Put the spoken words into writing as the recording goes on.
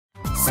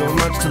so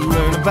much to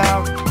learn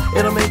about.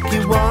 It'll make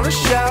you want to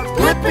shout,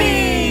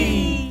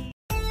 Blippi!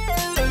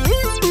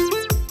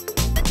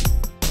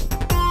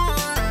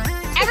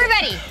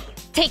 Everybody,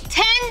 take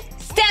 10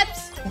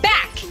 steps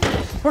back.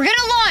 We're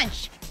gonna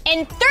launch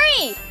in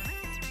 3,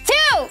 2,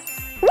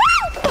 woo!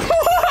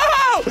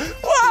 Whoa!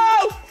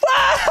 Whoa!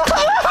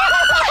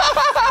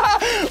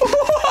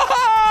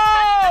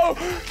 Whoa!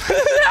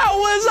 That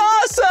was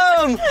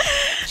awesome!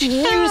 Did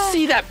you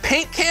see that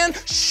paint can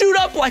shoot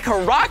up like a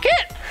rocket?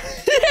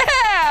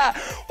 Yeah!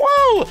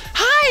 Whoa!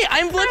 Hi,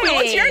 I'm Blippi. Hi.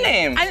 What's your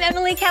name? I'm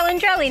Emily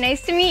Calandrelli.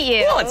 Nice to meet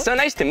you. Well, it's so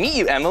nice to meet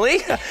you, Emily.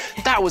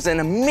 That was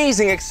an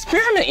amazing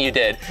experiment you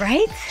did.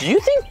 Right? Do you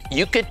think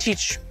you could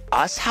teach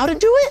us how to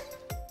do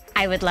it?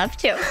 I would love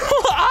to.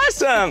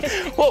 Awesome!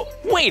 Well,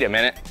 wait a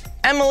minute.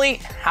 Emily,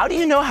 how do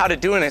you know how to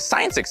do a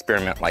science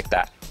experiment like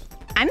that?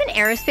 I'm an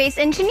aerospace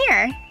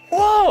engineer.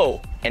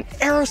 Whoa, an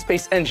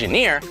aerospace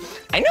engineer?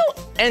 I know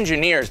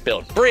engineers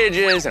build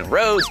bridges and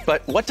roads,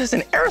 but what does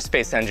an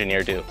aerospace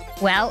engineer do?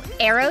 Well,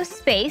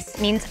 aerospace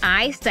means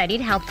I studied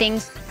how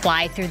things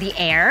fly through the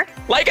air.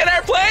 Like an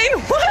airplane?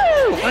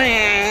 Woo!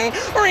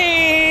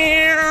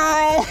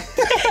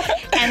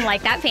 And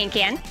like that paint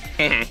can.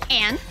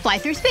 And fly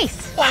through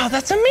space. Wow,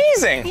 that's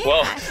amazing. Yeah.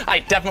 Well, I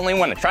definitely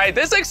want to try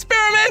this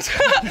experiment.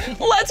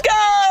 Let's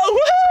go!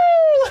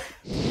 Woo!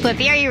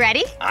 Blippi, are you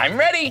ready? I'm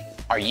ready.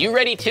 Are you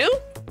ready too?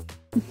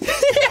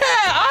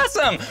 Yeah,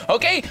 awesome.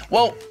 Okay,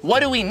 well, what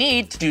do we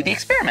need to do the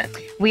experiment?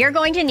 We are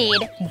going to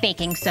need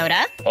baking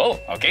soda. Oh,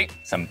 okay,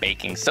 some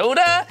baking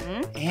soda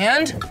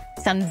and,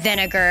 Some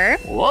vinegar.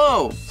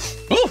 whoa.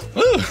 Ooh,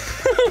 ooh,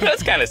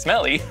 that's kind of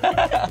smelly.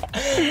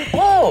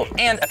 Whoa,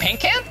 and a paint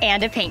can?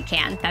 And a paint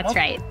can, that's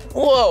right.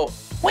 Whoa,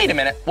 wait a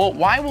minute. Well,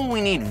 why will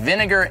we need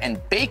vinegar and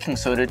baking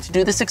soda to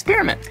do this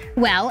experiment?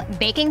 Well,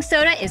 baking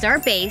soda is our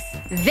base,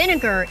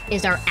 vinegar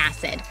is our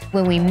acid.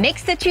 When we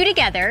mix the two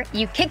together,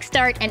 you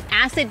kickstart an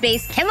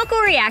acid-based chemical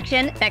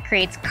reaction that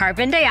creates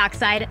carbon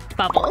dioxide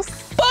bubbles.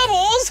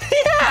 Bubbles?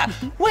 Yeah!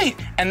 Wait,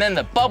 and then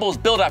the bubbles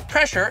build up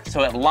pressure,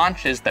 so it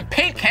launches the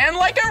paint can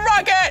like a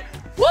rocket!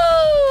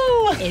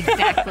 Woo!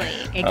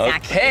 Exactly.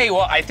 Okay,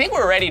 well, I think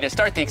we're ready to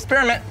start the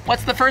experiment.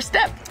 What's the first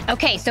step?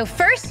 Okay, so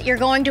first you're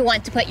going to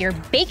want to put your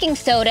baking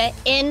soda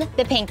in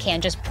the paint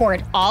can. Just pour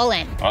it all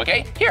in.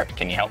 Okay, here,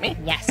 can you help me?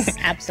 Yes,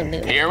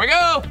 absolutely. Here we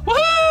go!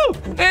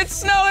 Woohoo! It's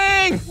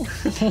snowing!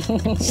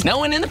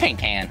 Snowing in the paint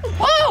can.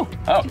 Whoa!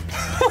 Oh,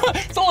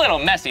 it's a little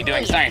messy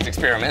doing science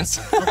experiments.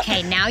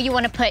 Okay, now you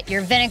want to put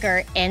your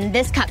vinegar in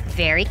this cup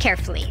very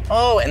carefully.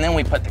 Oh, and then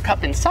we put the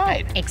cup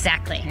inside.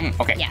 Exactly.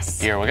 Okay, Yes.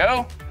 Here we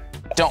go.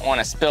 Don't want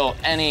to spill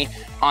any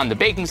on the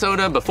baking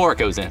soda before it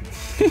goes in.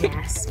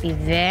 Yes, be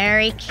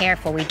very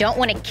careful. We don't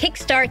want to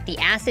kickstart the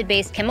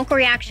acid-based chemical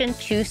reaction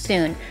too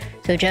soon.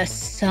 So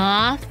just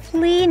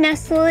softly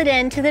nestle it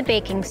into the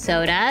baking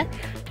soda,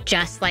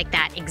 just like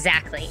that.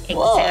 Exactly.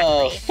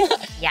 Whoa.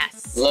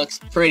 Yes. Looks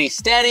pretty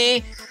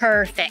steady.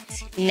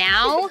 Perfect.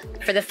 Now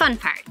for the fun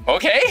part.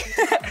 Okay.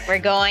 We're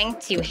going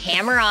to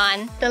hammer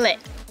on the lid.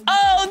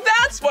 Oh,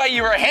 that's why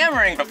you were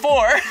hammering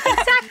before.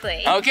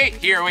 Exactly. Okay,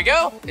 here we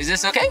go. Is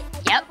this okay?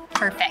 Yep,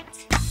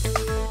 perfect.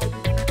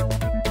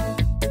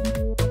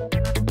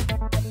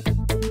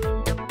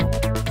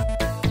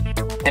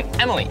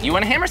 And Emily, you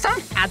want to hammer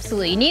some?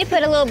 Absolutely. You need to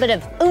put a little bit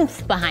of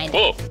oomph behind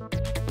it.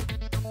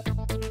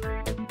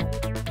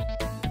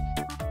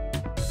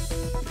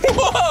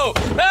 Whoa. Whoa,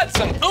 that's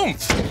some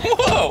oomph.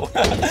 Whoa.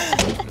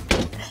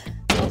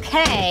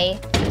 Okay,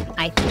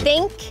 I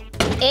think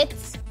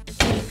it's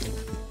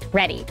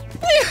ready.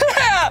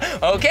 Yeah.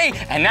 Okay,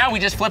 and now we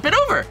just flip it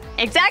over.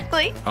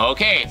 Exactly.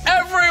 Okay,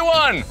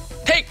 everyone,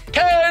 take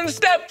 10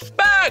 steps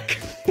back.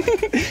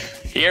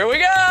 Here we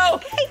go.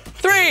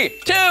 3,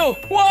 2,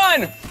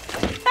 1.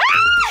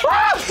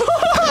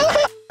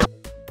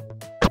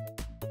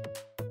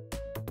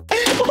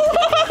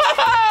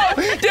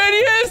 Did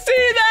you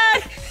see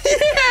that?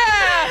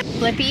 Yeah!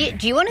 Blippi,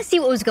 do you want to see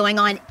what was going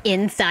on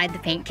inside the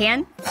paint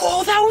can?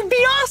 Oh, that would be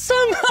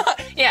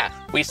awesome! Yeah,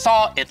 we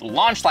saw it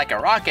launch like a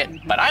rocket,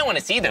 but I want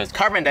to see those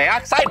carbon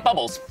dioxide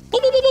bubbles.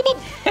 Boop, boop, boop, boop,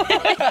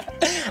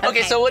 boop.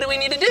 Okay, so what do we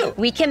need to do?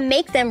 We can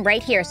make them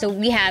right here. So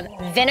we have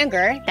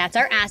vinegar, that's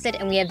our acid,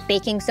 and we have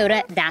baking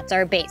soda, that's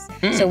our base.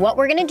 So what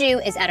we're gonna do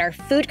is add our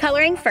food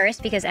coloring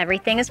first because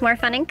everything is more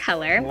fun in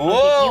color. Whoa.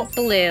 We'll give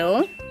you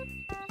blue.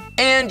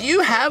 And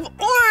you have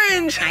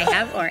orange. I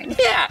have orange.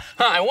 Yeah,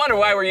 I wonder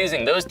why we're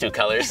using those two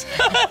colors.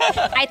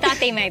 I thought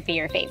they might be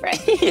your favorite.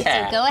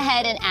 Yeah. So go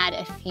ahead and add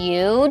a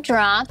few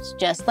drops,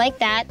 just like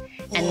that,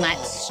 and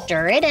let's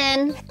stir it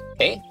in.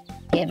 Okay.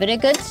 Give it a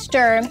good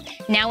stir.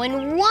 Now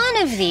in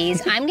one of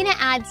these, I'm gonna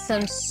add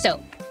some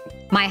soap.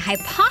 My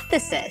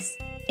hypothesis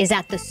is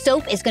that the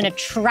soap is gonna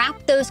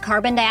trap those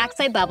carbon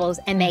dioxide bubbles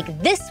and make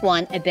this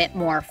one a bit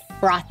more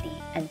frothy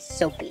and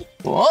soapy.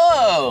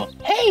 Whoa,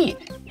 hey,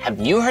 have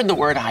you heard the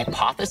word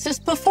hypothesis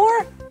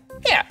before?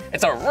 Yeah,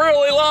 it's a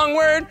really long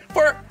word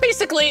for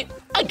basically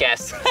a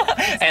guess.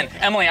 And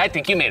Emily, I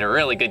think you made a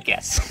really good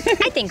guess.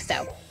 I think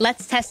so.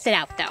 Let's test it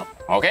out though.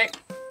 Okay.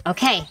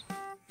 Okay,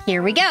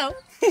 here we go.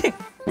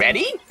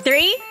 Ready?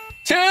 3,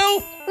 2,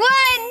 1.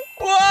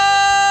 Whoa!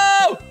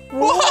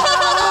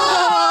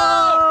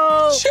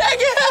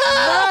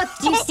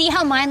 See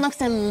how mine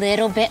looks a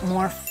little bit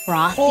more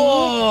frothy?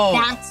 Whoa.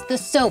 That's the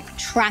soap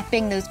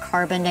trapping those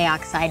carbon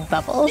dioxide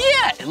bubbles.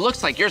 Yeah, it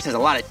looks like yours has a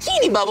lot of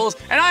teeny bubbles,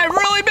 and I have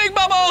really big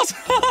bubbles.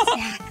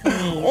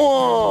 Exactly.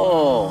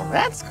 Whoa,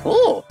 that's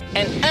cool.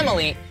 And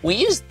Emily, we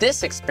used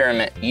this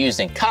experiment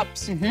using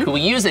cups. Could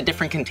we use a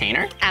different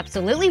container?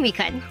 Absolutely, we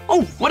could.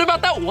 Oh, what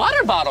about that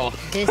water bottle?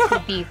 This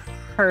would be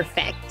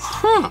perfect.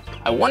 Huh,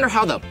 I wonder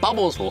how the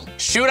bubbles will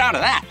shoot out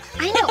of that.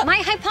 I know, my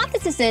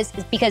hypothesis is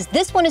because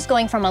this one is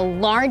going from a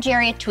large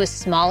area to a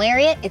small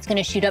area, it's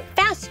gonna shoot up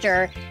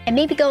faster and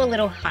maybe go a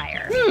little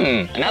higher.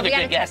 Another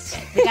good guess.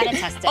 We gotta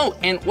test it. Oh,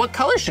 and what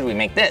color should we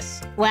make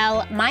this?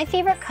 Well, my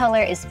favorite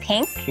color is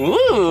pink. Ooh.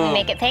 Can we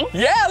make it pink?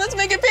 Yeah, let's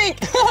make it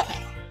pink.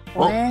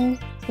 1,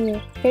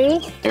 2,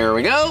 3. There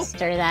we go.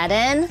 Stir that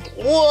in.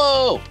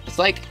 Whoa, it's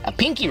like a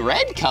pinky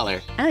red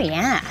color. Oh,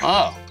 yeah.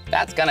 Oh,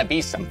 that's gonna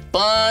be some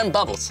fun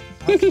bubbles.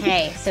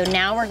 Okay, so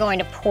now we're going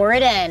to pour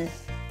it in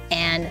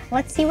and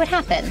let's see what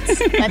happens.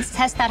 Let's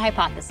test that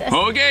hypothesis.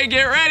 Okay,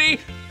 get ready.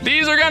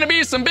 These are gonna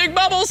be some big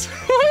bubbles.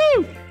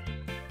 Woohoo!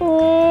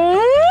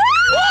 Whoa!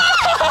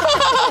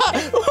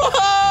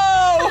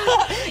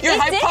 Your It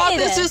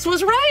hypothesis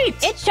was right.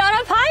 It shot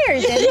up higher,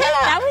 didn't it?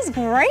 That was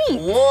great.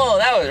 Whoa,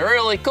 that was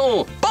really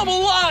cool.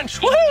 Bubble launch.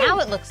 Woohoo! Now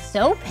it looks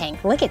so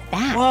pink. Look at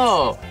that.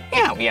 Whoa,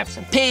 yeah, we have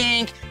some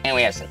pink, and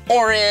we have some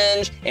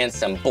orange, and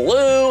some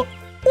blue.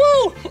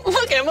 Woo,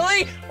 look,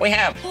 Emily, we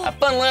have a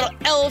fun little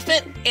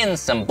elephant in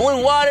some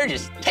blue water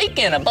just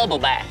taking a bubble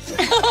bath.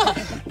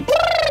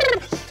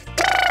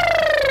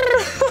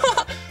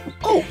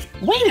 Oh,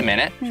 wait a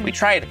minute. We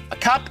tried a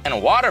cup and a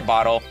water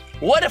bottle.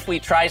 What if we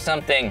try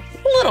something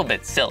a little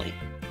bit silly?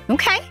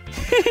 Okay.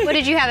 What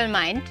did you have in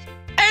mind?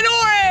 An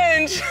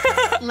orange!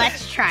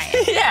 Let's try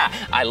it. Yeah,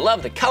 I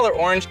love the color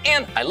orange,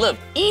 and I love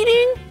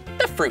eating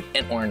the fruit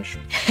in orange.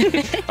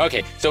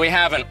 Okay, so we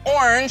have an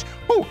orange,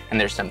 ooh, and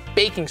there's some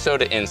baking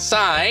soda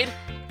inside,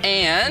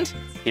 and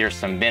here's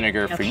some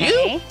vinegar for you.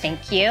 Okay,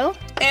 thank you.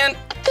 And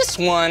this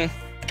one,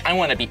 I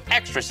want to be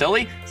extra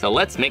silly, so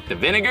let's make the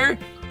vinegar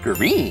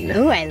green.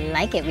 Ooh, I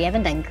like it. We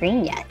haven't done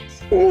green yet.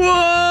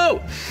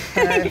 Whoa!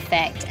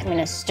 Perfect. I'm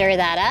gonna stir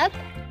that up.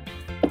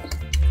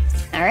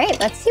 All right,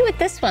 let's see what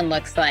this one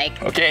looks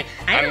like. Okay.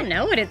 I don't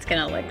know what it's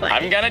gonna look like.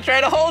 I'm gonna try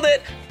to hold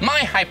it. My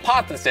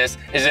hypothesis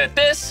is that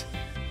this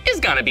is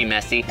gonna be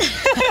messy.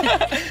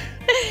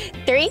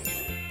 3,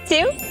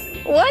 2,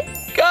 1.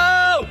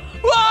 Go!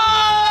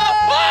 Whoa!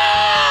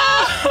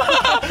 Whoa!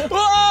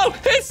 Whoa!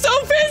 It's so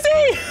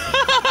fizzy!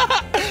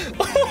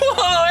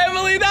 Whoa,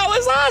 Emily, that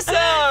was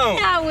awesome!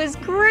 That was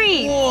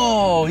great.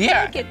 Whoa,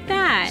 yeah. Look at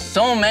that.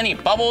 So many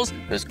bubbles.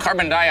 Those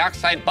carbon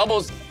dioxide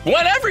bubbles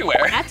went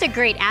everywhere. That's a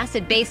great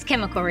acid-base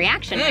chemical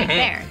reaction right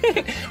there.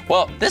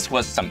 Well, this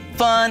was some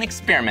fun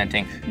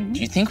experimenting.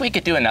 Do you think we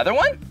could do another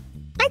one?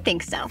 I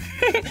think so.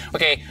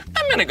 Okay,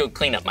 I'm gonna go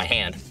clean up my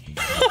hand.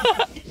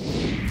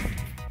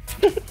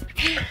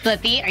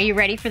 Blippi, are you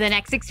ready for the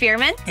next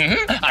experiment?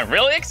 I'm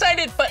really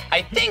excited, but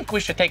I think we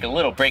should take a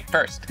little break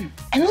first.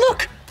 And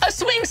look, a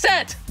swing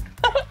set.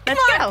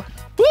 Let's go.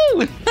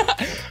 Woo!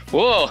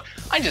 Whoa,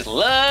 I just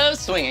love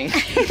swinging.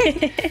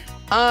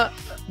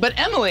 But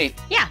Emily,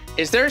 Yeah.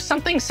 is there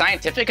something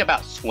scientific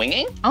about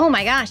swinging? Oh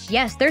my gosh,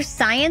 yes, there's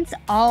science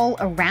all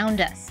around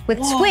us.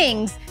 With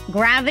swings,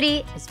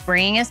 gravity is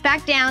bringing us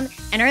back down,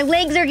 and our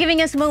legs are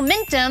giving us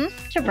momentum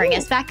to bring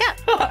us back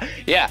up.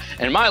 Yeah,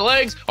 and my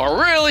legs are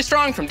really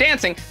strong from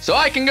dancing, so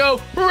I can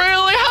go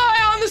really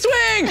high on the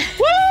swing.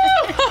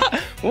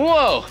 Woo!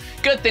 Whoa,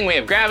 good thing we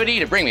have gravity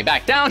to bring me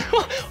back down,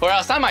 or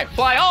else I might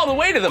fly all the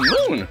way to the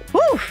moon.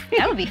 Whew,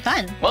 that would be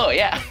fun. Whoa,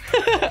 yeah.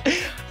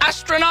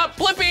 Astronaut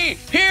Blippi,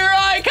 here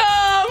I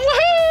come!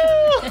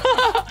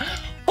 Woohoo!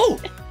 Oh.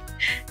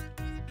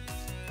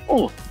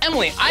 Oh,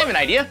 Emily, I have an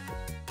idea.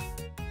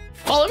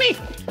 Follow me.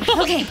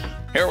 Okay.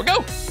 Here we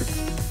go.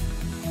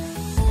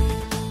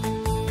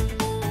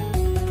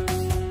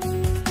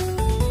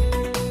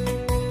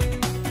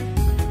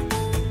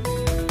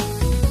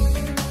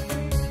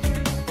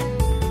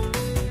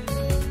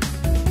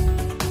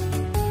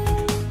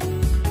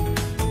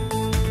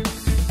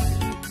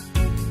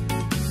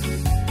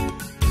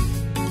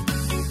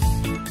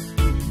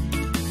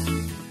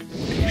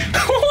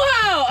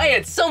 Wow, I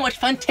had so much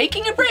fun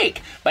taking a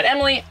break. But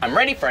Emily, I'm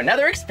ready for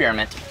another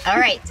experiment. All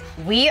right,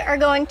 we are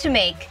going to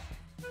make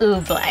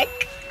oobleck.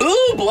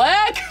 Ooh,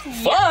 black,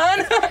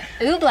 fun.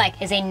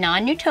 Oobleck is a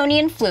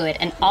non-Newtonian fluid,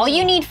 and all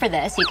you need for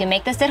this, you can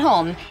make this at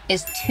home,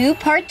 is 2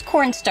 parts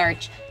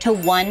cornstarch to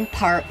 1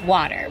 part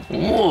water.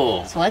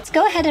 Ooh. So let's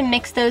go ahead and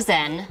mix those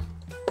in.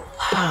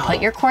 Wow.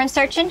 Put your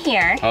cornstarch in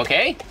here.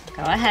 Okay,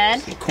 Go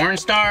ahead,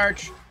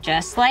 cornstarch.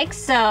 just like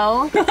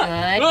so. Good,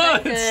 Oh,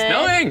 good, it's good.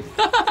 snowing.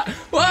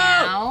 Whoa.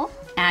 Now,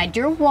 add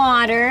your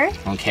water,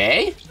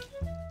 Okay.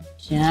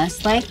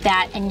 just like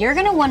that. And you're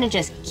gonna wanna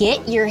just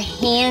get your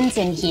hands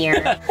in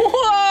here.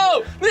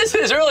 Whoa, this This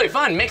is really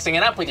fun, mixing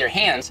it up with your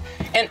hands.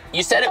 And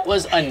you said it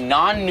was a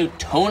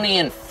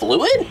non-Newtonian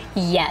fluid?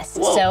 Yes,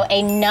 Whoa. so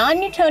a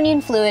non-Newtonian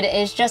fluid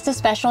is just a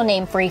special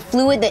name for a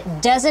fluid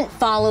that doesn't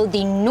follow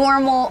the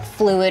normal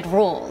fluid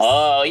rules.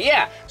 Oh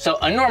yeah, so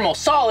a normal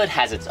solid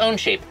has its own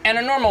shape, and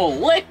a normal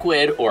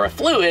liquid or a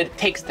fluid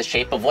takes the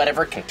shape of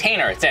whatever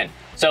container it's in.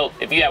 So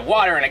if you have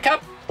water in a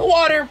cup, the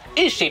water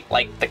is shaped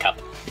like the cup.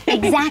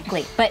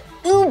 Exactly, but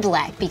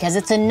oobleck, because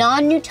it's a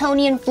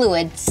non-Newtonian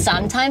fluid,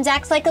 sometimes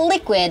acts like a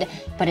liquid,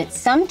 but it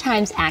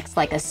sometimes acts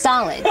like a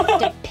solid,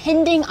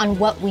 depending on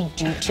what we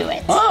do to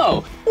it.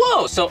 Oh,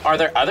 whoa, so are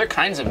there other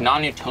kinds of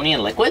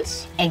non-Newtonian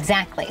liquids?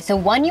 Exactly, so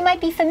one you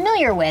might be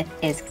familiar with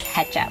is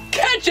ketchup.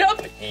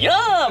 Ketchup,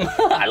 yum!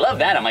 I love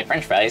that on my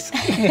french fries.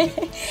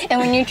 And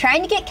when you're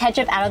trying to get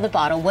ketchup out of the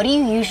bottle, what do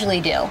you usually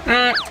do?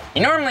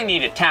 You normally need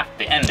to tap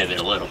the end of it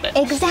a little bit.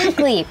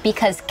 Exactly,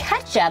 because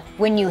ketchup,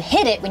 when you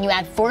hit it, when you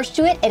add force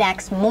to it, it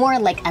acts more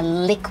like a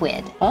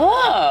liquid.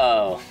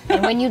 Oh.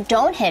 And when you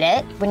don't hit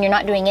it, when you're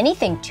not doing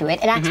anything to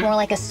it, it acts more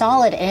like a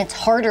solid, and it's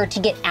harder to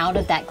get out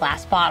of that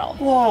glass bottle.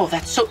 Whoa,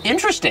 that's so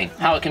interesting,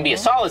 how it can be a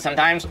solid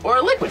sometimes or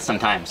a liquid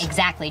sometimes.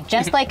 Exactly,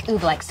 just like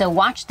oobleck. So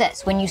watch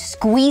this. When you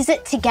squeeze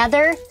it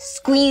together,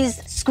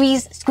 squeeze,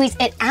 squeeze, squeeze,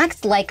 it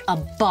acts like a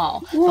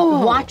ball. Whoa.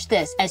 But watch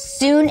this. As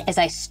soon as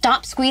I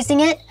stop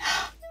squeezing it,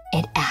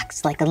 it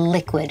acts like a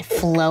liquid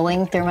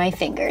flowing through my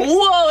fingers.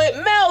 Whoa, it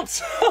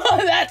melts!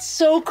 That's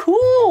so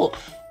cool!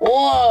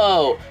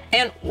 Whoa,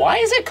 and why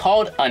is it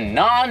called a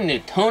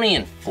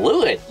non-Newtonian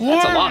fluid?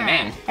 That's a long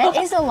name. That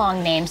is a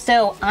long name.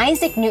 So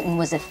Isaac Newton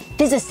was a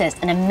physicist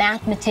and a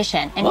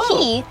mathematician, and Whoa.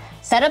 he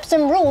set up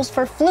some rules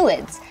for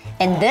fluids.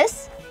 And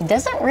this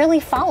doesn't really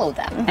follow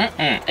them.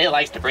 It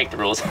likes to break the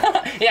rules.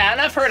 Yeah,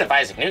 and I've heard of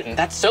Isaac Newton.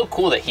 That's so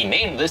cool that he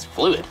named this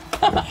fluid.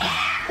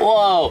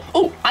 Whoa,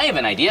 oh, I have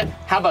an idea.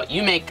 How about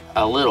you make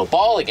a little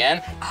ball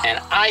again, and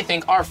I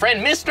think our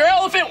friend Mr.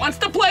 Elephant wants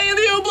to play in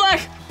the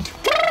oobleck.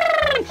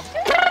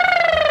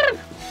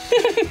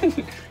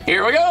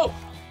 Here we go.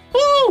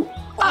 Woo!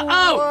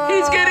 Uh-oh,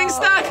 he's getting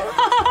stuck.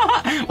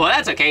 Well,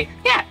 that's okay.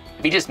 Yeah,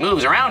 if he just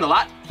moves around a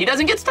lot, he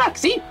doesn't get stuck.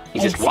 See?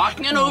 He's just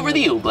walking over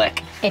the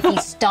oobleck. If he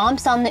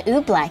stomps on the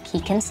oobleck, he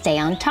can stay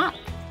on top.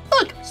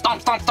 Look,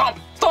 stomp, stomp, stomp,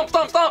 stomp,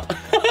 stomp, stomp.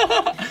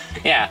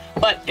 Yeah,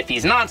 but if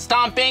he's not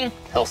stomping,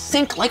 he'll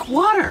sink like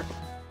water.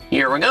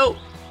 Here we go.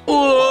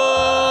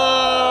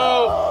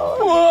 Whoa!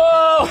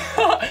 Whoa!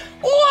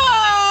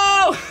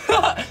 Whoa!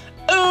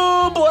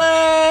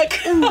 Oobleck!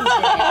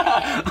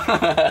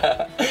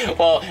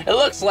 Well, it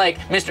looks like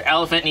Mr.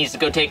 Elephant needs to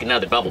go take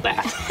another bubble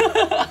bath.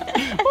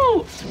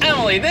 Woo.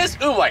 Emily, this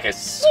oobleck is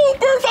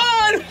super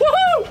fun!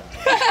 Woohoo!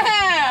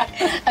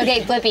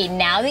 Okay, Blippi,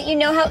 now that you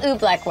know how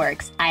oobleck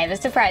works, I have a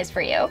surprise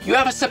for you. You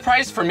have a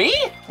surprise for me?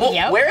 Well,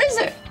 Yep. Where is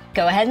it?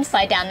 Go ahead and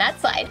slide down that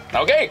slide.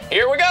 Okay,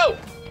 here we go.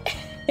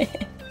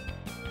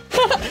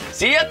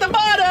 See you at the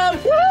bottom.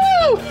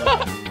 Woo!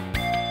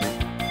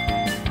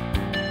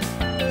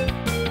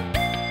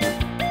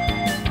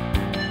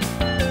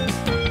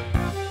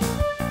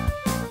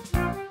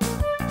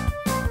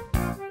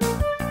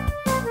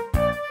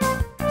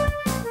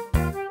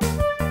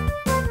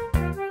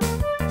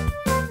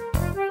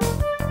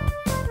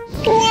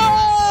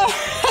 Whoa!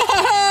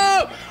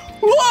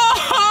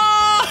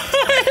 Whoa!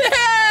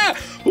 Yeah!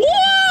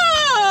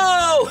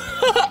 Whoa!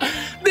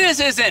 This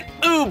isn't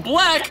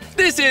oobleck,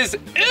 this is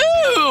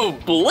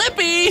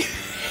Blippi!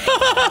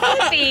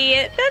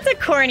 Blippi, that's a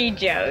corny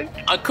joke.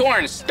 A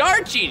corn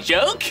starchy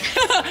joke?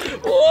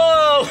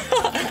 Whoa!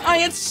 I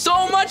had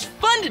so much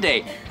fun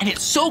today, and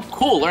it's so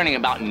cool learning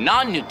about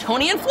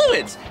non-Newtonian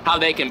fluids, how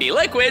they can be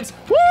liquids,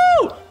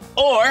 woo!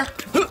 Or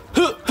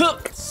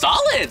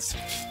solids.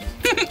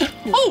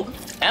 Oh,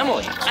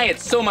 Emily, I had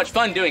so much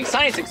fun doing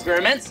science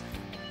experiments.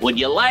 Would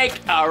you like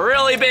a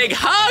really big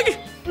hug?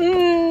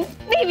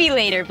 Maybe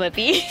later,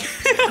 Blippi.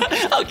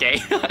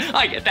 Okay,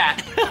 I get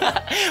that.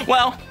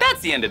 Well, that's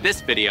the end of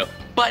this video.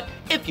 But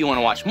if you want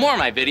to watch more of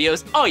my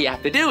videos, all you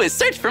have to do is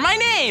search for my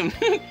name.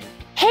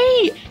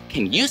 Hey,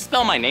 can you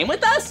spell my name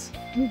with us?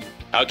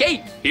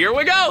 Okay, here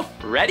we go.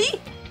 Ready?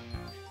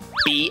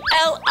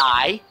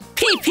 B-L-I-P-P-I.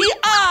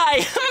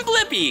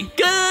 Blippi,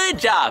 good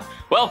job.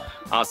 Well,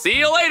 I'll see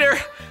you later.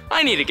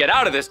 I need to get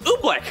out of this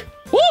oobleck.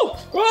 Whoa!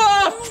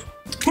 Whoa!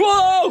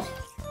 Whoa!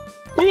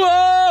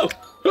 Whoa!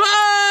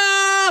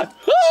 Ah!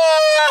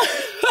 Ah!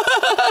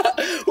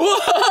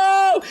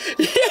 Whoa!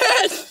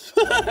 Yes!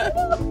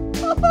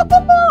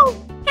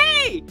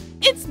 Hey,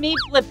 it's me,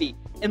 Blippi,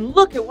 and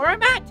look at where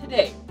I'm at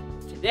today.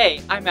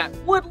 Today, I'm at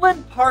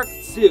Woodland Park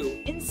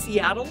Zoo in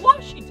Seattle,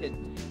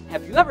 Washington.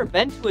 Have you ever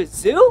been to a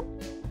zoo?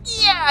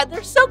 Yeah,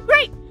 they're so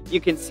great. You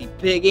can see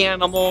big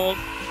animals,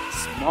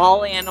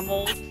 small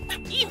animals,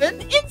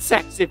 even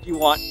insects if you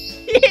want.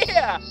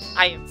 Yeah,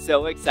 I am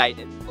so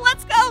excited.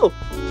 Let's go.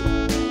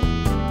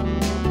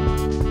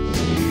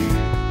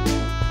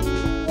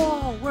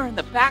 Whoa, we're in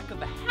the back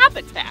of a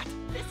habitat.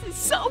 This is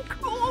so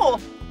cool.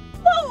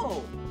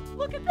 Whoa,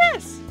 look at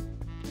this.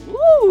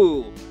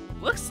 Ooh,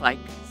 looks like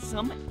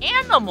some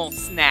animal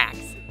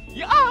snacks.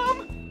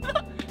 Yum!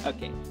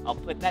 Okay, I'll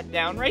put that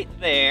down right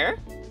there.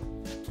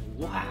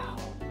 Wow.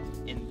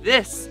 And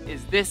this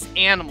is this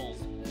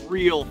animal's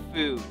real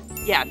food.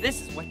 Yeah,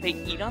 this is what they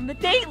eat on the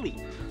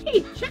daily.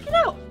 Hey, check it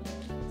out.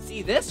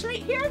 See this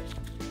right here?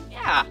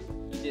 Yeah,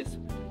 you just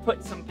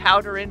put some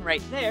powder in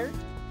right there,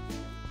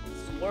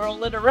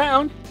 swirl it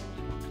around,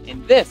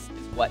 and this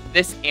is what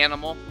this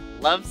animal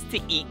loves to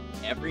eat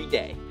every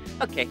day.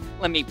 Okay,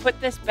 let me put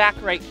this back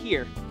right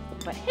here.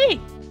 But hey,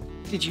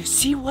 did you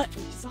see what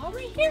we saw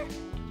right here?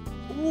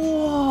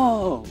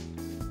 Whoa,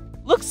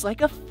 looks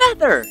like a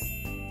feather.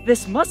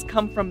 This must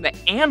come from the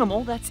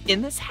animal that's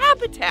in this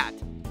habitat.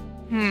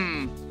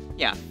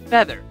 Yeah,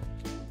 feather.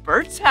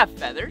 Birds have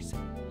feathers.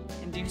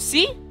 And do you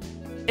see?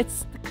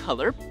 It's the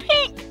color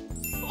pink.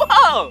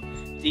 Whoa!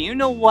 Do you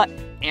know what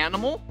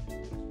animal,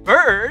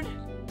 bird,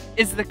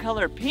 is the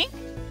color pink?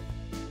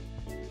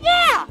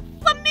 Yeah,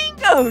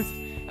 flamingos.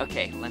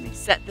 Okay, let me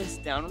set this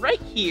down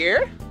right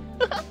here.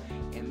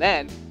 And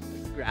then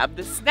let's grab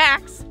the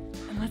snacks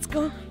and let's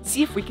go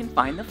see if we can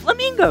find the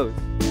flamingos.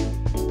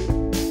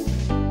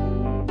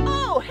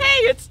 Oh,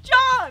 hey, it's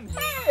John.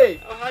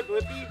 Hey. Oh, hi,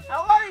 Blippi.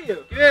 How are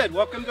you? Good.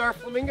 Welcome to our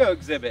flamingo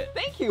exhibit.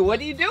 Thank you. What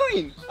are you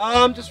doing?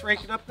 Just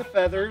raking up the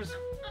feathers,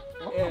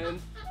 and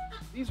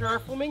these are our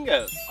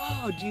flamingos.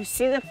 Oh, do you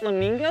see the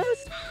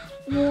flamingos?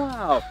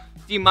 Wow.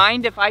 Do you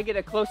mind if I get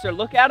a closer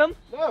look at them?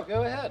 No,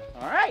 go ahead.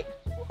 All right.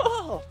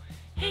 Whoa.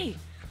 Hey,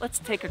 let's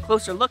take a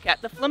closer look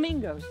at the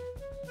flamingos.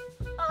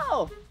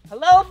 Oh,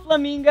 hello,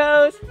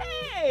 flamingos.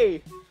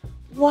 Hey.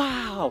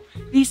 Wow,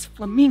 these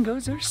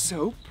flamingos are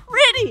so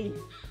pretty.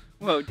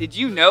 Whoa, did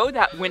you know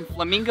that when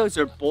flamingos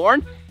are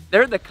born,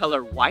 they're the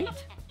color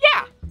white?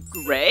 Yeah,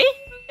 gray?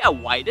 Yeah,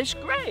 whitish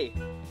gray.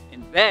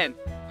 And then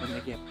when they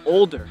get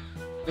older,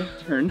 they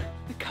turn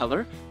the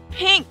color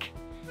pink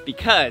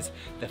because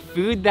the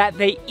food that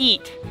they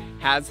eat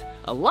has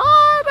a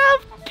lot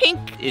of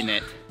pink in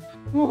it.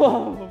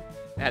 Whoa,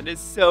 that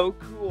is so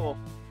cool.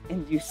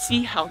 And you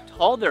see how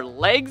tall their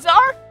legs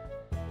are?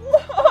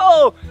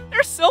 Whoa,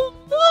 they're so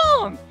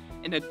long.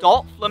 An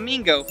adult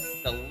flamingo,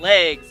 the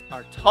legs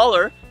are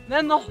taller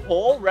than the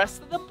whole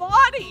rest of the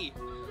body.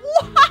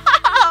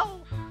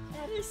 Wow,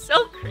 that is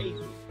so crazy.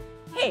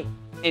 Hey,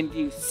 and do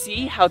you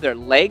see how their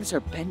legs are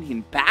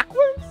bending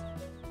backwards?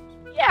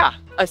 Yeah,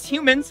 us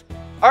humans,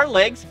 our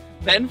legs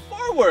bend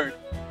forward.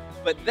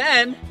 But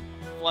then,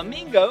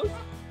 flamingos,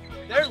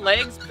 their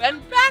legs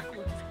bend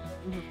backwards.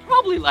 And you're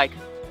probably like,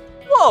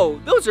 whoa,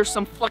 those are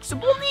some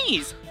flexible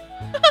knees.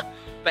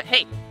 But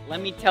hey,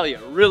 let me tell you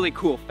a really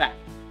cool fact.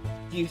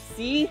 Do you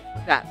see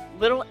that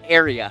little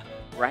area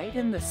right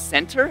in the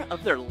center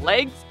of their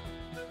legs?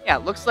 Yeah,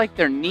 it looks like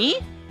their knee.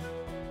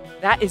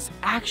 That is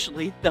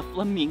actually the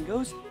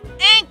flamingo's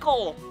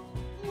ankle.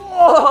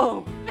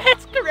 Whoa,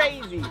 that's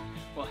crazy.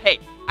 Well, hey,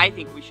 I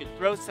think we should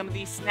throw some of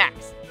these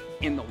snacks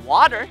in the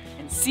water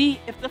and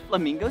see if the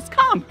flamingos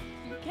come.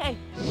 Okay.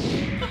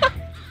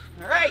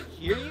 All right,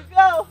 here you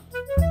go.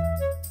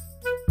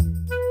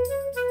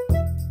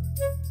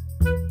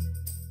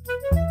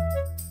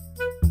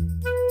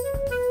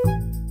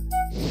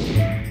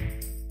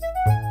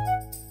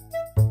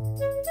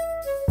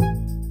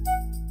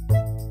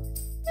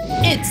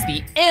 It's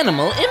the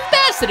Animal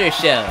Ambassador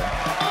Show.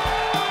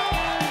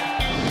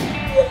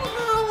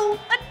 Whoa,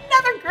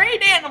 another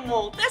great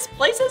animal. This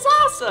place is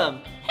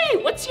awesome. Hey,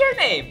 what's your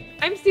name?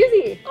 I'm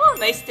Susie. Oh,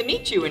 nice to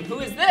meet you. And who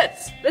is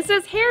this? This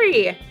is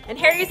Harry, and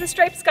Harry's a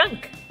striped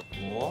skunk.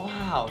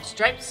 Wow,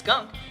 striped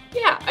skunk.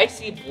 Yeah, I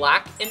see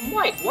black and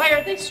white. Why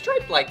are they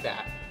striped like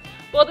that?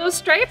 Well, those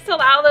stripes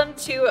allow them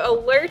to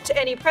alert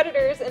any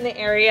predators in the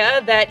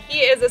area that he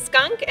is a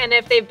skunk, and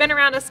if they've been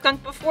around a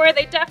skunk before,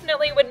 they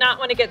definitely would not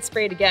want to get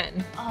sprayed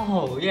again.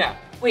 Oh, yeah.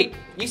 Wait,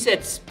 you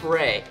said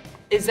spray.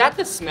 Is that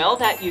the smell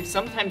that you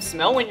sometimes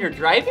smell when you're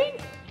driving?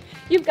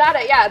 You've got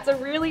it, yeah. It's a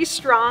really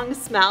strong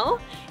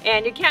smell,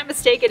 and you can't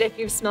mistake it if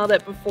you've smelled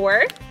it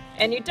before,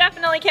 and you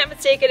definitely can't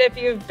mistake it if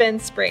you've been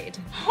sprayed.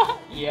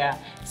 Yeah.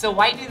 So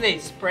why do they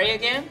spray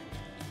again?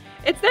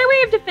 It's their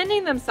way of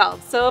defending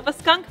themselves. So if a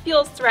skunk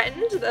feels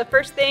threatened, the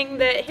first thing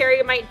that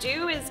Harry might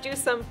do is do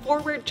some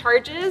forward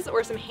charges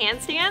or some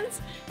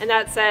handstands. And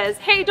that says,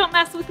 hey, don't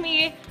mess with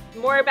me,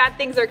 more bad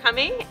things are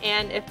coming.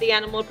 And if the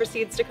animal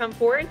proceeds to come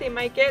forward, they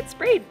might get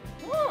sprayed.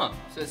 Oh,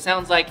 so it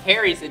sounds like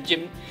Harry's a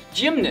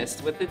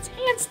gymnast with its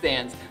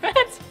handstands.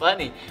 That's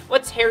funny.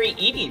 What's Harry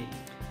eating?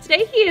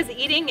 Today he is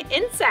eating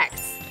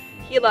insects.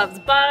 He loves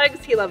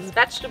bugs, he loves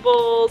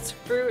vegetables,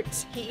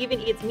 fruit, he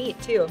even eats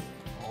meat too.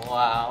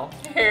 Wow,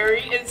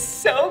 Harry is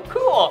so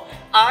cool.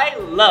 I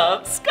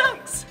love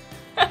skunks.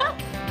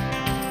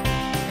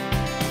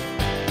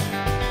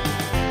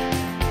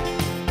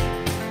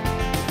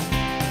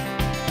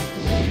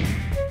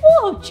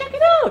 Whoa, check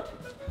it out.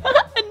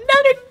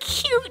 Another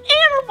cute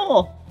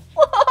animal.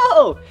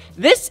 Whoa,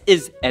 this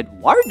is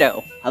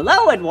Eduardo.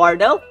 Hello,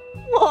 Eduardo.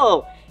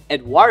 Whoa,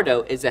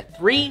 Eduardo is a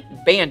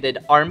 3-banded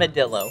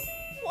armadillo.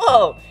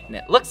 Whoa, and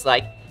it looks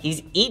like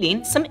he's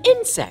eating some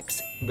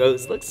insects.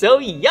 Those look so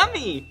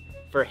yummy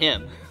for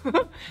him.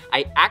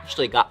 I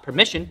actually got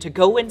permission to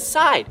go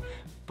inside,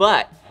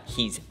 but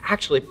he's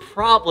actually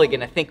probably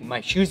gonna think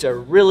my shoes are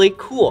really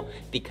cool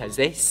because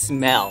they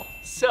smell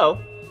So,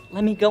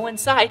 let me go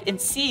inside and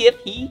see if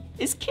he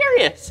is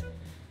curious.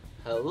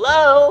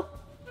 Hello?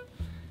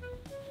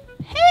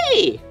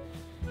 Hey,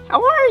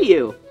 how are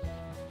you?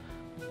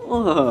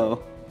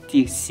 Whoa, do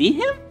you see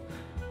him?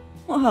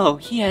 Whoa,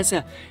 he has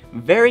a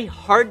very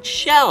hard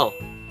shell.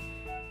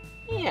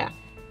 Yeah,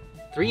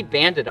 3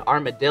 banded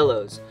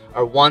armadillos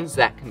are ones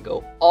that can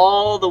go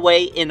all the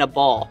way in a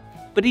ball.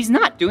 But he's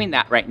not doing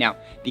that right now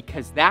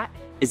because that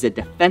is a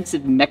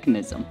defensive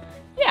mechanism.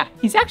 Yeah,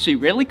 he's actually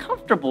really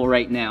comfortable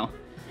right now.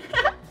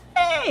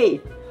 Hey,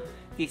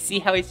 do you see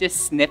how he's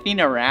just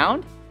sniffing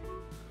around?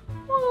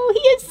 Oh,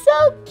 he is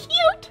so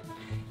cute.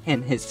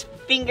 And his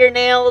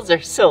fingernails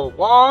are so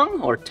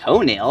long, or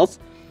toenails.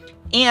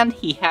 And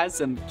he has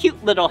some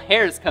cute little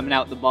hairs coming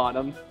out the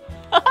bottom.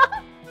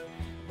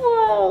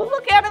 Whoa,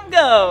 look at him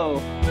go.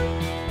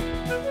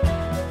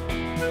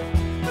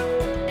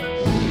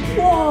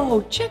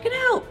 Whoa, check it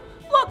out.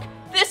 Look,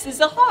 this is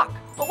a hawk.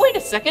 But wait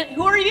a second,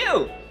 who are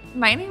you?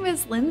 My name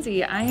is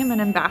Lindsay. I am an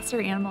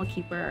ambassador animal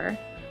keeper.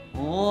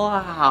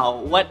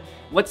 Wow,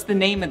 what's the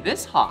name of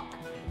this hawk?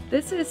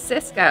 This is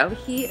Cisco.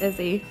 He is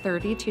a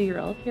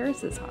 32-year-old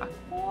Harris's hawk.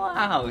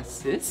 Wow,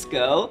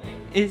 Cisco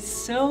is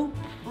so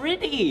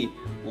pretty.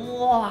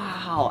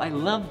 Wow, I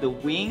love the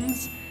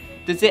wings.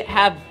 Does it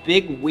have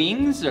big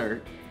wings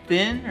or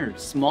thin or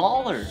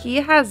small or? He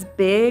has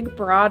big,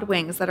 broad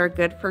wings that are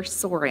good for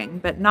soaring,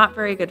 but not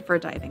very good for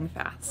diving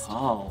fast.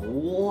 Oh,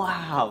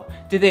 wow.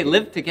 Do they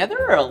live together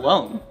or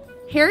alone?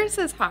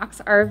 Harris's hawks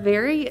are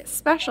very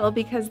special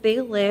because they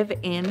live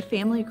in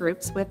family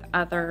groups with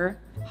other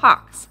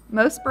hawks.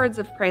 Most birds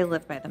of prey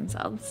live by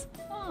themselves.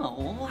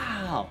 Oh,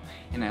 wow.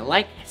 And I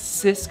like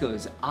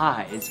Cisco's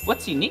eyes.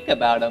 What's unique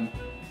about them?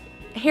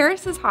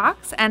 Harris's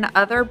hawks and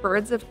other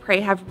birds of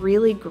prey have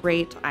really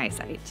great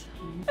eyesight.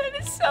 That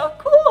is so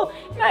cool.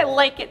 And I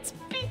like its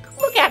beak.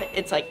 Look at it.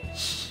 It's like,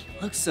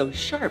 looks so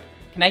sharp.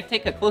 Can I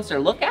take a closer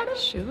look at it?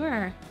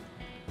 Sure.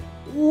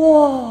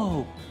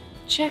 Whoa.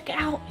 Check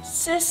out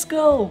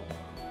Cisco.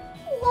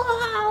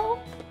 Wow.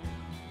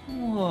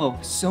 Whoa,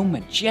 so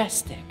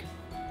majestic.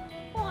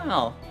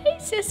 Wow. Hey,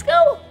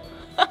 Cisco.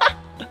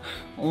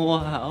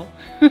 Wow.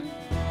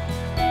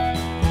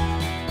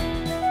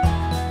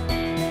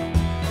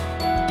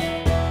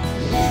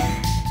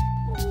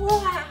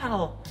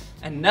 Wow.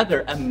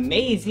 Another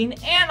amazing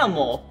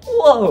animal.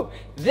 Whoa,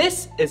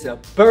 this is a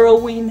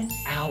burrowing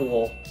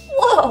owl.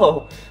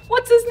 Whoa,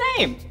 what's his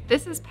name?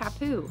 This is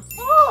Papu.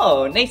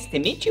 Oh, nice to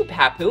meet you,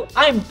 Papu.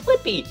 I'm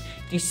Blippi.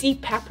 Do you see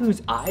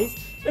Papu's eyes?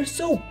 They're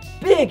so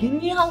big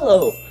and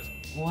yellow.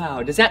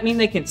 Wow, does that mean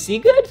they can see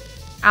good?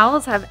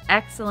 Owls have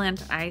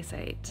excellent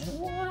eyesight.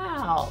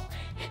 Wow.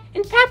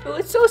 And Papu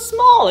is so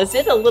small. Is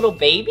it a little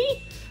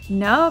baby?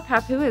 No,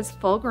 Papu is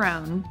full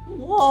grown.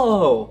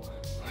 Whoa.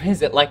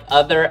 Is it like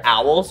other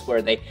owls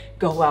where they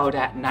go out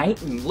at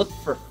night and look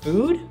for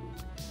food?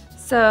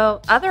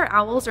 So other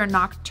owls are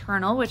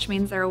nocturnal, which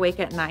means they're awake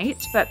at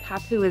night, but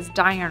Papu is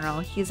diurnal.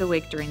 He's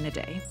awake during the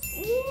day.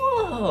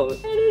 Whoa,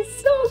 that is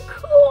so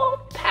cool.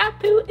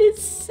 Papu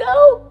is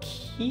so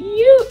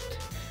cute.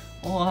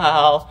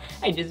 Wow,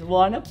 I just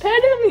want to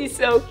pet him. He's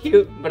so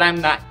cute, but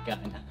I'm not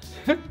gonna.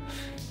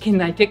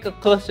 Can I take a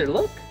closer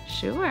look?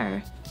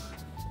 Sure.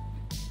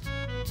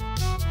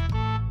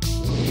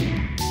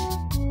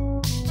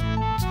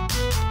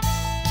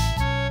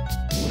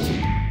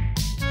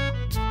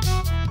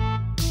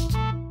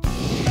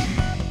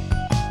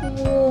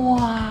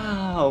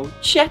 Wow,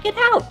 check it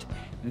out.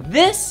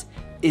 This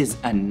is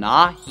a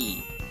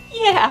Nahi.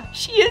 Yeah,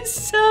 she is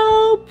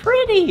so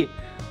pretty.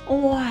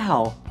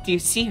 Wow, do you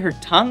see her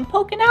tongue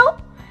poking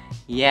out?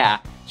 Yeah,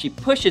 she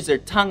pushes her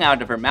tongue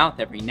out of her mouth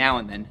every now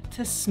and then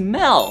to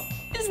smell.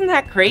 Isn't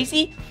that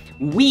crazy?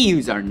 We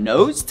use our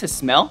nose to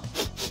smell,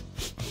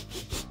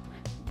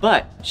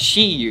 but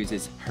she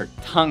uses her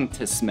tongue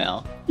to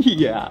smell.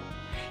 Yeah,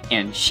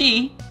 and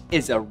she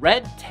is a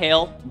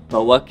red-tailed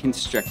boa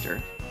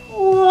constrictor.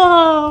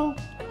 Whoa,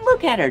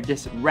 look at her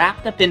just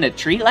wrapped up in a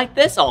tree like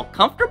this, all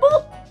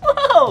comfortable.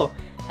 Whoa,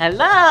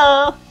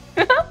 hello.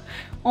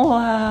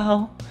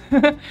 Wow,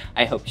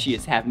 I hope she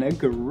is having a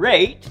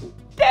great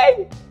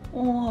day.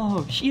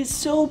 Whoa, she is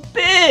so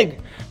big.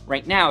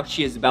 Right now,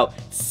 she is about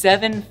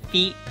 7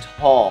 feet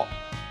tall.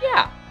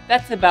 Yeah,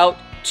 that's about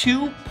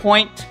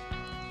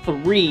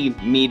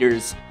 2.3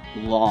 meters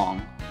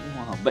long.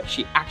 Wow, but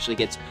she actually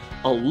gets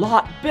a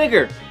lot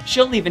bigger.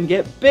 She'll even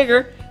get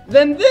bigger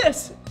than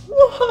this.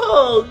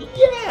 Whoa,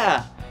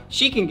 yeah.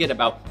 She can get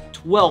about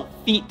 12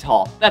 feet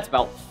tall. That's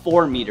about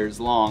 4 meters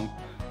long.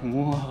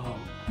 Whoa,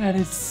 that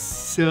is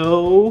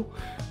so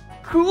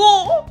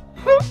cool.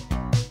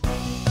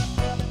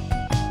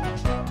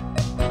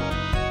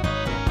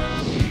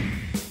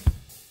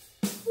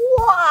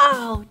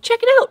 Wow,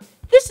 check it out.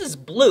 This is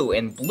Blue,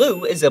 and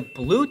Blue is a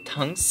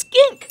blue-tongued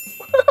skink.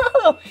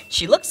 Whoa,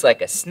 she looks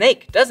like a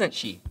snake, doesn't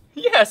she?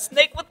 Yeah, a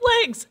snake with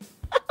legs.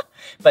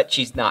 But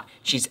she's not.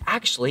 She's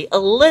actually a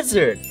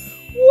lizard.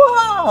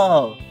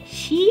 Whoa,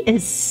 she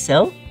is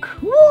so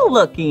cool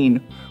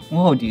looking.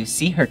 Whoa, do you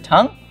see her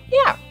tongue?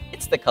 Yeah,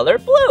 it's the color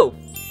blue.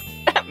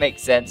 That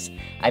makes sense.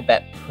 I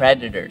bet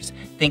predators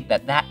think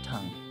that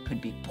tongue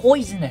could be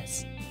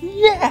poisonous.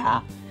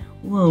 Yeah.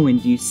 Whoa,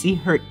 and do you see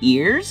her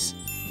ears?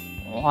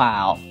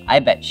 Wow, I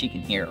bet she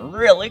can hear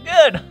really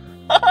good.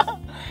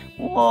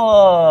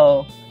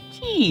 Whoa,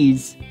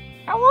 geez,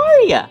 how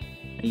are ya?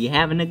 Are you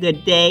having a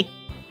good day?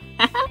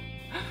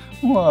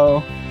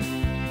 Whoa.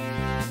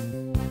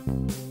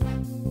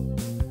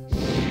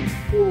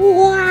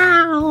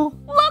 Wow,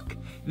 look,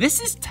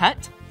 this is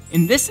Tut,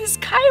 and this is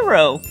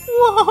Cairo.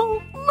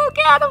 Whoa, look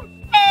at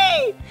them,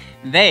 hey!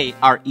 They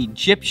are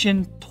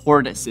Egyptian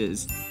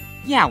tortoises.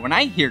 Yeah, when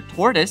I hear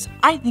tortoise,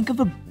 I think of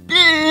a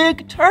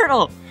big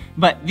turtle,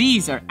 but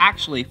these are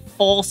actually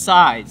full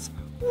size.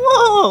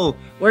 Whoa,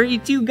 where are you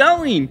two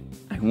going?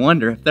 I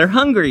wonder if they're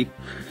hungry.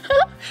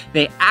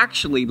 They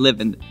actually live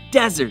in the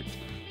desert.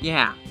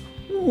 Yeah,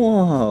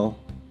 whoa,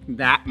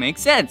 that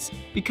makes sense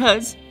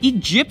because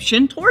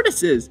Egyptian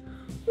tortoises.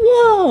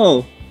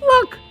 Whoa,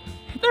 look,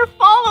 they're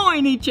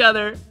following each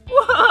other.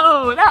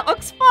 Whoa, that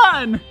looks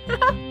fun.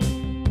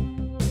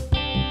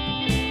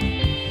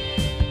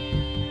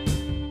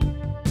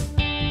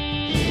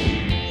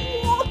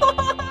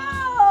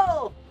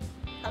 Whoa!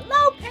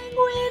 Hello,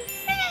 penguin.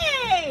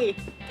 Hey,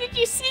 did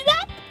you see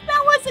that?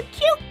 That was a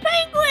cute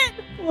penguin.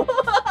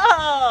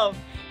 Whoa!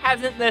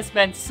 Hasn't this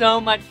been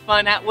so much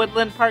fun at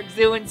Woodland Park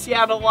Zoo in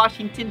Seattle,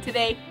 Washington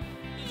today?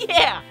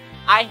 Yeah,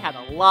 I had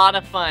a lot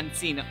of fun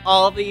seeing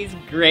all these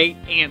great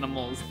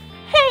animals.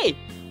 Hey,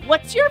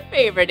 what's your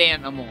favorite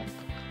animal?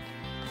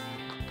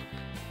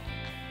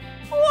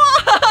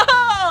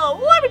 Whoa,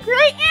 what a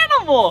great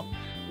animal!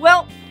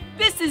 Well,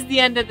 this is the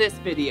end of this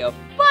video,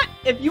 but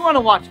if you want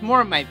to watch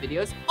more of my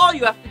videos, all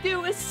you have to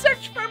do is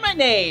search for my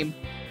name.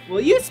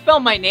 Will you spell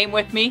my name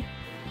with me?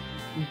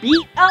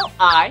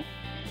 B-L-I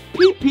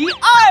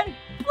P-P-I,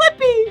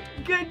 Blippi!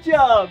 Good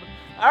job!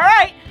 All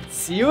right,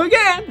 see you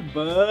again.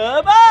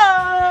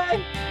 Bye-bye!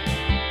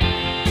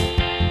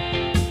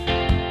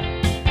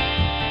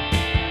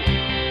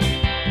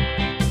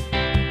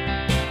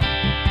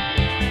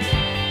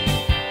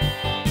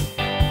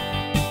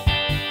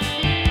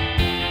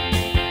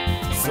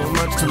 So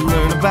much to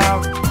learn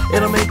about,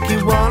 it'll make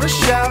you wanna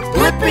shout,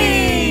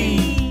 Blippi!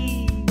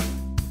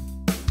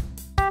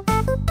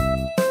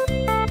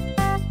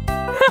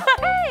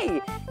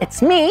 Hey,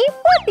 it's me,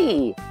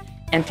 Blippi.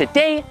 And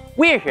today,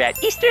 we're here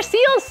at Easter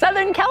Seals,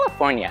 Southern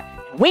California.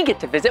 And we get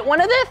to visit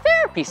one of their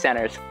therapy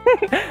centers.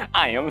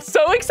 I am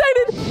so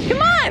excited.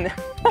 Come on.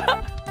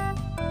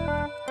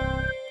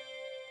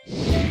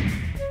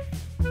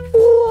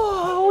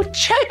 Whoa,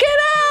 check it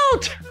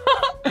out.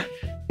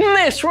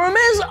 This room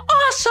is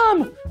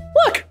awesome.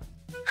 Look.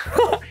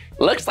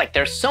 Looks like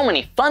there's so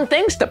many fun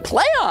things to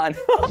play on.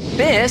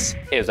 This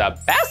is a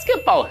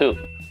basketball hoop.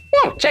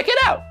 Whoa, check it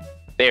out.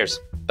 There's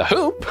the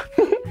hoop,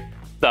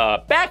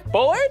 the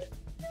backboard,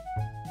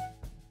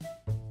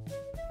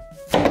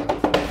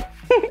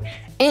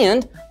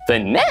 and the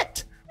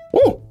net.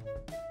 Ooh.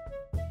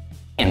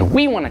 And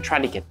we want to try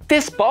to get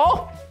this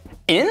ball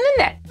in the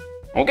net.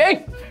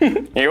 Okay,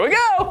 here we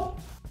go.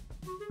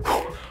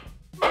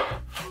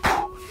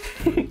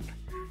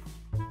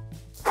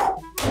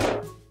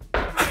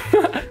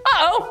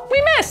 Uh-oh,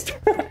 we missed.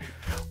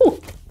 Ooh,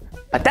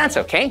 but that's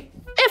okay.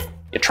 If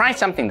you try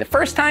something the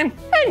first time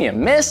and you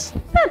miss,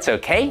 that's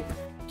okay.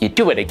 You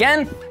do it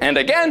again and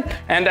again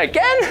and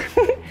again.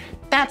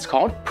 That's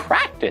called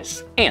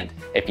practice. And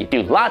if you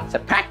do lots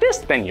of practice,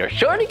 then you're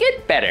sure to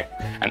get better.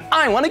 And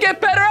I want to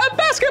get better at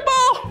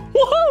basketball.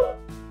 Woohoo!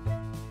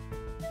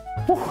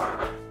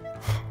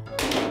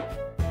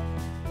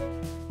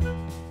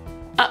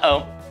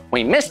 Uh-oh,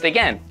 we missed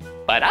again.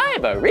 But I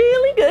have a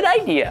really good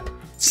idea.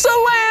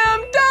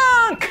 Slam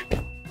dunk!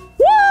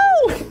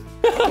 Woo!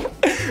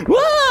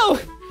 Whoa!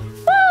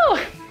 Whoa!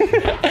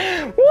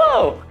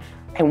 Whoa!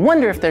 I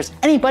wonder if there's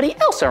anybody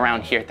else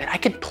around here that I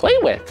could play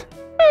with.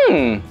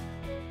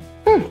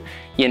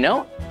 You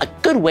know, a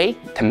good way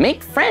to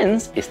make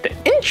friends is to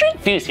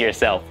introduce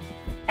yourself.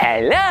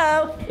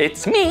 Hello,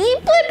 it's me,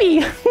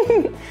 Blippi.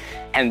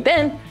 And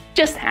then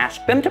just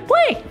ask them to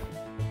play.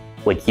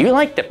 Would you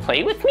like to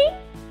play with me?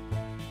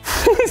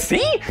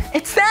 See,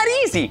 it's that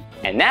easy.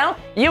 And now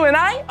you and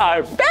I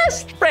are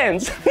best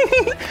friends.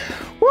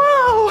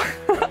 Whoa.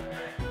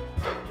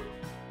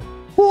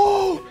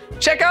 Whoa,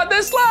 check out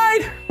this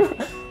slide.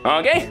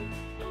 Okay,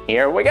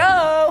 here we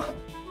go.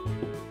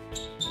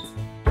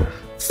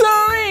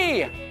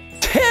 3,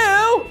 2,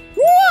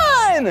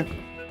 1.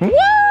 Whoa!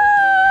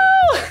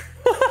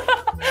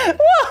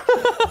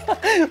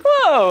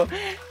 Whoa!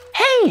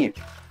 Hey,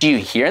 do you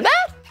hear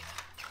that?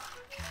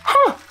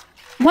 Huh,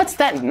 what's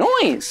that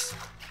noise?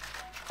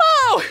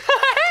 Oh,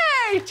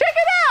 hey, check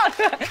it out.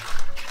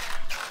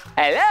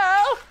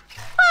 Hello,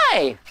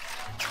 hi.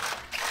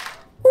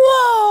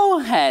 Whoa,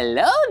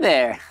 hello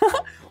there.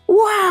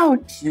 Wow,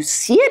 do you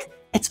see it?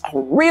 It's a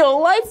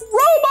real life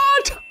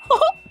robot.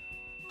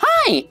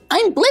 Hi,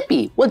 I'm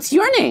Blippi. What's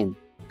your name?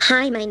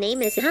 Hi, my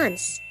name is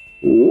Hans.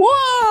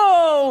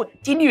 Whoa,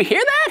 did you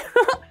hear that?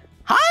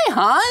 Hi,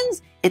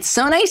 Hans. It's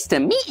so nice to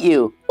meet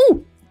you.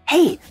 Ooh,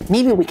 hey,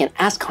 maybe we can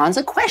ask Hans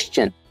a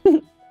question.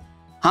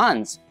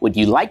 Hans, would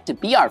you like to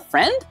be our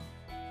friend?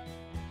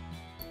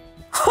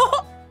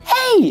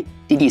 Hey,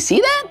 did you see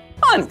that?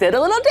 Hans did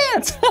a little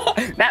dance.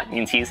 That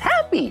means he's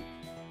happy.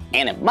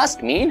 And it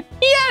must mean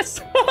yes.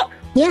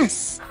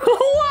 Yes.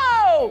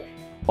 Whoa!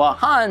 Well,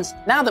 Hans,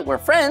 now that we're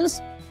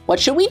friends,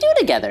 what should we do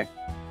together?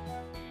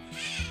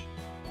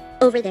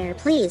 Over there,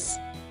 please.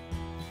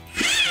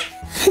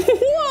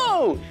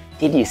 Whoa!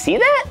 Did you see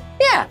that?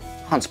 Yeah,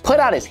 Hans put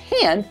out his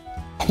hand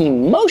and he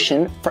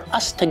motioned for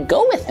us to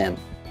go with him.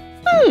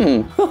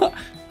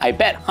 I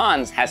bet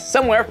Hans has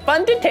somewhere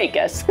fun to take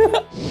us.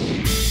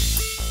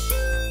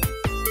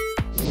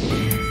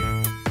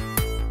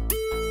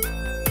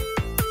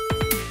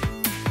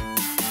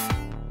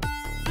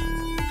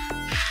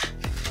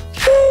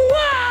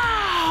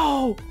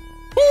 Wow!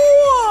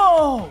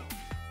 Whoa!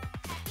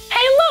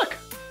 Hey, look!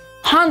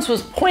 Hans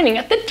was pointing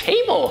at the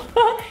table.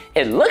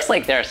 It looks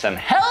like there are some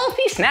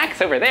healthy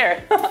snacks over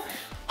there.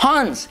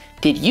 Hans,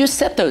 did you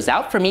set those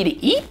out for me to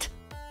eat?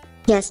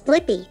 Yes,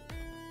 Blippi.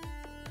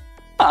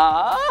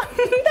 Aw,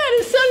 that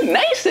is so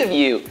nice of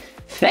you.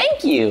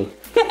 Thank you.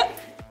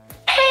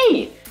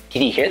 Hey,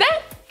 did you hear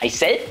that? I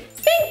said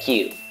thank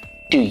you.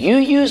 Do you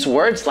use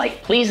words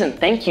like please and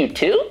thank you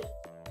too?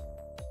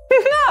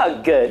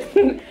 Oh, good.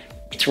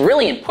 It's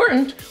really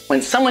important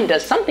when someone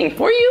does something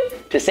for you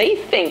to say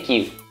thank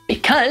you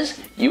because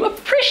you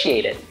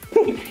appreciate it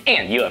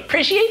and you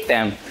appreciate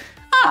them.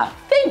 Ah,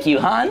 thank you,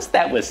 Hans.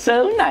 That was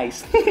so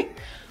nice.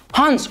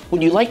 Hans,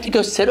 would you like to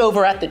go sit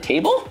over at the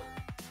table?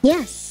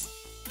 Yes.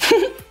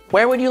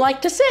 Where would you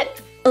like to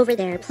sit? Over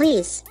there,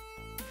 please.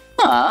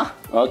 Ah,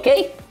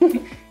 okay.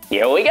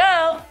 Here we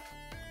go.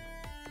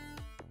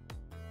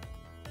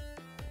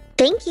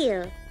 Thank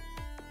you.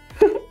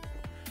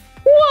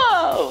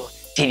 Whoa!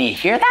 Did you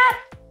hear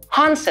that?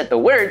 Hans said the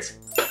words,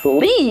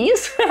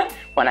 please,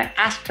 when I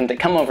asked him to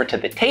come over to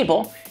the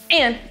table,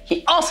 and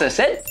he also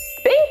said,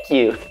 thank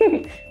you,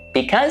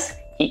 because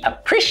he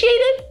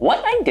appreciated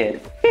what I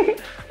did.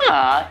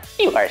 Ah,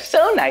 you are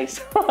so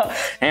nice.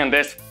 And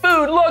this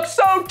food looks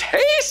so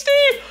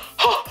tasty.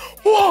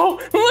 Whoa,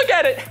 look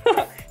at it.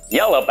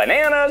 Yellow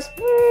bananas.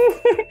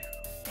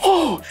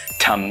 Oh,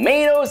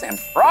 tomatoes and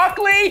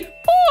broccoli.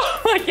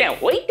 Oh, I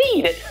can't wait to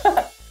eat it.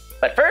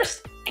 But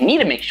first, I need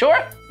to make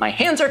sure my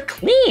hands are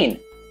clean.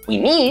 We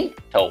need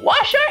to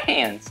wash our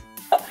hands.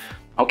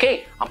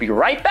 Okay, I'll be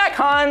right back,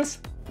 Hans.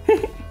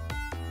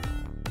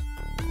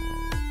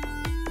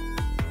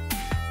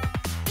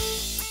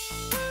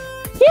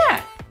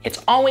 Yeah,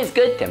 it's always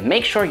good to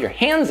make sure your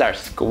hands are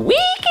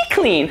squeaky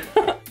clean.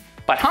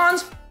 But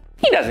Hans,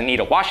 he doesn't need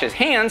to wash his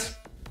hands.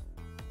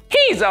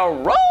 He's a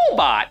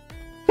robot.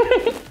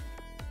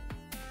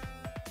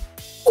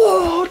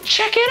 Oh,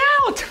 check it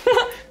out.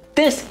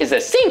 This is a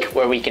sink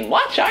where we can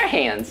wash our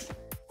hands.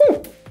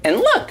 And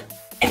look,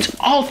 it's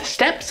all the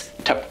steps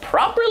to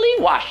properly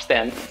wash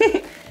them.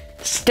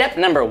 Step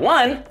number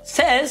 1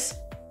 says,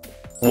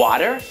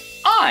 water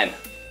on.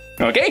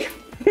 Okay,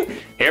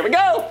 here we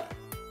go.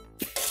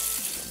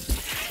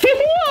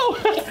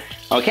 Whoa.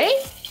 Okay,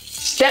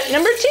 step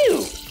number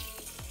 2,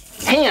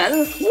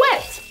 hands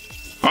wet.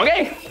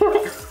 Okay,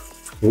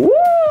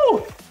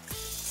 woo.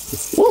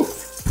 Woo.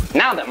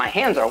 Now that my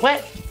hands are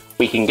wet,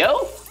 we can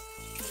go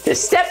to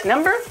step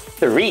number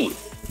 3,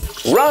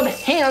 rub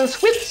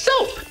hands with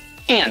soap.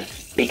 And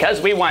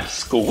because we want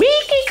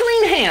squeaky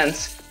clean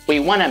hands, we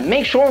want to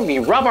make sure we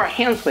rub our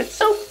hands with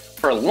soap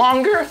for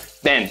longer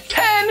than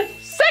 10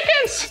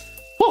 seconds.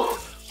 Whew.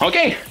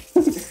 Okay,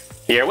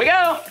 here we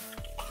go.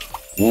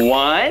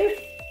 1,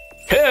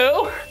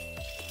 2,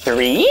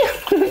 3,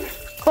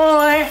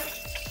 4,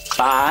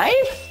 5,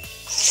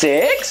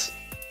 6,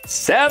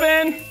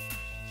 7,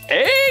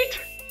 8,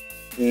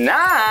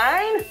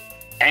 9,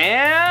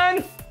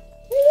 and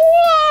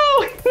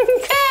whoa,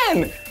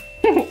 10.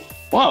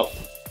 Whoa,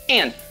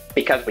 and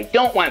because we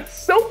don't want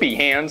soapy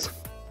hands,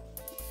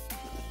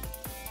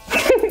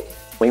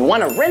 we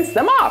want to rinse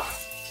them off.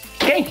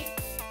 Okay.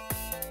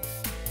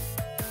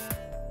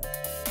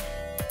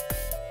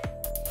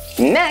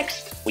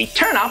 Next, we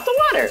turn off the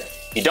water.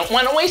 You don't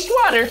want to waste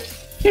water.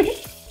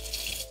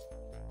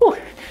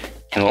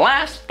 And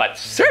last, but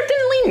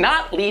certainly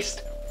not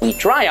least, we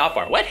dry off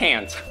our wet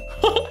hands.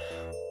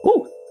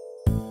 Ooh.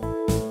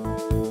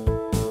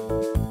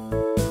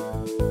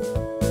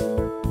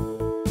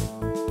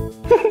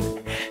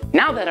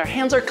 Now that our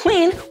hands are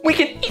clean, we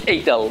can eat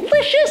a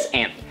delicious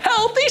and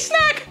healthy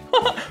snack.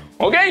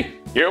 Okay,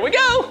 here we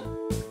go.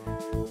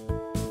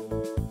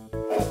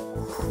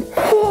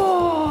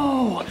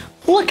 Whoa,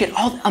 look at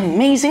all the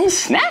amazing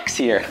snacks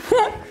here.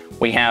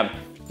 We have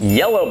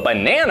yellow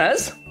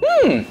bananas.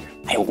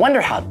 I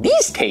wonder how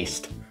these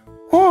taste.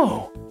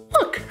 Whoa,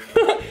 look,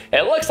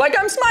 it looks like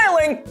I'm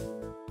smiling.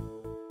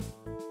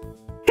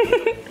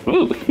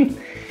 Ooh.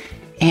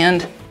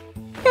 And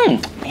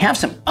we have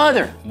some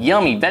other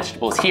yummy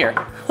vegetables here,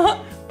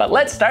 but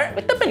let's start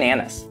with the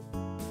bananas.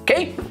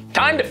 Okay,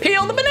 time to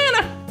peel the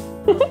banana.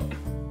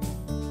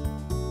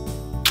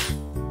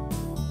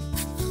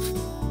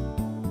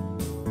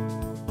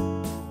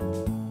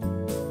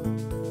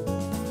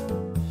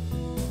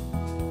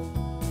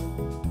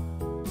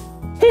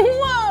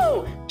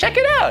 check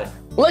it out.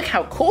 Look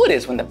how cool it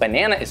is when the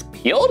banana is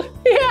peeled.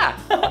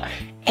 Yeah.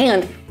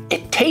 And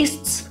it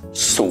tastes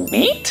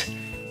sweet.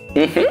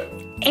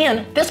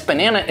 And this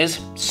banana is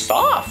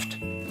soft.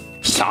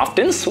 Soft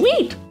and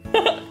sweet.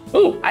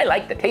 Ooh, I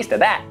like the taste of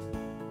that.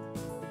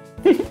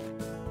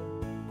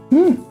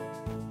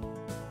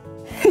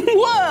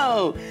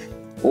 Whoa!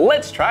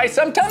 Let's try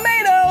some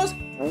tomatoes.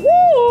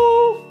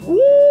 Woo!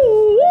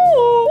 Woo!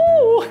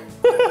 Woo!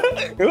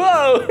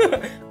 Whoa!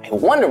 I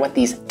wonder what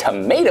these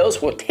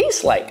tomatoes will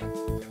taste like.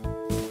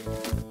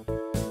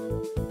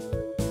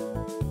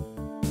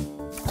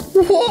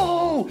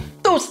 Whoa!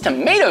 Those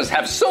tomatoes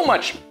have so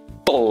much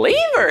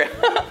flavor.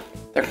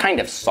 They're kind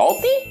of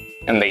salty,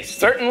 and they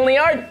certainly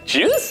are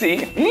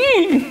juicy.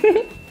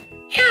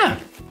 Yeah,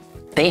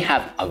 they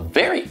have a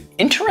very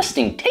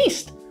interesting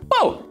taste.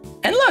 Whoa,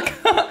 and look,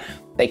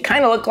 they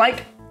kind of look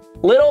like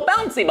little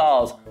bouncy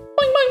balls.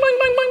 Boing, boing, boing,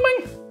 boing, boing,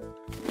 boing.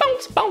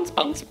 Bounce, bounce,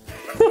 bounce.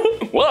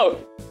 Whoa.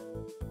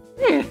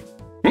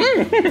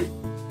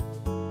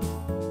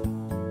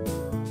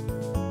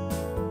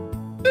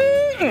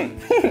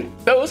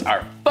 Those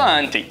are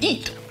fun to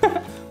eat.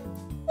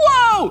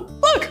 Whoa,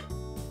 look,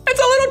 it's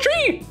a little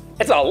tree.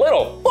 It's a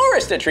little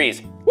forest of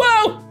trees.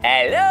 Whoa,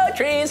 hello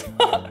trees.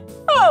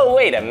 Oh,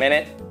 wait a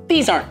minute.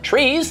 These aren't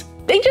trees.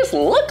 They just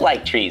look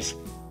like trees.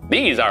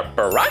 These are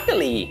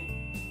broccoli.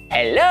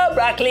 Hello,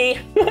 broccoli.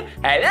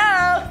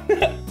 Hello.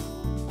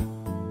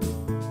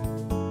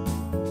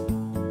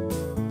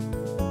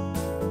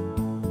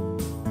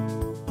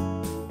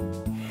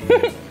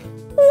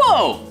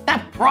 Whoa,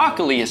 that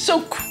broccoli is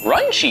so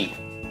crunchy.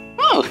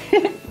 Oh,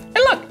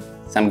 and look,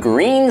 some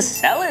green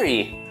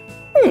celery.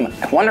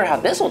 I wonder how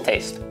this will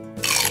taste.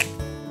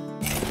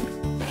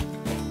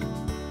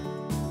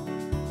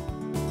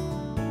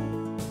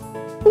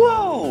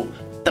 Whoa,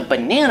 the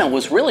banana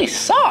was really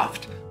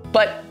soft,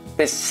 but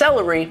this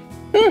celery,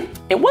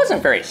 it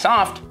wasn't very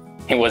soft.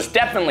 It was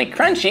definitely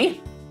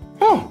crunchy.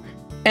 Oh,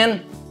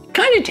 and it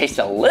kind of tastes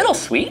a little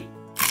sweet.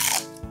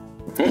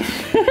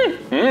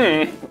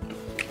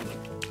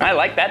 I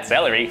like that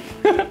celery.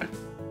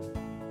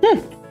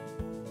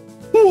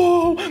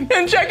 Whoa,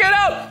 and check it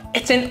out.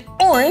 It's an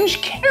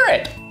orange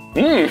carrot.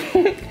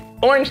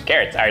 Orange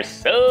carrots are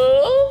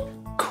so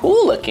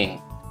cool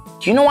looking.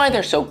 Do you know why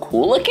they're so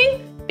cool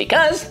looking?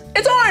 Because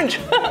it's orange.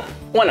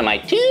 One of my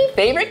 2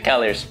 favorite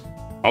colors.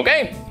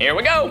 Okay, here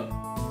we go.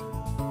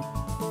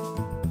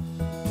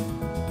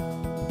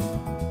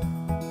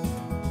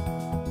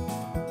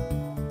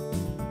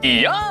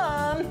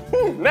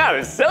 Yum! That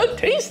is so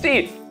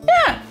tasty.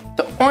 Yeah,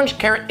 the orange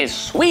carrot is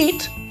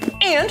sweet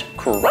and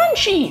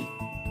crunchy.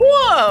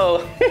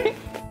 Whoa!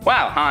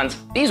 Wow, Hans,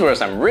 these were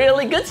some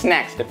really good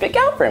snacks to pick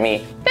out for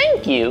me.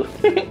 Thank you.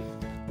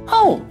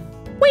 Oh,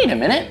 wait a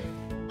minute.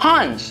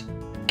 Hans,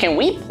 can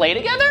we play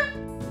together?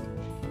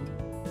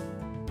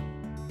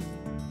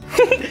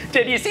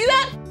 Did you see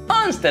that?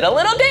 Hans did a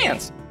little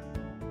dance.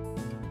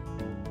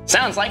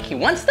 Sounds like he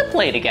wants to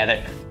play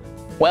together.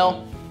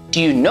 Well,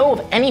 do you know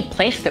of any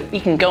place that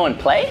we can go and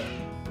play?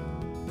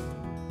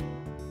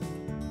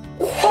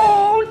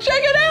 Oh,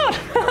 check it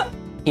out!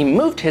 He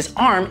moved his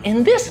arm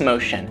in this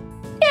motion.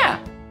 Yeah,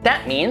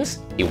 that means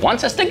he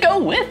wants us to go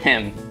with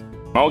him.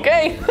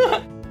 Okay,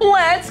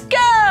 let's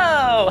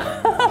go!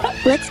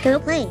 Let's go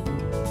play.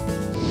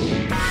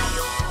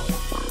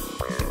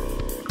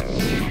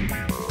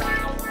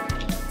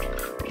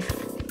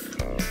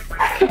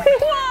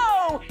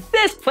 Whoa,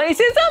 this place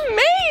is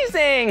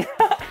amazing!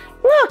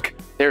 Look,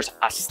 there's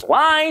a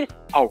slide,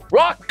 a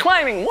rock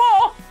climbing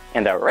wall,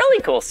 and a really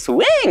cool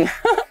swing.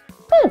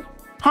 Oh,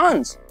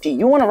 Hans, do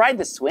you want to ride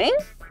the swing?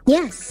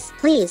 Yes,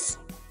 please.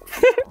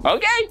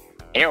 Okay,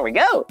 here we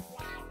go.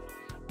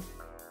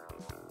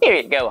 Here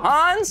you go,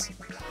 Hans.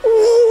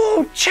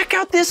 Whoa, check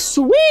out this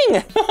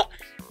swing.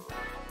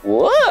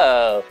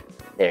 Whoa,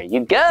 there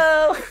you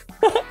go.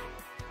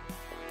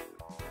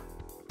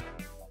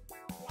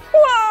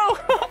 Whoa,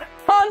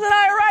 Hans and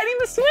I are riding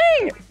the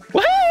swing.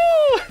 Woo!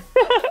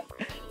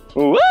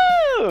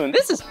 Woo,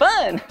 this is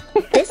fun.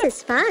 This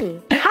is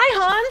fun. Hi,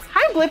 Hans.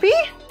 Hi, Blippi.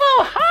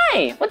 Oh,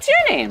 hi, what's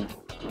your name?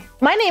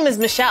 My name is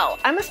Michelle.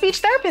 I'm a speech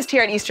therapist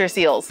here at Easter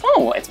Seals.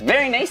 Oh, it's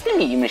very nice to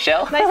meet you,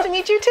 Michelle. Nice to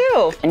meet you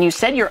too. And you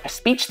said you're a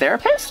speech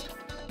therapist?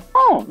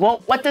 Oh,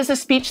 well, what does a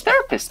speech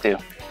therapist do?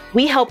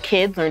 We help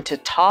kids learn to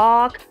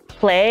talk,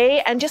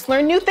 play, and just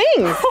learn new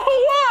things.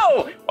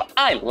 Whoa! Well,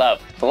 I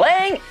love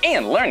playing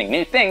and learning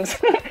new things.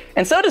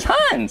 And so does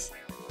Hans.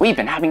 We've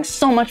been having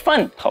so much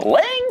fun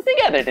playing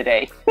together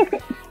today.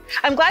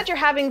 I'm glad you're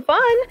having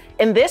fun.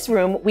 In this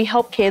room, we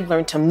help kids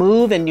learn to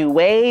move in new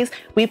ways.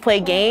 We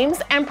play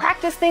games and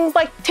practice things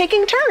like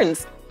taking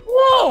turns.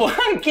 Whoa,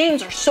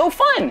 games are so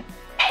fun.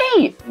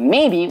 Hey,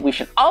 maybe we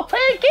should all play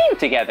a game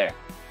together.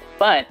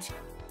 But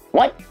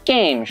what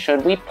game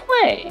should we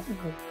play?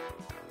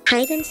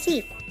 Hide and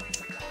seek.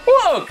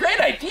 Whoa, great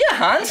idea,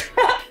 Hans.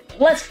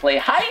 Let's play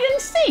hide and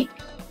seek.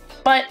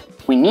 But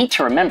we need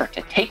to remember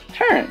to take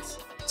turns.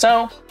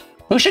 So,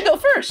 who should go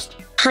first?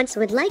 Hans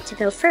would like to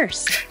go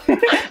first.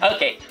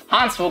 Okay,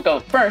 Hans will go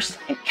first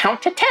and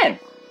count to 10.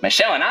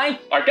 Michelle and I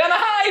are gonna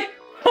hide.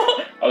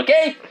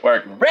 Okay,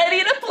 we're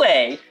ready to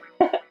play.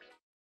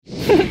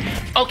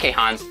 Okay,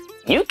 Hans,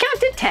 you count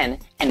to 10,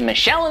 and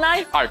Michelle and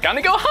I are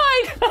gonna go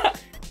hide.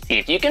 See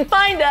if you can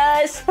find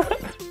us.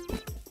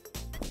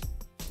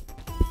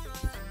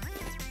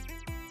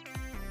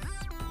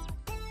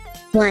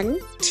 1,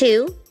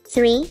 2,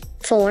 3,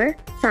 4,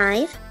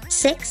 5,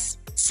 6,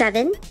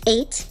 7,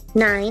 8,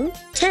 9,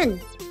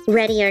 10.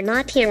 Ready or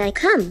not, here I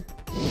come.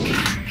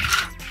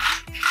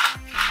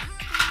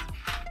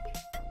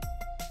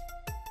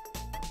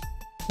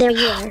 There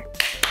you are.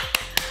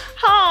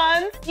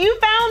 Hans, you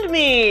found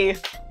me.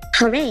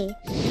 Hooray.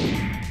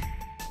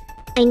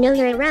 I know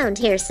you're around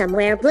here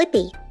somewhere,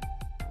 Blippi.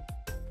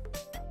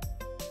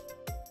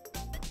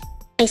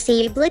 I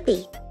see you,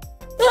 Blippi.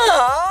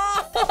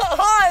 Aww,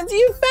 Hans,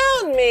 you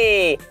found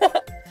me.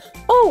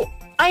 Oh,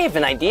 I have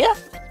an idea.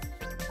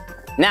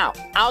 Now,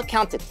 I'll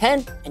count to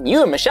 10 and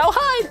you and Michelle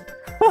hide.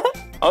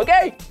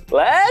 Okay,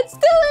 let's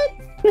do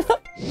it.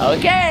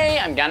 Okay,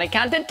 I'm gonna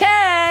count to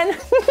 10.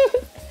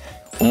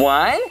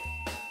 1,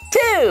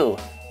 2,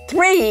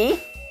 3,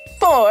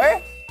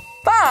 4,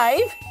 5,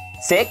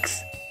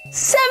 6,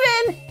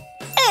 7,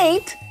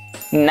 8,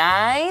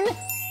 9, 10.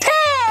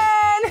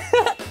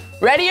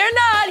 Ready or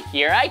not,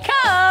 here I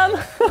come.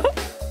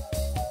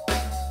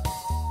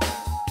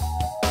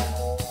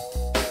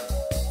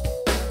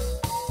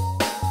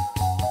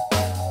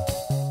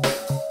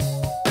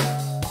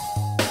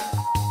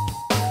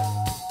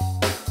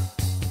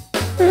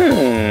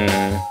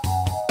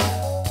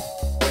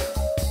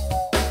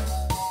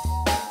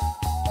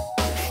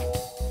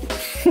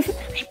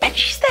 I bet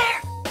she's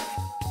there.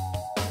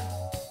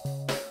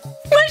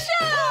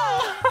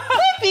 Michelle!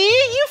 Blippi,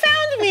 you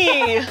found me.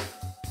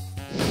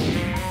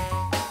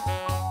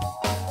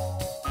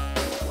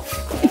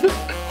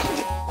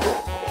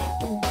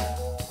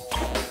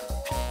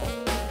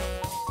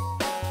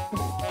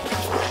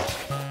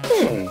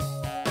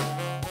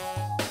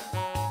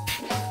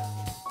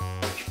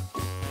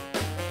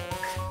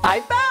 I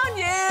found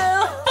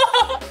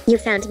you! You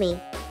found me.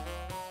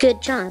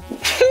 Good job.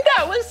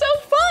 That was so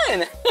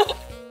fun!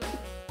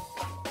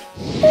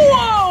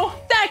 Whoa!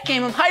 That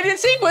game of hide and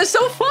seek was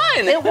so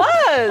fun! It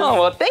was!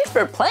 Oh, well, thanks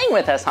for playing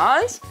with us,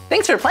 Hans.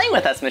 Thanks for playing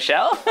with us,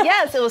 Michelle.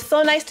 Yes, it was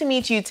so nice to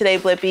meet you today,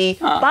 Blippi.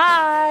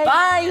 Bye!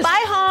 Bye!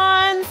 Bye,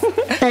 Hans!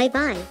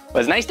 Bye-bye. It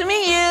was nice to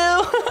meet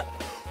you!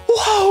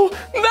 Whoa!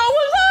 That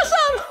was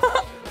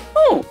awesome!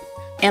 Oh,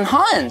 and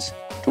Hans,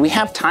 do we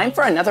have time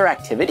for another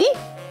activity?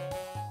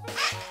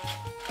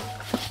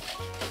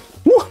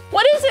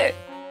 What is it?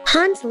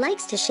 Hans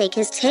likes to shake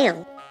his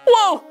tail.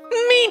 Whoa,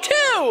 me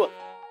too!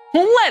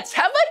 Let's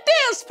have a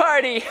dance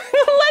party!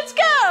 Let's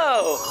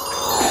go!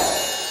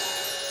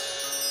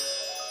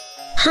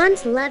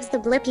 Hans loves the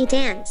Blippi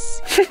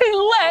dance.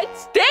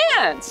 Let's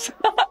dance!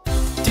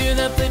 Do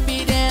the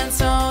Blippi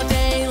dance all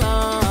day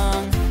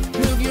long.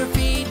 Move your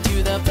feet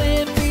to the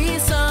Blippi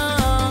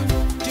song.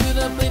 Do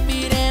the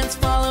Blippi dance,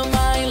 follow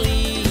my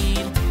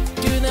lead.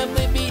 Do the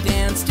Blippi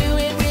dance, do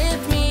it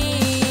with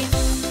me.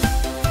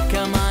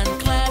 Come on,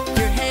 clap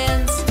your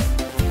hands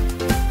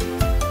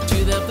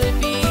to the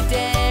Blippi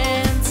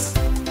dance.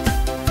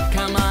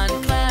 Come on,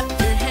 clap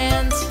your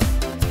hands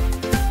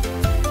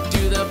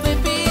to the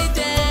Blippi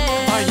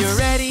dance. Are you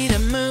ready to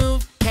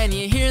move? Can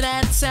you hear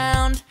that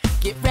sound?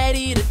 Get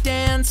ready to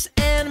dance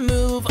and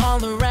move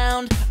all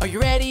around. Are you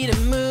ready to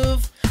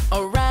move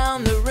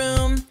around the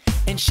room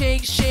and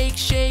shake, shake,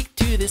 shake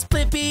to this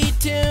Blippi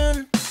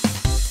tune?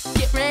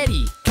 Get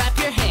ready, clap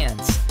your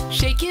hands,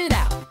 shake it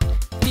out.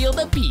 Feel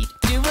the beat,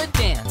 do a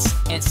dance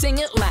and sing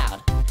it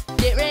loud.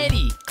 Get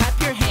ready, clap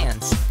your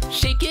hands,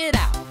 shake it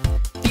out.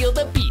 Feel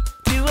the beat,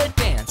 do a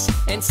dance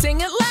and sing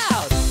it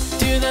loud.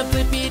 Do the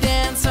Blippi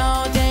dance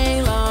all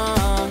day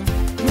long.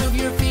 Move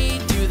your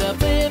feet to the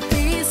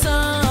Blippi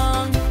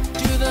song.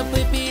 Do the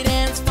Blippi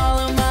dance,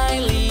 follow my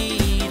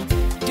lead.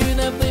 Do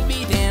the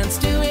Blippi dance,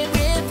 do it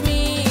with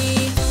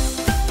me.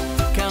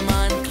 Come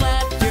on,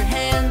 clap your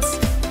hands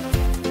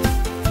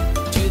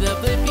to the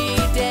Blippi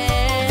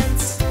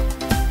dance.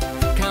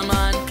 Come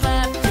on,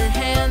 clap your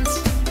hands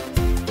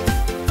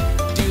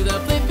to the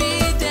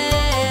Blippi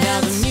dance.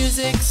 Now the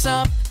music's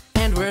up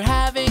and we're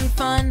having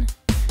fun,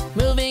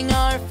 moving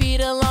our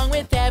feet along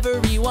with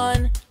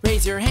everyone.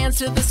 Raise your hands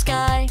to the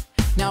sky,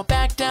 now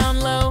back down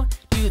low.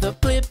 Do the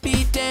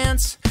Blippi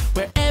dance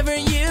wherever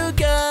you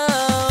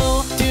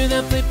go. Do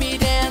the Blippi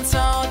dance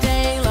all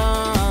day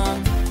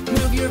long.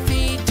 Move your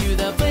feet to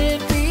the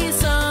Blippi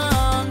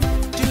song.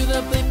 Do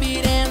the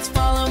Blippi dance,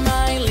 follow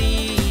my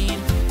lead.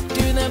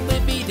 Do the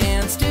Blippi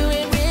dance, do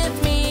it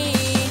with me.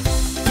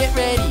 Get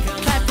ready,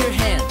 clap your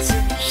hands,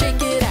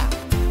 shake it out.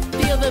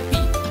 Feel the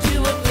beat,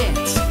 do a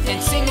dance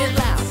and sing it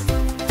loud.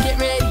 Get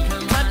ready,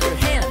 clap your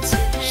hands,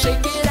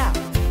 shake it out.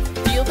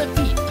 Feel the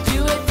beat,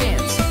 do a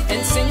dance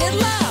and sing it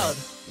loud.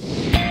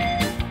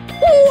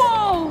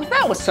 Whoa,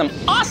 that was some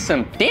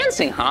awesome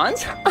dancing,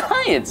 Hans.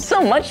 I had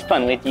so much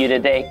fun with you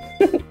today.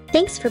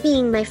 Thanks for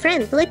being my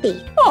friend,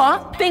 Blippi.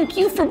 Aw, thank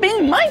you for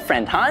being my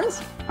friend,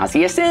 Hans. I'll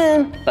see you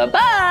soon.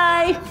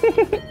 Bye-bye.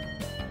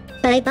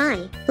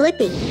 Bye-bye,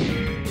 Blippi.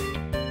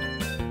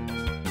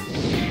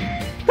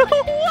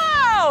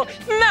 Wow,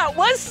 that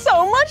was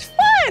so much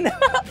fun.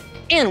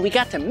 And we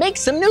got to make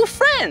some new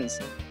friends.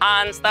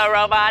 Hans the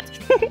robot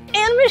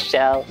and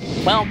Michelle.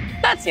 Well,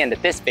 that's the end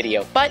of this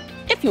video, but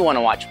if you want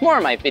to watch more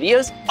of my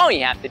videos, all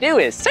you have to do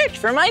is search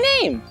for my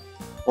name.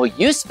 Will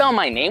you spell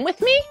my name with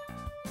me?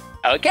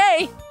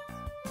 Okay.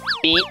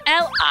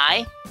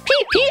 B-L-I-P-P-I,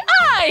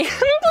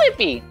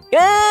 Blippi.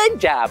 Good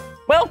job.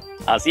 Well,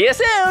 I'll see you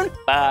soon.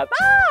 Bye-bye.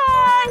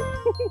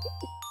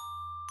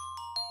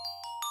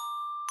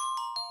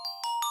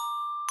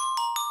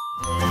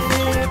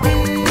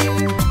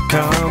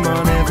 Come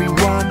on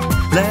everyone,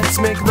 let's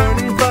make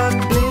learning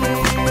fun.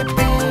 Blippi.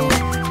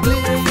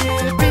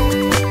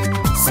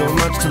 So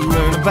much to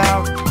learn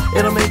about,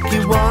 it'll make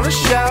you want to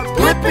shout,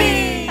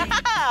 Blippi!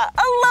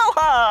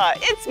 Aloha!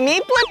 It's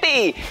me,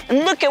 Blippi,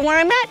 and look at where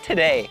I'm at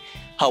today.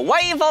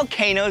 Hawaii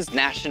Volcanoes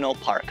National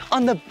Park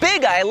on the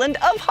big island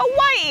of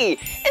Hawaii.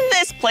 And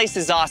this place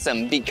is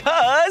awesome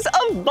because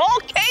of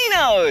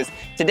volcanoes.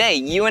 Today,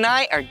 you and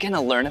I are gonna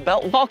learn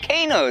about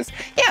volcanoes.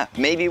 Yeah,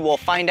 maybe we'll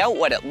find out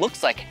what it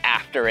looks like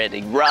after it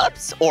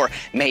erupts, or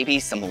maybe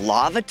some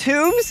lava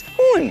tubes,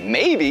 ooh, and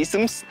maybe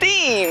some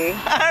steam.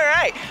 All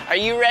right, are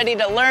you ready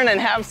to learn and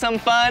have some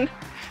fun?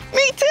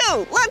 Me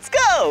too, let's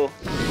go.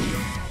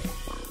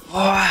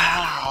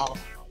 Wow.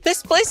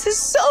 This place is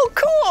so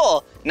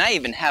cool! And I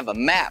even have a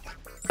map,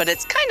 but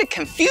it's kind of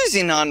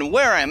confusing on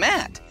where I'm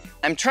at.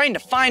 I'm trying to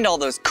find all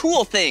those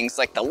cool things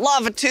like the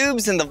lava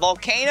tubes and the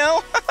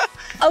volcano.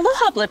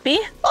 Aloha, Blippi.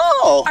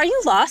 Oh! Are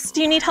you lost?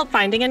 Do you need help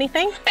finding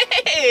anything?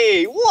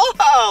 Hey,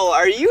 whoa!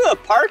 Are you a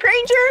park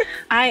ranger?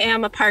 I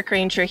am a park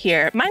ranger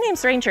here. My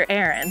name's Ranger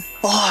Aaron.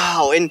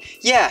 Wow, and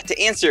yeah, to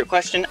answer your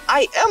question,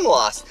 I am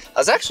lost. I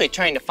was actually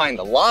trying to find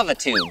the lava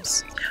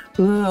tubes.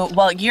 Ooh,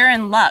 well, you're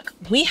in luck.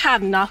 We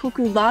have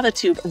Nahuku lava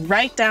tube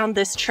right down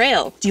this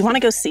trail. Do you want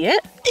to go see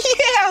it?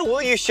 Yeah,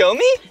 will you show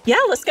me? Yeah,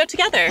 let's go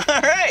together.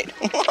 All right.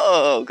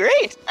 Whoa,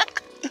 great.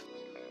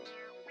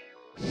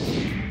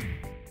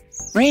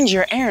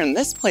 Ranger Aaron,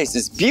 this place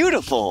is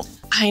beautiful.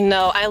 I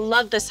know, I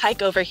love this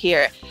hike over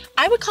here.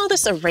 I would call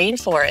this a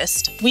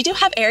rainforest. We do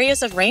have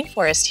areas of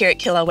rainforest here at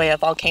Kilauea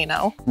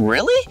Volcano.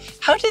 Really?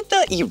 How did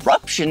the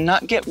eruption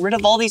not get rid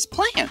of all these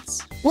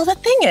plants? Well, the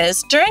thing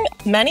is, during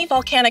many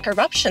volcanic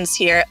eruptions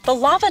here, the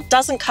lava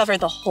doesn't cover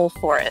the whole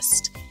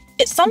forest.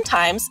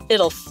 Sometimes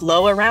it'll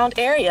flow around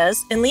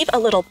areas and leave a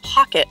little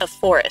pocket of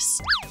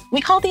forest. We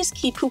call these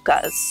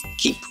kipukas.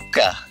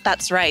 Kipuka.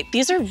 That's right.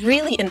 These are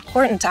really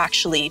important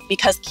actually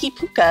because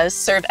kipukas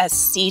serve as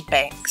seed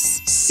banks.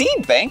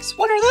 Seed banks?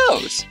 What are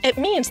those? It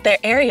means they're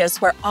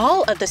areas where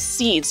all of the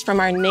seeds from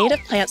our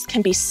native plants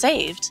can be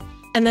saved.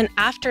 And then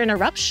after an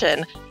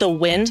eruption, the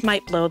wind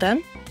might blow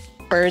them,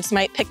 birds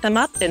might pick them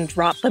up and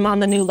drop them on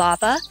the new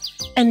lava,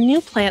 and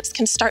new plants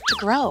can start to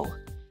grow.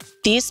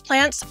 These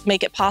plants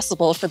make it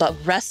possible for the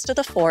rest of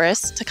the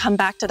forest to come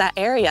back to that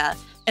area.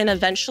 And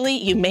eventually,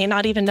 you may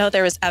not even know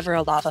there was ever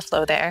a lava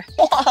flow there.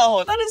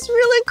 Wow, that is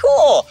really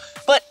cool.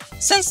 But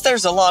since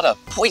there's a lot of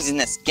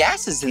poisonous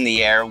gases in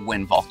the air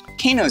when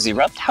volcanoes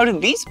erupt, how do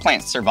these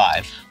plants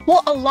survive?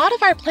 Well, a lot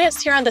of our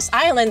plants here on this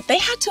island, they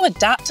had to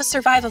adapt to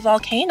survive a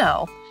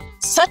volcano.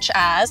 Such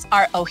as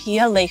our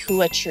Ohia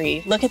lehua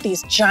tree. Look at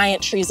these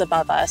giant trees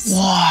above us.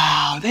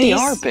 Wow, they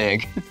are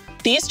big.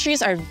 These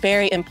trees are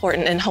very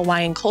important in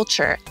Hawaiian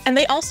culture, and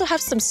they also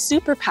have some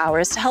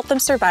superpowers to help them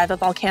survive a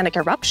volcanic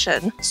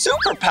eruption.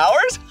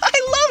 Superpowers? I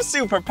love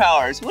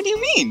superpowers. What do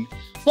you mean?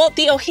 Well,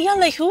 the Ohia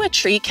lehua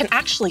tree can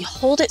actually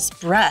hold its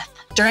breath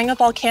during a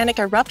volcanic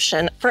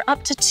eruption for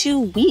up to 2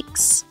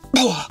 weeks.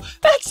 Oh,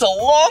 that's a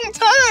long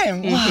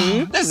time.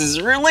 Wow, this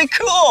is really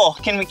cool.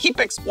 Can we keep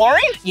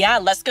exploring? Yeah,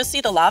 let's go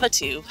see the lava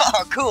tube.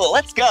 Oh, cool.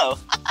 Let's go.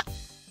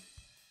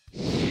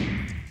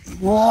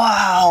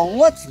 Wow,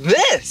 what's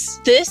this?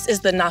 This is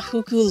the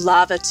Nahuku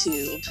lava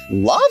tube.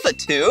 Lava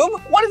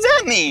tube? What does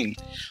that mean?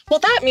 Well,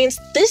 that means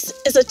this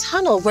is a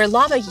tunnel where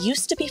lava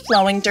used to be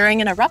flowing during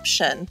an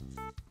eruption.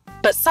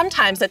 But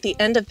sometimes at the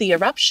end of the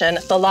eruption,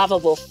 the lava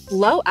will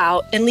flow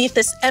out and leave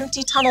this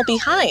empty tunnel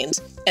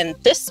behind. And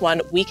this one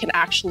we can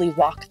actually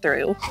walk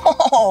through.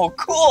 Oh,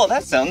 cool.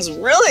 That sounds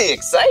really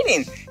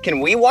exciting.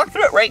 Can we walk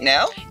through it right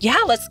now? Yeah,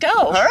 let's go.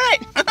 All right.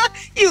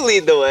 You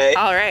lead the way.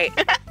 All right.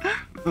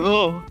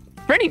 Oh.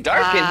 Pretty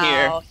dark in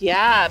here.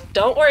 Yeah,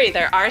 don't worry,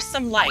 there are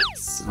some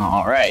lights.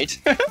 All right.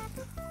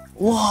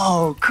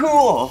 Whoa,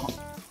 cool.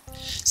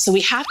 So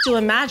we have to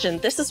imagine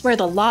this is where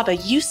the lava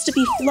used to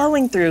be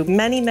flowing through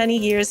many, many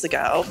years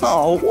ago.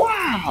 Oh,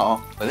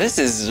 wow. Well, this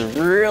is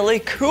really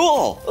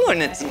cool. Oh,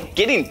 and it's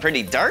getting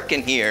pretty dark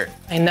in here.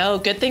 I know,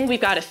 good thing we've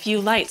got a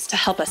few lights to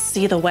help us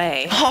see the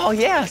way. Oh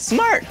yeah,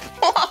 smart.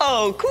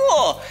 Whoa,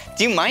 cool.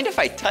 Do you mind if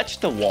I touch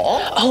the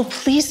wall? Oh,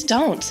 please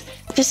don't.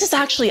 This is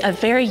actually a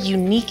very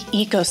unique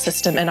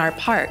ecosystem in our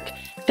park.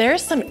 There are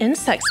some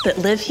insects that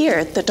live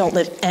here that don't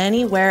live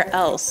anywhere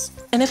else.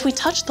 And if we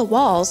touch the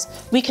walls,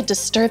 we could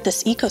disturb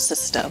this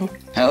ecosystem.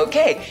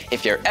 Okay,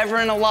 if you're ever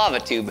in a lava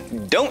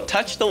tube, don't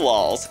touch the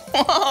walls.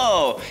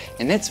 Whoa!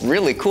 And it's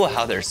really cool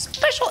how there's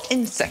special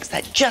insects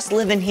that just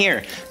live in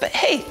here. But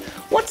hey,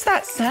 what's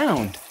that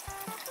sound?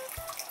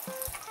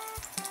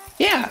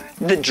 Yeah,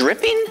 the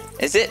dripping?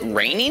 Is it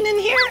raining in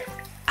here?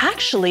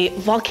 Actually,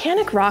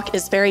 volcanic rock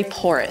is very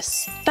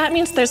porous. That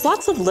means there's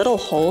lots of little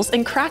holes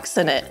and cracks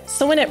in it.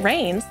 So when it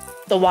rains,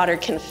 the water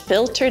can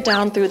filter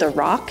down through the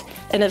rock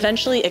and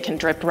eventually it can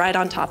drip right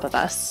on top of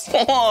us.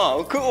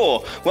 Oh,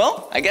 cool.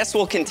 Well, I guess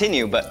we'll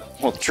continue, but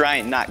we'll try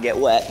and not get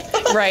wet.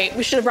 Right,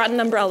 we should have brought an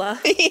umbrella.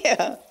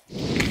 Yeah.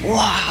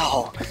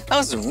 Wow, that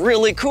was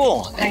really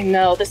cool. I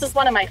know, this is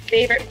one of my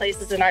favorite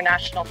places in our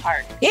national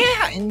park.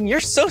 Yeah, and you're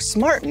so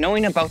smart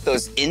knowing about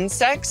those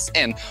insects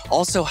and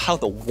also how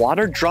the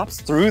water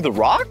drops through the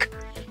rock.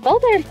 Well,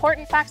 they're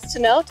important facts to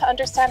know to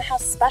understand how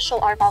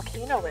special our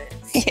volcano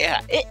is.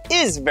 Yeah, it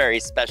is very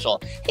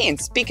special. Hey, and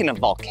speaking of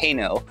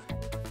volcano,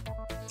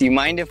 do you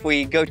mind if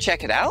we go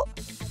check it out?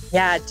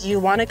 Yeah, do you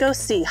want to go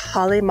see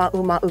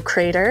Halemaumau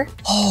crater?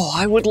 Oh,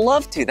 I would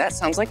love to. That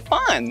sounds like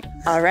fun.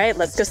 All right,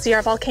 let's go see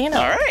our volcano.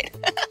 All right.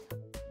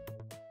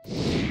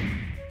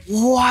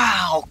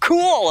 Wow,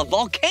 cool, a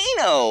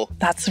volcano.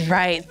 That's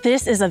right.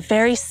 This is a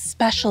very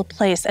special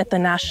place at the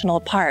national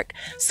park.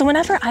 So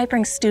whenever I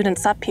bring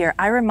students up here,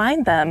 I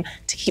remind them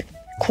to keep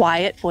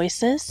quiet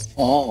voices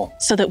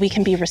so that we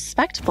can be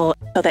respectful,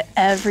 so that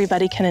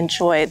everybody can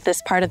enjoy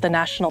this part of the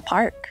national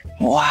park.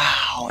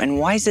 Wow, and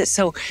why is it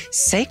so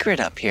sacred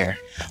up here?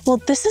 Well,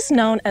 this is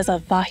known as a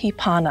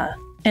vahipana.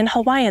 In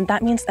Hawaiian,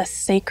 that means a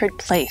sacred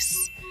place.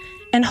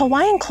 In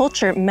Hawaiian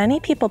culture, many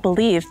people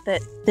believe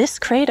that this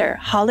crater,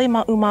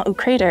 Halemaumau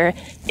crater,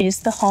 is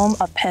the home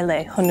of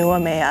Pele,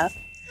 Honuamea.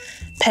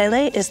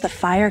 Pele is the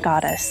fire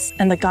goddess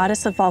and the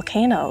goddess of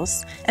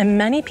volcanoes, and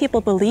many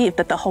people believe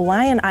that the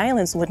Hawaiian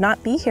Islands would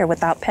not be here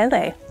without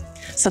Pele.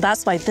 So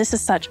that's why this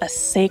is such a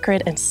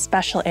sacred and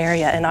special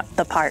area in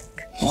the park.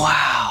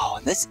 Wow,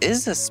 this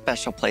is a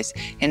special place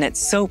and it's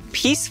so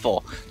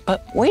peaceful.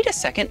 But wait a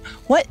second,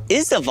 what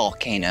is a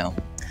volcano?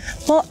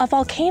 Well, a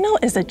volcano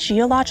is a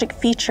geologic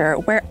feature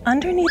where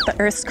underneath the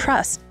Earth's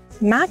crust,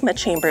 magma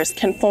chambers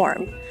can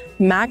form.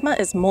 Magma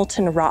is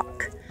molten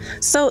rock.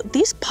 So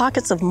these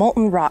pockets of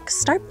molten rock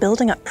start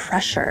building up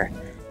pressure.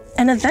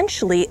 And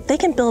eventually, they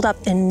can build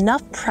up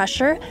enough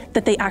pressure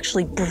that they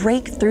actually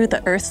break through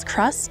the Earth's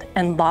crust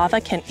and lava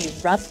can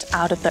erupt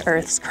out of the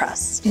Earth's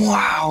crust.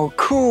 Wow,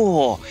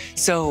 cool.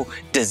 So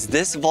does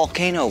this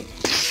volcano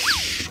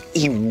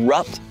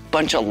erupt a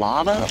bunch of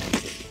lava?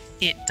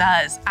 It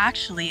does.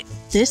 Actually,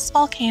 this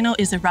volcano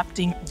is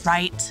erupting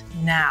right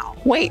now.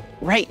 Wait,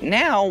 right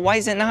now? Why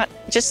is it not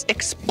just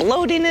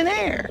exploding in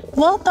air?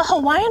 Well, the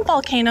Hawaiian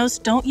volcanoes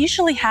don't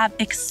usually have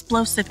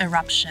explosive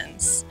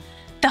eruptions.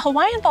 The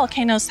Hawaiian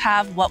volcanoes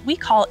have what we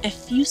call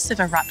effusive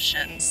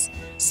eruptions.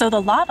 So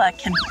the lava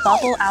can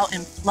bubble out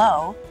and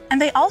flow,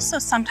 and they also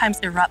sometimes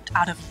erupt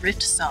out of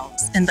rift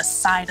zones in the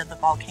side of the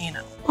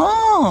volcano.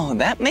 Oh,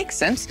 that makes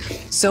sense.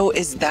 So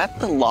is that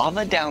the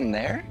lava down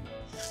there?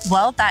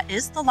 Well, that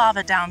is the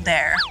lava down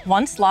there.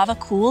 Once lava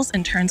cools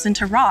and turns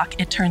into rock,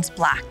 it turns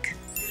black.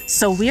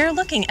 So we are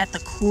looking at the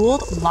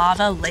cooled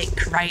lava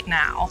lake right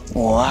now.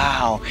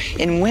 Wow,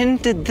 and when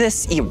did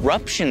this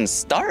eruption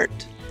start?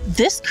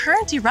 This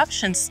current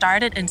eruption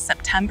started in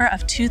September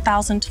of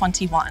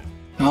 2021.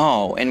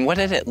 Oh, and what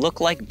did it look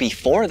like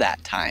before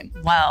that time?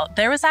 Well,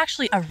 there was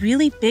actually a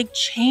really big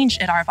change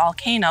at our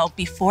volcano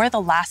before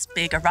the last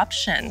big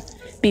eruption.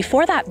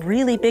 Before that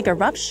really big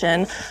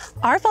eruption,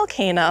 our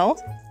volcano,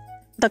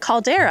 the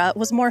caldera,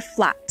 was more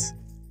flat.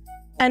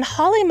 And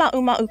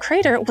Halemaumau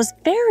crater was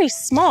very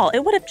small.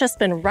 It would have just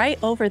been right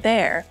over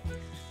there.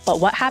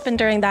 But what happened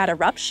during that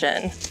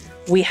eruption?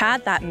 We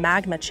had that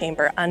magma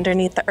chamber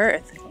underneath the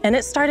Earth, and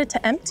it started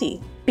to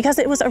empty because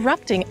it was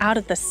erupting out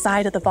of the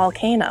side of the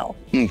volcano.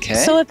 Okay.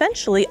 So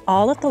eventually,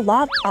 all of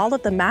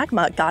the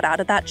magma got out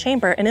of that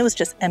chamber, and it was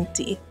just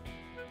empty.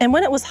 And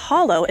when it was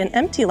hollow and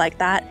empty like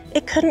that,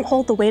 it couldn't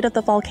hold the weight of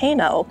the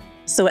volcano,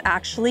 so it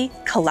actually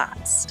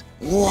collapsed.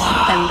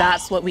 Wow. And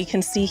that's what we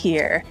can see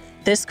here.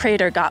 This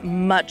crater got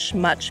much,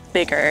 much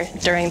bigger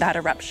during that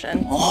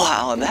eruption.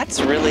 Wow, that's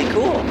really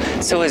cool.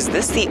 So is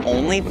this the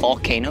only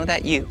volcano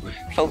that you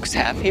folks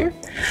have here?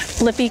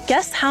 Blippi,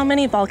 guess how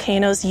many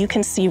volcanoes you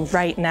can see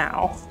right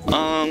now?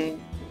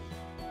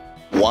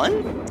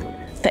 One?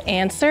 The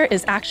answer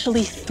is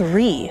actually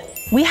 3.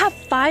 We have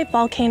 5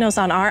 volcanoes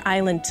on our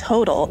island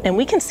total, and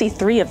we can see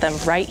 3 of them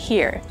right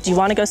here. Do you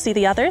want to go see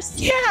the others?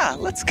 Yeah,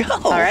 let's go.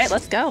 All right,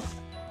 let's go.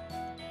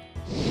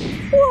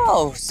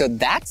 Whoa, so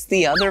that's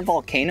the other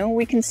volcano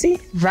we can see?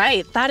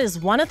 Right, that is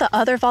one of the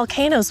other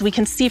volcanoes we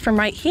can see from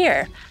right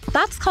here.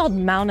 That's called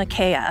Mauna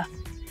Kea.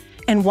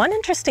 And one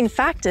interesting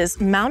fact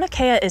is Mauna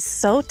Kea is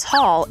so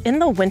tall, in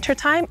the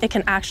wintertime, it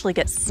can actually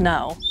get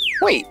snow.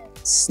 Wait,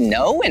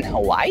 snow in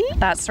Hawaii?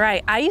 That's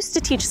right. I used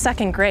to teach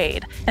 2nd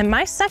grade, and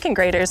my 2nd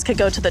graders could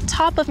go to the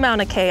top of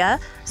Mauna Kea,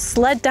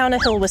 sled down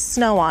a hill with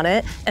snow on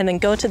it, and then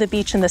go to the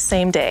beach in the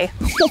same day.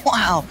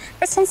 Wow,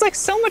 that sounds like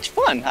so much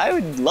fun. I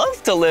would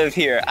love to live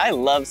here. I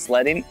love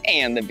sledding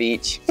and the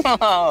beach.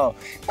 Oh,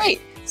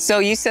 wait, so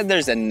you said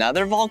there's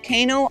another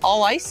volcano?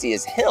 All I see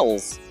is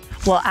hills.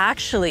 Well,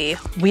 actually,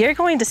 we are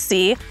going to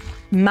see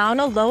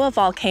Mauna Loa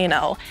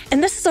volcano.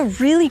 And this is a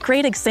really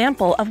great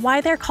example of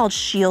why they're called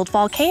shield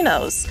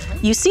volcanoes.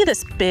 You see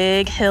this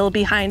big hill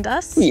behind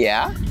us?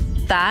 Yeah.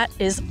 That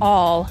is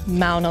all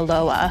Mauna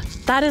Loa.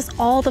 That is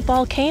all the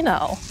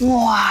volcano.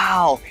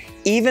 Wow.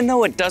 Even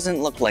though it doesn't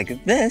look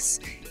like this,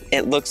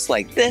 it looks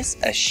like this,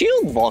 a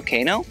shield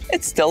volcano,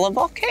 it's still a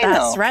volcano.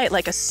 That's right,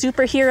 like a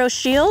superhero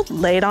shield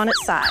laid on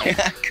its side.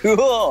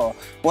 Cool.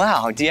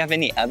 Wow, do you have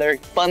any other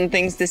fun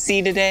things to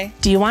see today?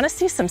 Do you want to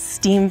see some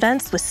steam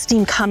vents with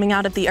steam coming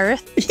out of the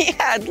earth? Yeah,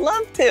 I'd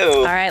love to.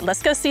 All right,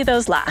 let's go see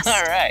those last.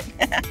 All right.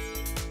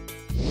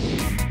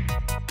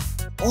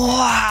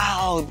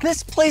 Wow,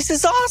 this place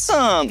is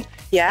awesome.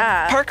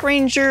 Yeah. Park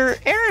Ranger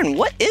Aaron,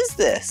 what is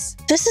this?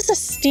 This is a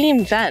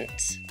steam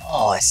vent.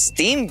 Oh, a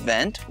steam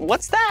vent?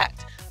 What's that?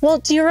 Well,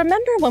 do you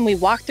remember when we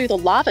walked through the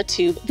lava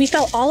tube, we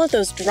felt all of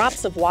those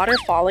drops of water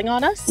falling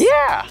on us?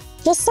 Yeah.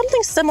 Well,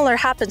 something similar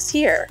happens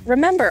here.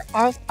 Remember,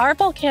 our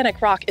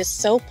volcanic rock is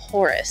so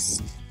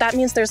porous. That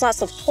means there's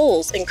lots of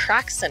holes and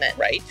cracks in it.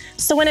 Right.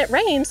 So when it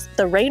rains,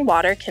 the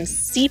rainwater can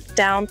seep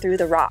down through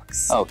the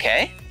rocks.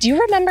 Okay. Do you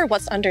remember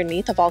what's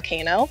underneath a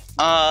volcano?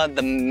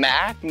 The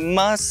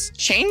magma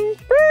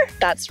chamber?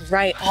 That's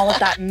right, all of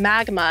that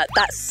magma,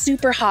 that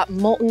super hot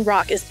molten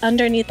rock is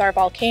underneath our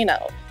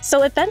volcano.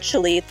 So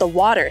eventually the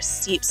water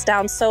seeps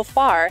down so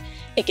far,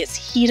 it gets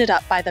heated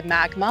up by the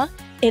magma,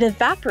 it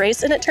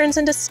evaporates and it turns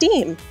into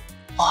steam.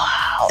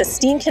 Wow. The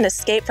steam can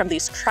escape from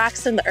these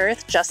cracks in the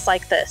earth just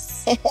like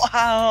this.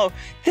 Wow,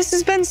 this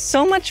has been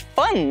so much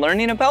fun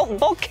learning about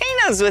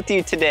volcanoes with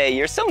you today.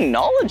 You're so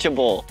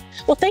knowledgeable.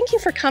 Well, thank you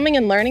for coming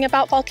and learning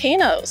about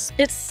volcanoes.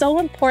 It's so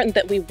important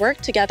that we work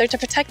together to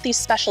protect these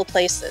special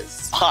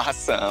places.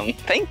 Awesome,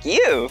 thank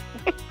you.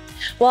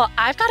 Well,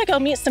 I've got to go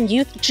meet some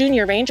youth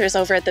junior rangers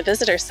over at the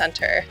visitor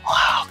center.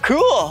 Wow, cool.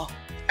 All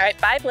right,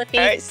 bye, Blippi.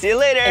 All right, see you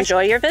later.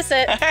 Enjoy your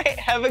visit. All right,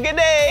 have a good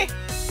day.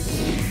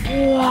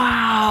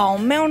 Wow,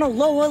 Mauna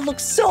Loa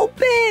looks so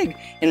big.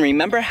 And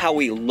remember how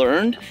we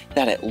learned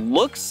that it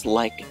looks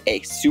like a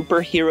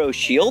superhero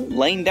shield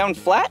laying down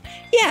flat?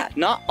 Yeah,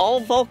 not all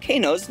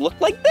volcanoes look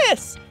like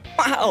this.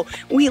 Wow,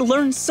 we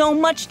learned so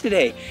much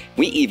today.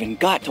 We even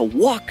got to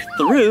walk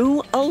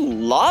through a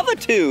lava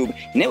tube,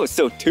 and it was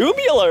so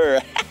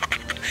tubular.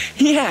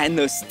 Yeah, and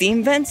those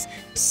steam vents,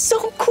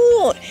 so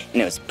cool.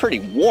 And it was pretty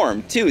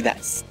warm too,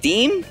 that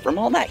steam from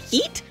all that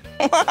heat.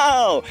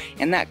 Wow,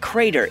 and that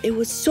crater, it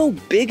was so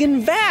big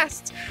and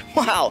vast.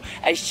 Wow,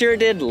 I sure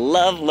did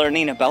love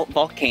learning about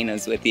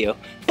volcanoes with you.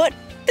 But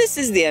this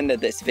is the end of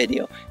this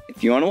video.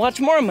 If you want to watch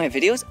more of my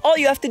videos, all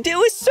you have to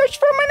do is search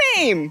for my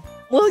name.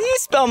 Will you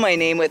spell my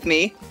name with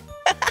me?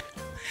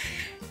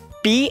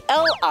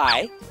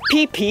 B-L-I-P-P-I,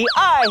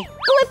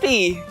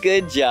 Blippi.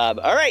 Good job.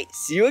 All right,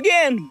 see you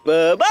again.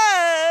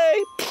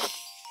 Bye-bye.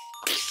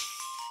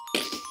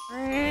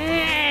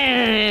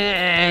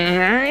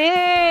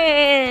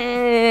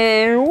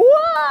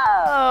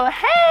 Whoa,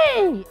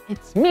 hey,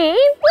 it's me,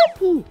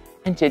 Blippi.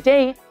 And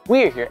today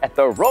we're here at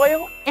the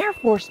Royal Air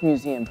Force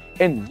Museum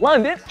in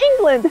London,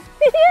 England.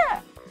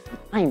 Yeah,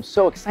 I am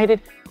so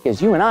excited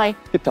because you and I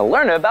get to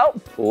learn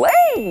about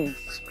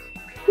planes.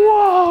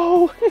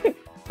 Whoa,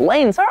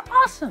 planes are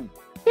awesome.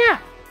 Yeah,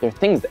 they're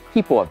things that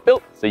people have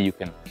built so you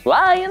can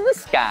fly in the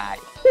sky.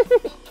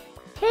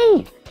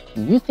 Hey,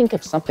 can you think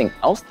of something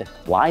else that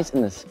flies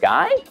in the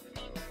sky?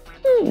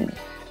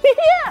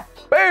 Yeah,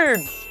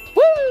 birds.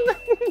 Woo!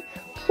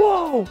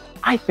 Whoa,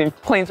 I think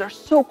planes are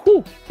so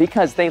cool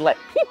because they let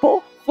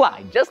people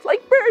fly just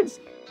like birds.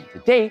 And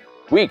today,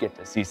 we get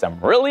to see some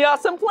really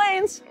awesome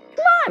planes.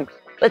 Come on,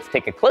 let's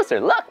take a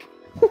closer look.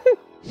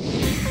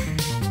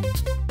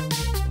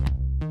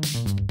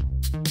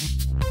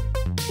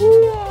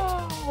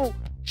 Whoa,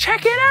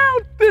 check it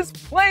out. This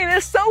plane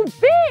is so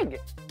big.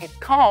 It's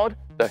called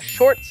the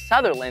Short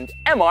Sutherland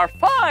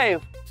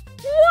MR5.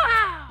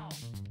 Wow,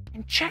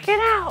 and check it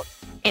out.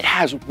 It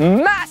has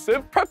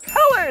massive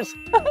propellers.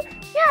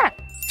 Yeah,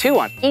 2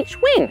 on each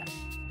wing.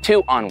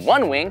 2 on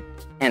one wing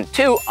and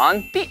 2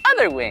 on the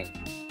other wing.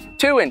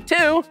 2 and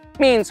 2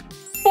 means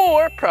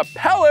 4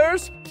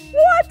 propellers.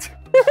 What?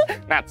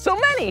 Not so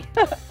many.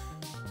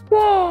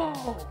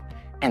 Whoa.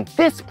 And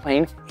this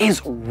plane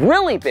is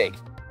really big.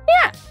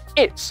 Yeah,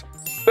 it's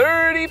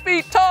 30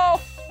 feet tall.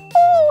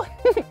 Ooh.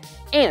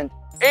 And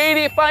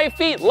 85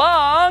 feet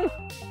long.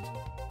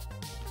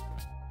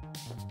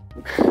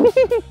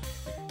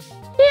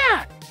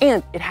 Yeah,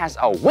 and it has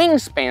a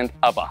wingspan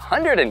of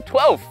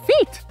 112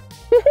 feet.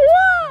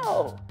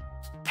 Whoa!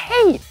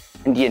 Hey,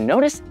 and do you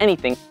notice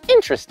anything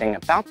interesting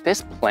about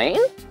this plane?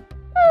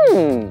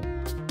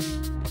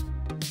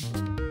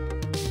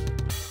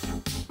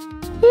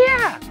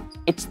 Yeah,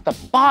 it's the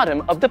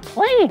bottom of the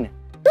plane.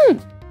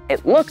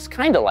 It looks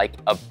kind of like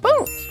a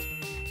boat.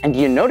 And do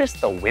you notice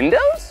the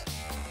windows?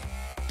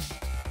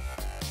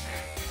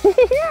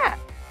 Yeah,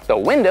 the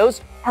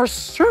windows are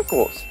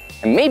circles.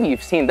 And maybe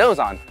you've seen those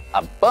on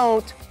a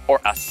boat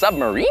or a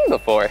submarine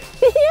before.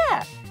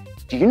 Yeah.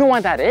 Do you know why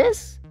that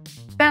is?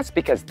 That's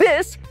because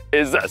this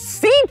is a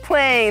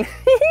seaplane.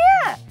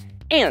 Yeah.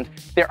 And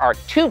there are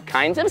 2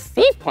 kinds of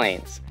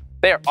seaplanes.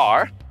 There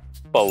are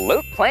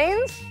float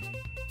planes,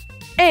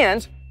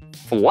 and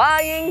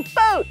flying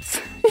boats.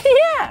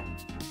 Yeah!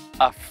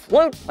 A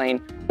float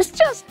plane is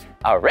just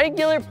a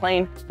regular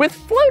plane with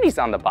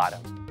floaties on the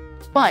bottom.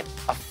 But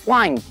a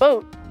flying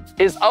boat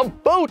is a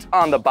boat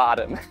on the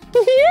bottom.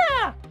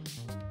 Yeah!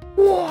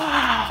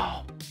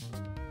 Wow!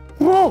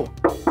 Whoa!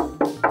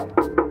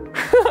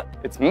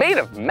 It's made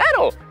of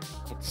metal.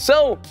 It's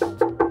so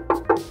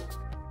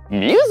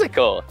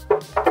musical.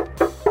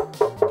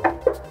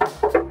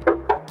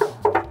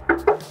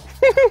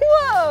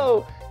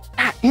 Whoa!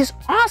 That is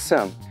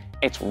awesome.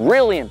 It's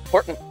really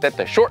important that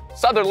the short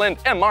Sutherland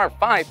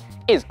MR5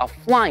 is a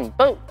flying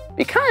boat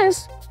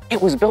because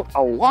it was built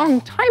a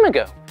long time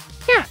ago.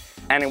 Yeah,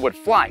 and it would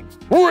fly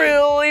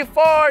really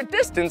far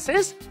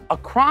distances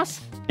across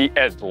the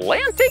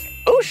Atlantic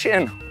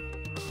Ocean.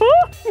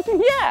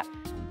 Yeah,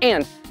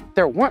 and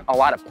there weren't a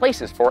lot of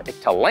places for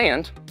it to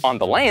land on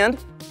the land,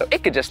 so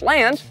it could just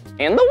land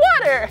in the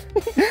water.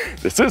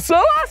 This is so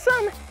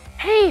awesome.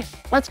 Hey,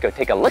 let's go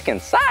take a look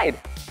inside.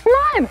 Come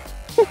on.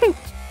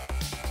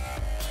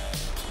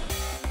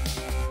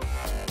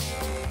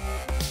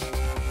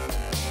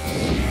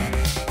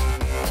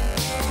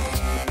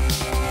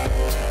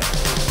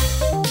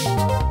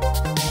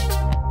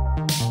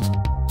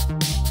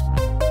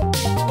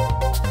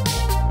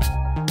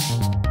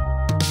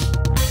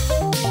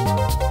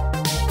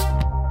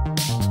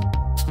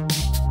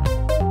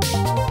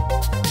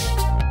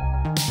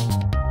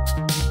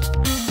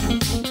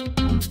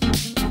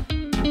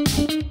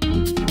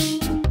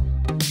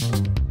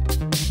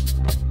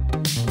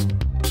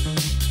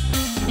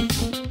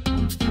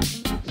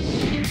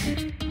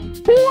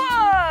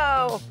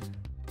 Whoa!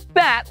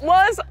 That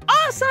was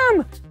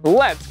awesome!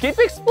 Let's keep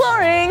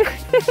exploring!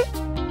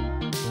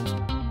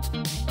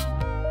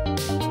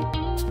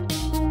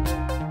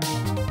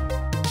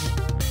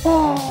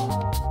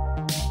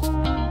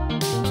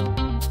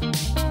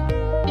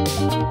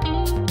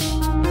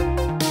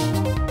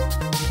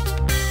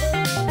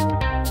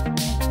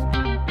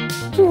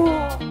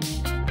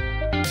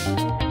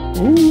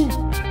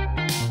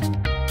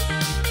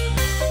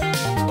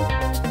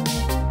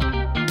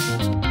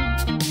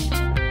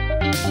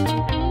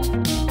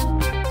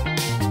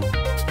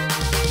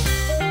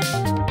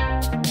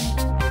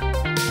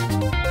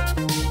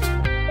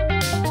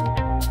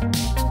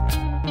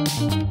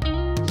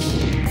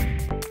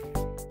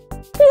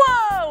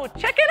 Whoa,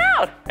 check it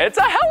out! It's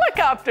a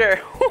helicopter!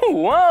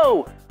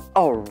 Whoa,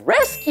 a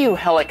rescue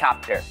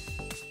helicopter.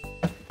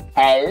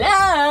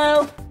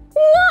 Hello!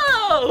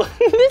 Whoa,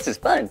 this is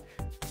fun.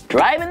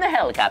 Driving the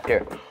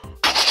helicopter.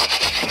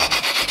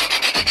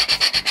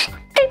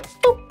 Beep,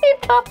 boop,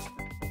 beep, bop.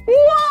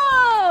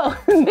 Whoa,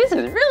 this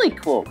is really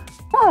cool.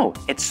 Whoa,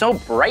 it's so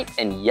bright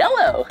and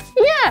yellow.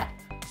 Yeah.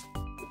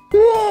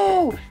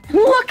 Whoa,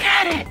 look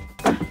at it.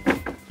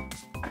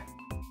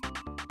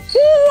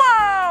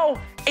 Wow,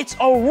 it's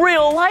a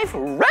real life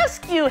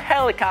rescue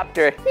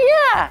helicopter.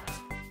 Yeah.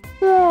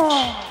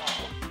 Whoa,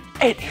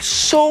 it is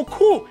so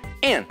cool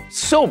and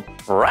so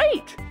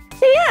bright.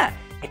 Yeah,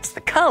 it's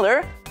the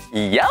color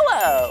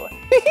yellow.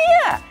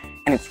 Yeah,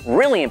 and it's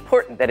really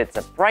important that it's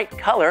a bright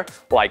color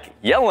like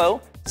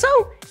yellow,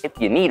 so if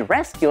you need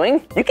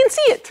rescuing, you can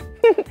see it.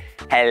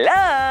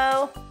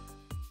 Hello.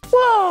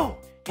 Whoa,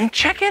 and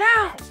check it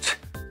out.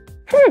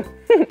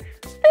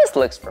 This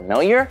looks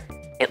familiar.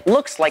 It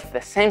looks like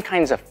the same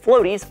kinds of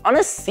floaties on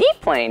a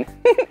seaplane.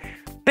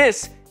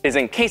 This is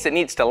in case it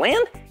needs to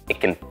land, it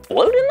can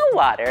float in the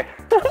water.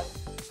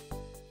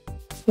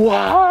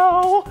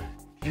 Wow,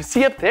 you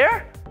see up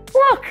there?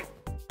 Look,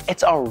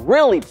 it's a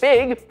really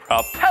big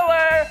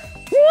propeller.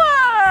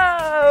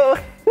 Whoa!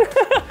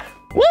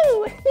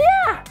 Woo,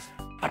 yeah!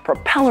 A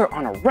propeller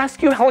on a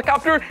rescue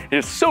helicopter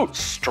is so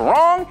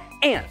strong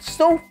and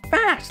so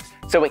fast,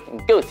 so it can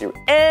go through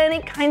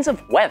any kinds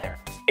of weather.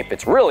 If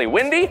it's really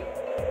windy,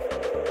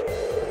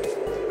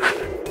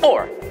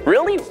 or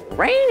really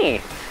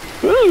rainy.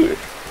 Ooh.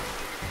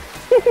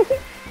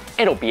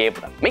 It'll be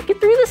able to make it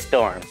through the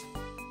storm.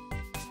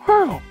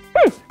 Wow,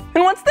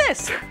 and what's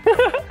this?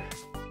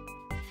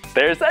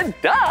 There's a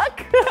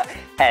duck.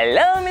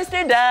 Hello,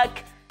 Mr.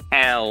 Duck.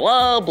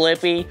 Hello,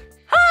 Blippi.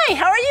 Hi,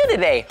 how are you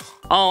today?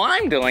 Oh,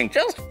 I'm doing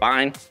just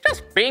fine,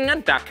 just being a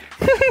duck.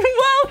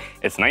 Well,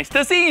 it's nice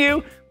to see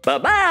you.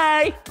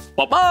 Bye-bye.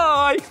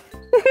 Bye-bye.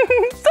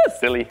 So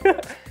silly.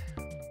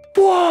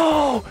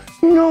 Whoa,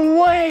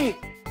 no way.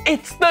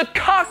 It's the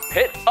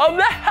cockpit of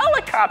the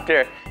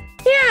helicopter.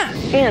 Yeah,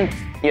 and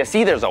you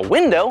see there's a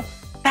window.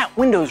 That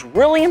window's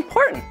really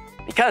important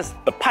because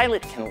the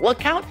pilot can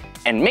look out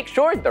and make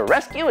sure the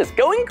rescue is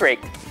going great.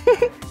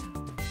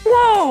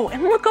 Whoa,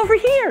 and look over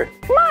here.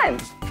 Come on.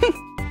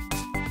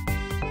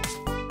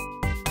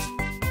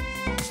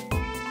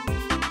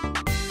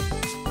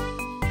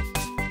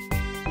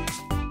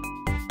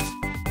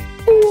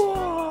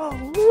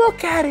 Whoa,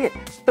 look at it.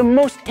 The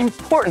most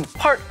important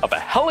part of a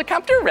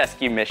helicopter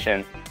rescue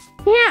mission.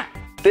 Yeah,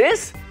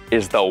 this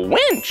is the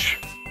winch.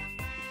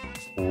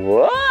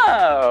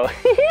 Whoa,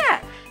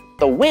 yeah.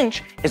 The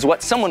winch is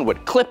what someone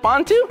would clip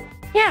onto,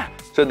 yeah,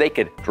 so they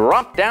could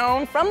drop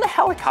down from the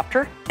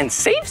helicopter and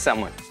save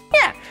someone.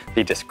 Yeah,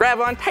 they just grab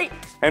on tight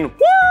and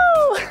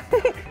whoa!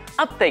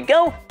 Up they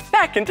go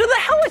back into the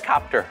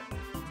helicopter.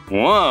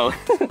 Whoa.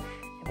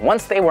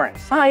 Once they were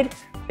inside,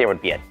 there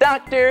would be a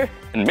doctor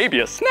and maybe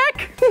a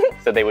snack,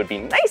 so they would be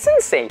nice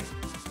and safe.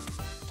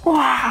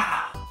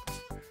 Wow,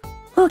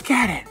 look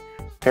at it.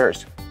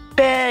 There's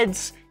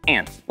beds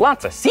and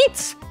lots of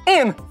seats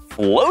and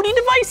floaty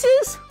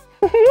devices.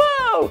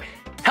 Whoa,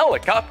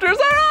 helicopters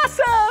are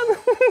awesome.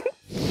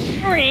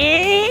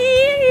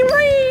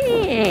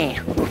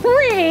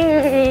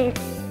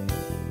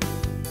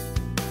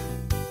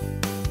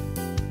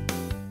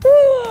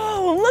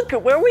 Whoa, look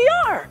at where we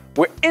are.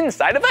 We're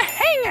inside of a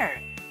hangar.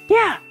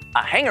 Yeah,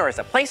 a hangar is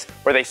a place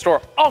where they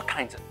store all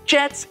kinds of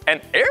jets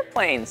and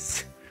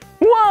airplanes.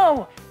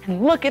 Whoa,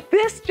 and look at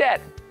this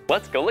jet.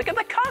 Let's go look at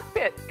the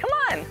cockpit. Come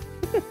on.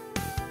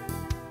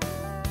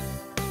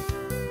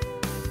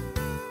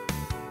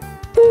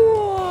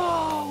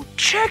 Whoa,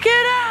 check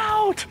it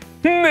out.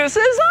 This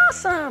is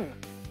awesome.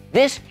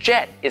 This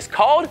jet is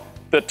called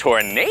the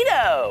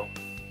Tornado.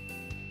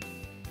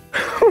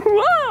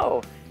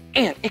 Whoa,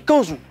 and it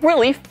goes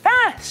really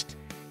fast.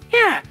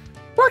 Yeah,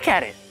 look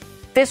at it.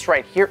 This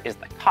right here is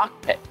the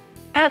cockpit.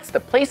 That's the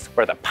place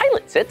where the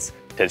pilot sits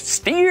to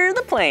steer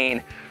the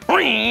plane.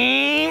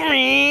 Ring,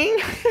 ring.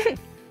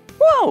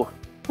 Whoa,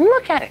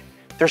 look at it.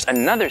 There's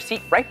another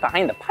seat right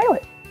behind the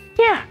pilot.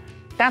 Yeah,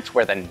 that's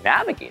where the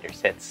navigator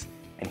sits.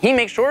 And he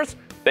makes sure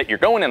that you're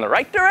going in the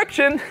right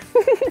direction.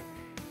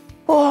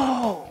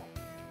 Whoa,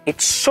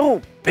 it's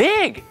so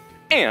big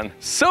and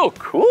so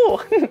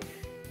cool.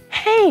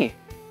 Hey,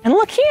 and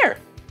look here.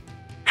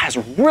 Has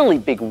really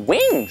big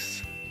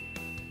wings.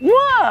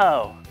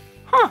 Whoa,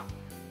 huh.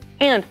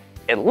 And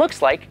it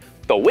looks like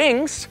the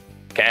wings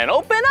can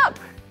open up.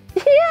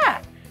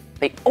 Yeah,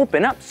 they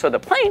open up so the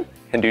plane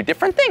can do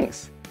different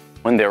things.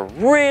 When they're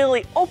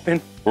really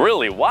open,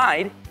 really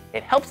wide,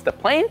 it helps the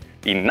plane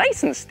be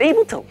nice and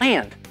stable to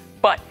land.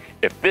 But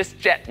if this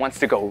jet wants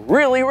to go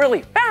really,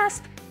 really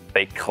fast,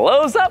 they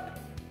close up,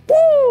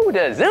 woo,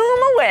 to zoom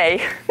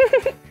away.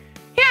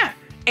 Yeah,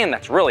 and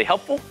that's really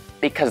helpful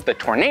because the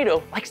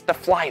Tornado likes to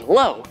fly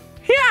low.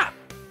 Yeah,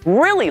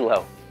 really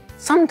low,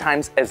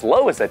 sometimes as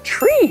low as a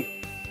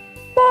tree.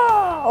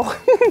 Whoa.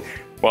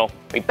 Well,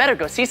 we better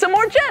go see some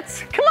more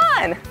jets. Come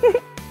on.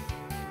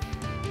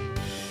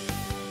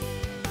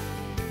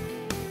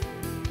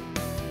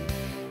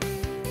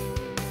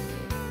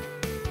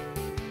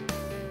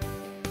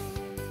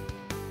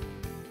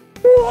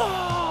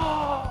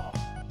 Whoa!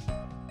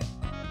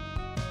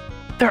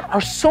 There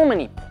are so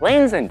many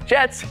planes and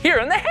jets here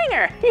in the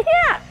hangar.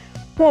 Yeah!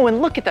 Whoa,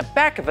 and look at the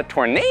back of the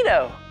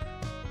Tornado.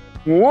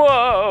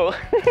 Whoa!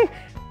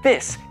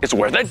 This is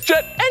where the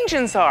jet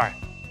engines are.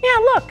 Yeah,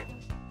 look.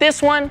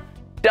 This one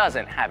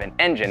doesn't have an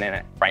engine in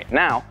it right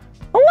now.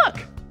 Oh,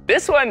 look,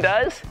 this one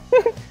does.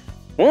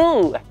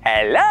 Ooh,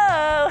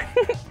 hello.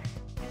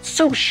 It's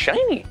so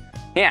shiny.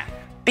 Yeah,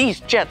 these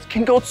jets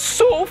can go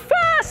so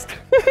fast.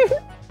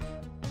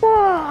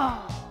 Whoa.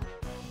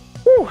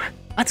 Ooh,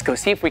 let's go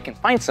see if we can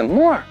find some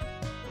more.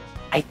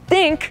 I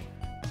think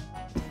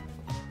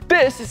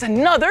this is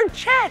another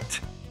jet.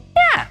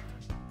 Yeah,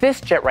 this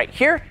jet right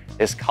here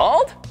is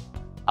called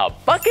a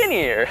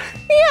Buccaneer.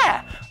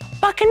 Yeah, a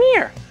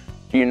Buccaneer.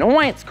 Do you know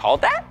why it's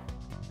called that?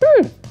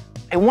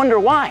 I wonder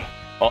why.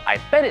 Well, I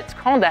bet it's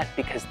called that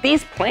because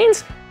these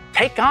planes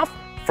take off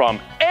from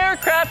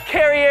aircraft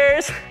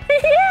carriers.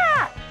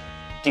 Yeah!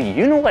 Do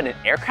you know what an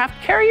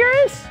aircraft carrier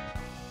is?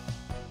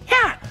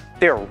 Yeah,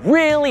 they're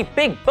really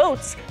big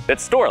boats that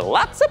store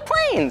lots of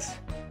planes.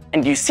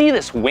 And do you see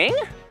this wing?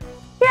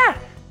 Yeah,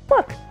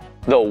 look,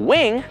 the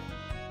wing,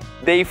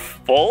 they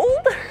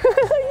fold.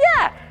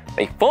 Yeah,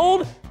 they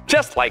fold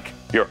just like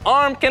your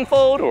arm can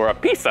fold or a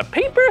piece of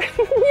paper.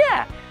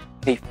 Yeah,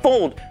 they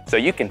fold so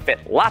you can fit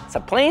lots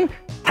of plane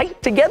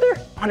tight together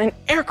on an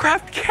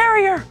aircraft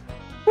carrier.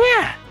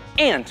 Yeah,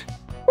 and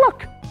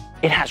look,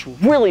 it has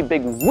really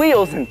big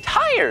wheels and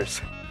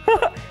tires.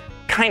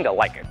 Kinda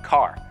like a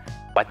car,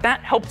 but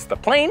that helps the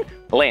plane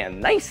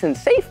land nice and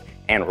safe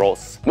and roll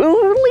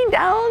smoothly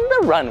down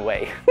the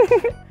runway.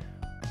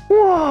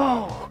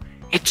 Whoa,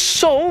 it's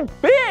so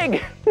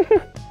big.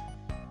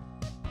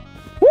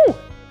 Woo,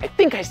 I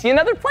think I see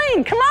another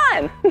plane, come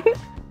on.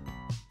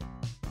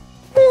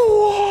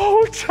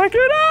 Whoa, check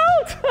it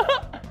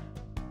out.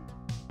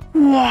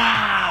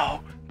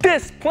 Wow,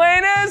 this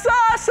plane is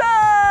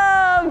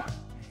awesome.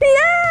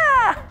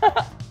 Yeah.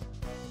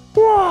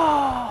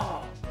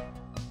 Whoa.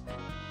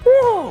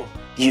 Whoa,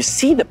 do you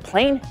see the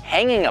plane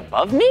hanging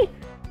above me?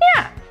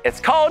 Yeah, it's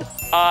called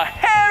a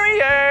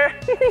Harrier.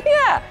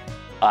 Yeah,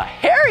 a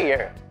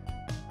Harrier.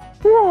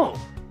 Whoa,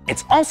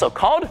 it's also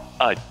called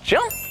a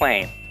jump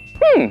plane.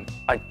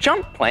 A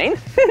jump plane?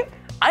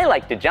 I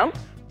like to jump.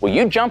 Will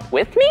you jump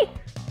with me?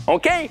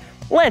 Okay,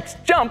 let's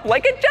jump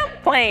like a jump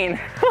plane.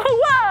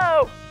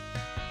 Whoa!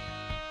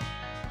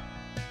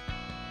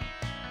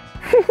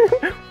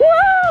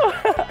 Whoa!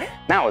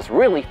 That was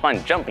really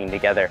fun jumping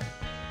together.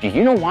 Do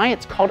you know why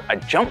it's called a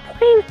jump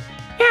plane?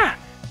 Yeah,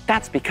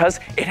 That's because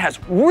it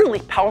has really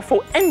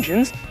powerful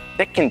engines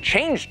that can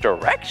change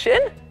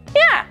direction.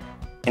 Yeah,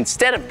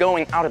 instead of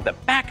going out of the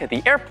back of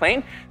the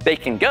airplane, they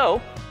can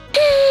go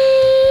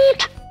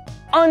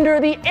under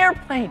the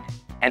airplane,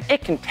 and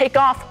it can take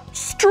off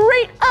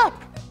straight up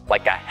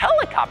like a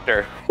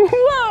helicopter.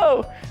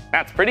 Whoa,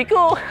 that's pretty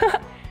cool.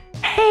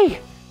 Hey,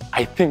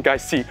 I think I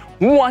see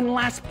one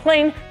last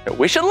plane that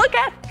we should look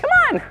at. Come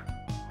on.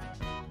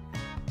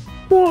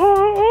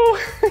 Whoa,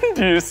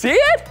 do you see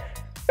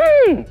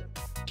it?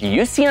 Do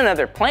you see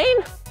another plane?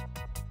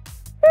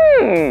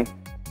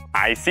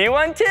 I see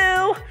one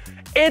too.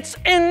 It's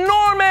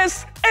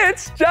enormous.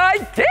 It's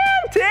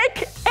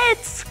gigantic.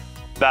 It's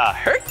the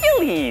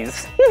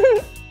Hercules.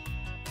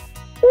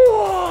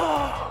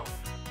 Whoa,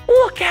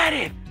 look at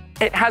it.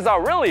 It has a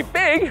really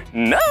big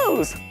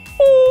nose.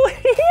 Oh,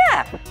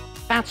 yeah.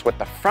 That's what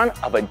the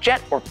front of a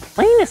jet or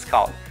plane is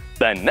called,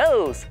 the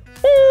nose.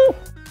 Ooh.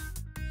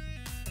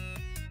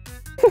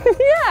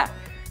 Yeah,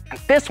 and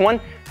this one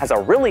has a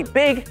really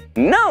big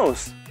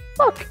nose.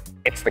 Look,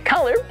 it's the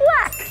color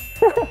black.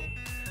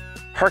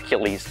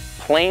 Hercules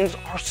planes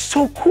are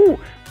so cool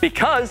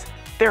because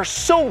they're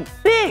so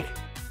big.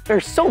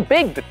 They're so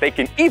big that they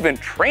can even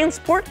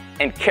transport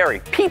and carry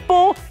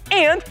people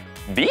and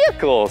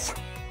vehicles.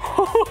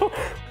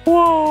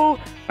 Whoa,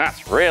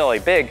 that's really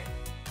big.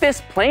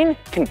 This plane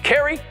can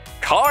carry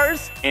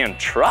cars and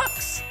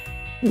trucks.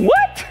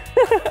 What?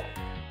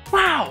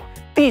 Wow,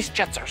 these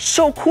jets are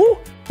so cool.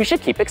 We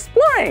should keep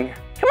exploring.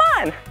 Come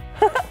on.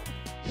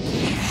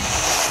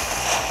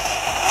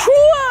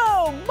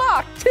 Whoa,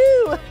 Mach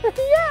 2.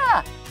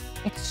 Yeah,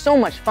 it's so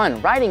much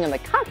fun riding in the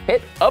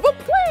cockpit of a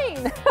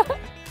plane.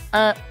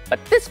 But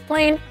this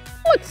plane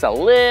looks a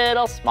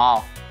little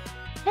small.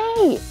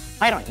 Hey,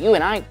 why don't you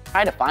and I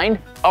try to find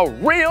a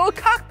real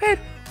cockpit?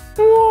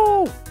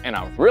 Whoa, and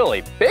a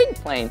really big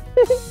plane.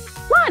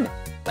 Come on,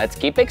 let's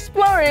keep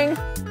exploring.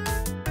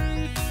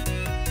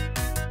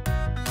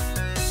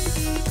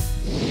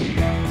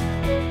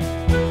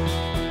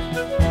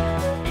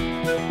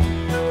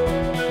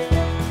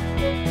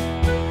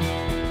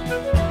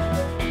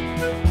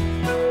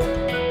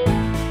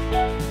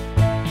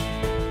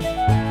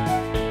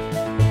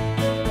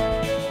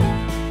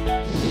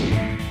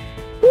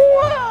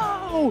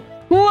 Whoa,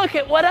 look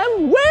at what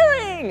I'm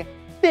wearing.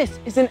 This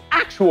is an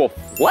actual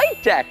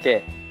flight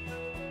jacket.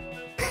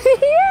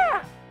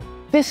 Yeah,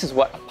 this is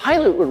what a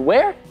pilot would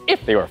wear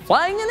if they were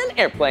flying in an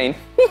airplane.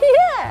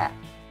 Yeah.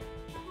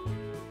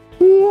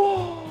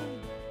 Whoa,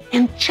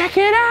 and check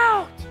it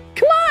out.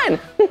 Come on.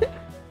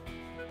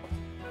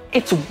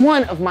 It's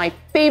one of my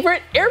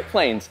favorite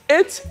airplanes.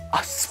 It's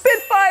a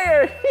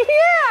Spitfire.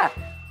 Yeah.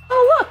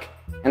 Oh, look,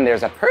 and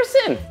there's a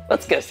person.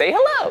 Let's go say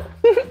hello.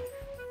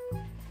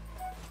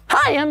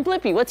 Hi, I'm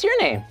Blippi. What's your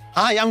name?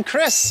 Hi, I'm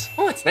Chris.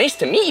 Oh, it's nice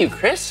to meet you,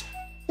 Chris.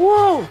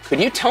 Whoa,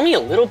 could you tell me a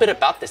little bit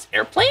about this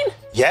airplane?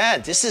 Yeah,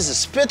 this is a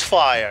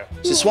Spitfire.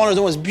 This is one of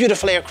the most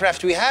beautiful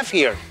aircraft we have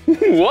here.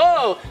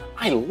 Whoa,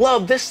 I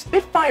love this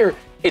Spitfire.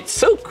 It's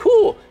so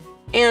cool.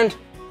 And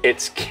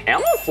it's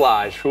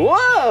camouflage.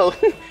 Whoa.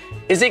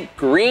 Is it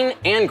green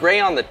and gray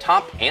on the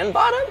top and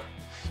bottom?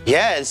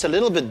 Yeah, it's a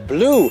little bit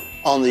blue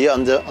on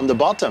the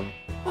bottom.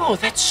 Oh,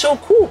 that's so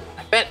cool.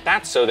 I bet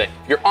that's so that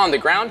if you're on the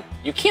ground,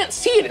 you can't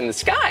see it in the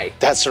sky.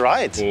 That's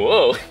right.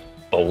 Whoa,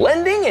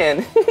 blending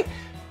in.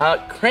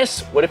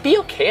 Chris, would it be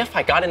okay if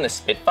I got in the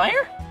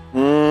Spitfire?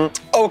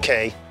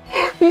 Okay.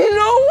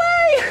 No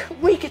way!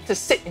 We get to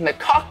sit in the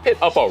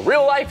cockpit of a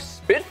real-life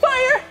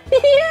Spitfire?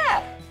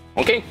 Yeah!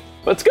 Okay,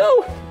 let's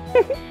go.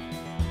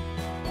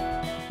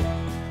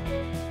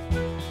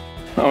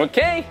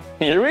 Okay,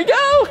 here we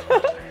go.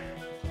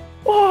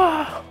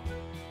 Whoa.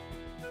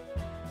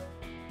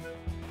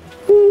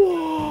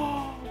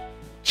 Whoa.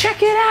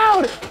 Check it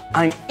out.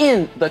 I'm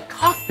in the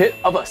cockpit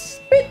of a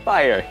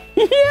Spitfire.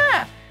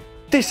 Yeah,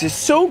 this is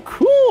so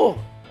cool.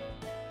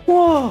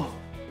 Whoa.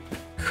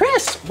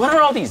 Chris, what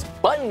are all these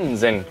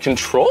buttons and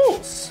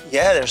controls?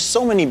 Yeah, there's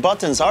so many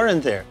buttons,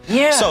 aren't there?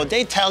 Yeah. So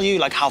they tell you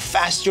like how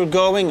fast you're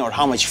going or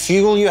how much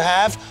fuel you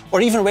have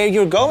or even where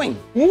you're going.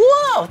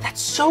 Whoa,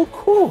 that's so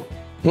cool.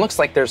 It looks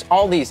like there's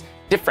all these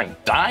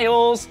different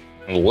dials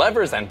and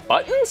levers and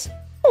buttons.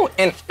 Oh,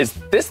 and is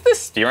this the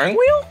steering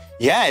wheel?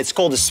 Yeah, it's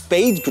called a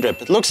spade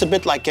grip. It looks a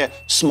bit like a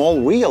small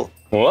wheel.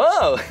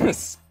 Whoa,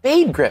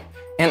 spade grip.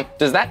 And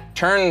does that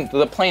turn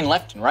the plane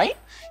left and right?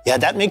 Yeah,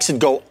 that makes it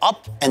go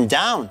up and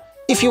down.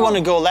 If you want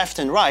to go left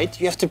and right,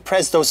 you have to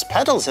press those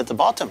pedals at the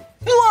bottom.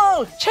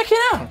 Whoa, check it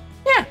out.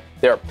 Yeah,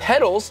 there are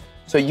pedals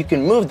so you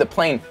can move the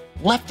plane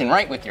left and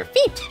right with your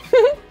feet.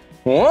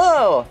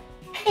 Whoa.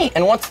 Hey,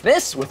 and what's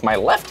this with my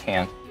left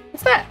hand?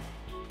 What's that?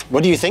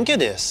 What do you think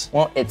it is?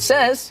 Well, it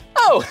says,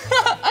 oh,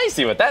 I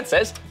see what that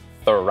says.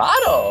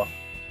 Throttle.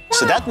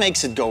 So that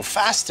makes it go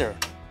faster.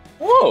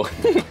 Whoa,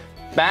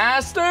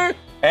 faster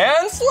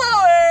and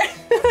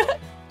slower.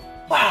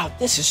 Wow,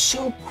 this is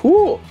so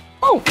cool.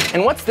 Oh,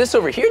 and what's this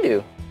over here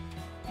do?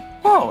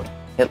 Oh,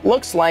 it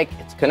looks like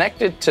it's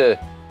connected to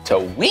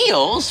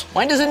wheels.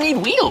 Why does it need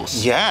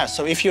wheels? Yeah,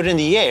 so if you're in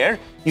the air,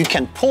 you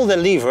can pull the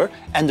lever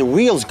and the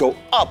wheels go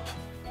up.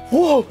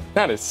 Whoa,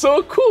 that is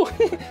so cool.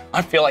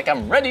 I feel like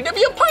I'm ready to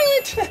be a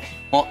pilot.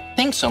 Well,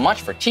 thanks so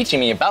much for teaching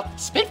me about the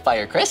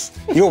Spitfire, Chris.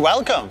 You're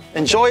welcome.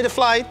 Enjoy the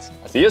flight.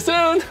 I'll see you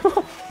soon.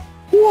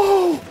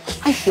 Whoa,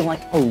 I feel like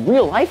a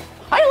real-life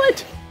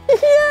pilot.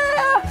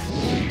 Yeah!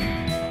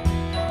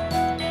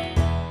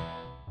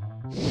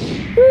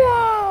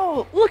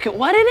 Whoa, look at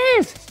what it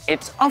is.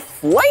 It's a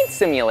flight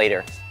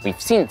simulator.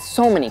 We've seen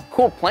so many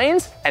cool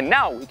planes, and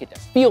now we get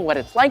to feel what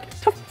it's like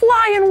to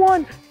fly in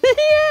one.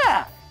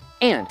 Yeah!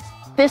 And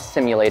this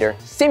simulator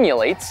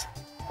simulates,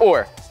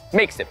 or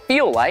makes it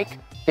feel like,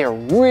 they're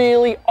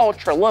really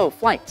ultra-low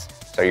flights.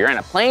 So you're in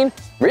a plane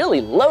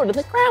really low to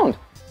the ground.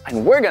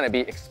 And we're gonna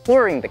be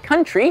exploring the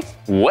country,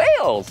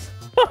 Wales.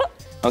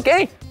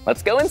 Okay,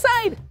 let's go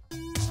inside.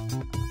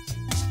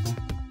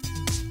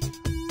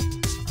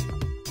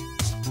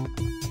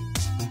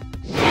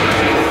 Here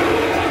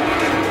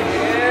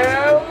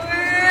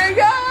we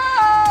go!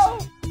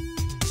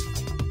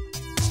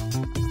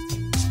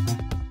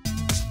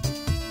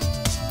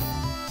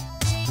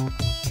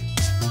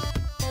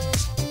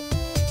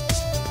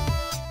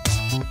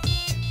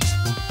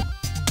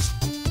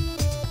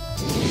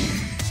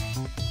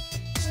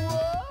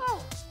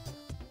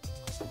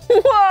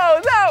 Whoa,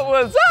 that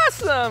was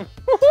awesome!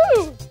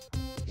 Woohoo!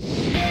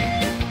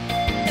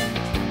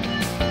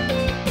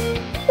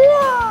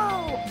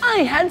 Whoa!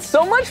 I had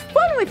so much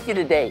fun with you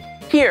today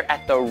here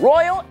at the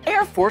Royal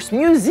Air Force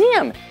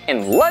Museum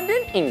in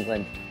London,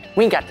 England.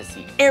 We got to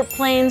see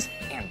airplanes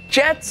and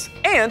jets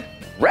and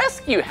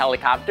rescue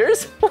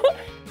helicopters.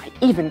 I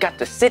even got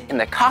to sit in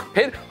the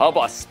cockpit of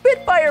a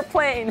Spitfire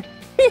plane.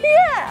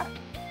 Yeah!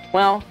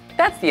 Well,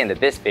 that's the end of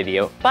this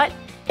video, but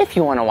if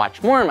you want to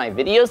watch more of my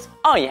videos,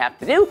 all you have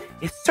to do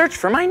is search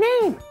for my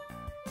name.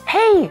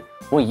 Hey,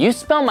 will you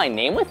spell my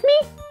name with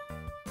me?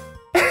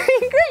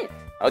 Great.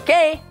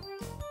 Okay.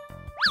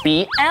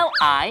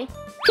 B-L-I-P-P-I,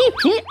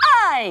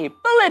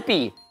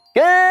 Blippi.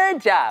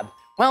 Good job.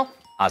 Well,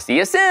 I'll see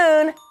you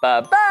soon.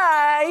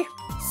 Bye-bye.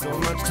 So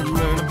much to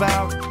learn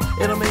about,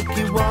 it'll make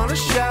you want to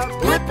shout,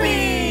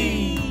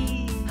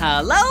 Blippi!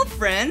 Hello,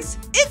 friends.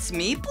 It's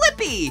me,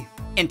 Blippi.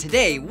 And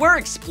today we're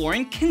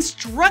exploring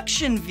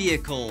construction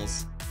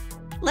vehicles.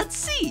 Let's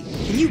see,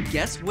 can you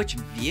guess which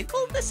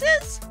vehicle this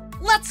is?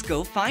 Let's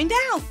go find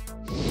out.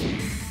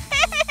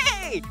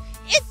 Hey,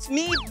 it's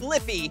me,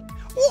 Blippi.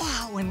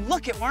 Wow, and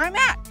look at where I'm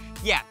at.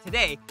 Yeah,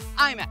 today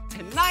I'm at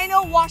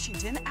Tenino,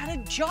 Washington at a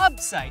job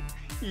site.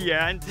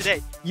 Yeah, and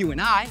today you and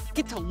I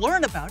get to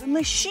learn about a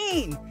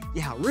machine.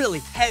 Yeah, a really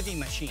heavy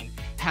machine.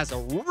 Has a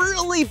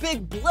really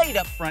big blade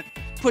up front,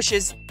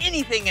 pushes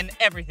anything and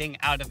everything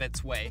out of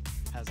its way.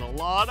 Has a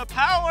lot of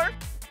power.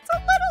 It's a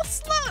little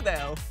slow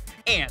though.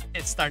 And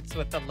it starts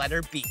with the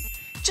letter B,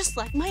 just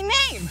like my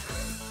name.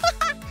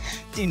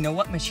 Do you know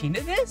what machine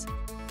it is?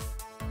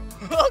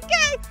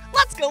 Okay,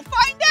 let's go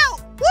find out.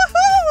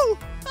 Woohoo!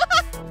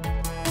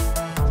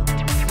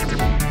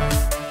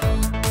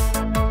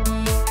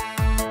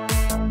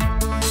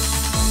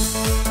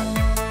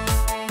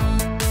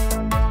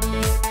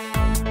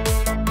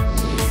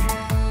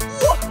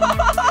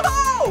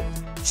 Whoa!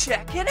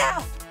 Check it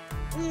out.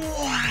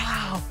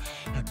 Wow,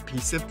 a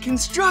piece of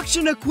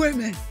construction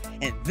equipment.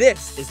 And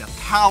this is a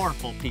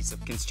powerful piece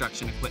of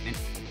construction equipment.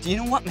 Do you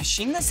know what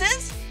machine this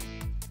is?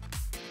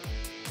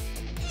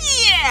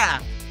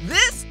 Yeah,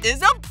 this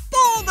is a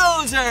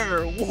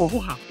bulldozer. Whoa,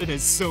 wow, it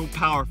is so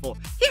powerful.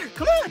 Here,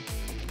 come on.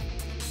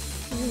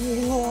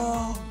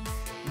 Whoa,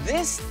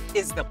 this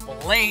is the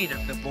blade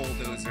of the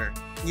bulldozer.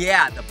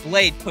 Yeah, the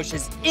blade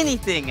pushes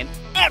anything and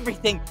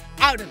everything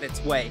out of its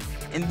way.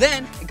 And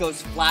then it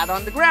goes flat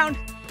on the ground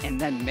and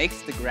then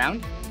makes the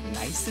ground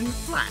nice and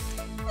flat.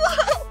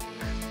 Whoa.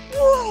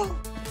 Whoa!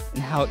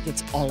 And how it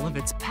gets all of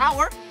its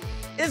power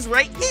is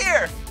right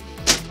here.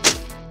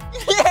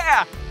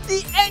 Yeah,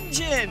 the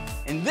engine.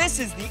 And this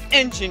is the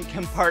engine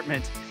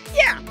compartment.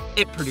 Yeah,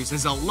 it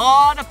produces a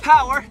lot of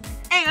power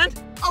and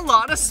a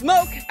lot of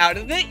smoke out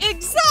of the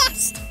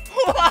exhaust.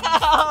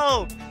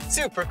 Whoa,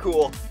 super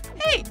cool.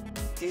 Hey,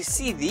 do you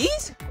see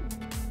these?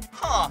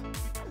 Huh,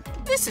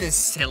 this is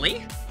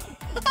silly.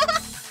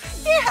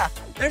 Yeah,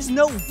 there's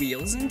no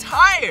wheels and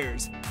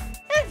tires.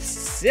 That's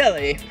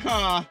silly,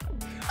 huh?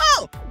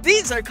 Oh,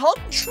 these are called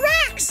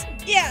tracks.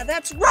 Yeah,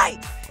 that's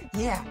right.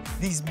 Yeah,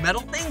 these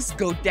metal things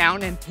go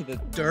down into the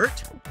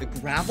dirt, the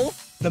gravel,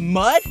 the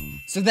mud,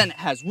 so then it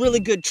has really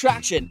good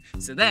traction,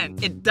 so then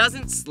it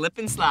doesn't slip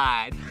and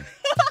slide.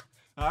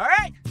 All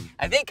right,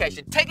 I think I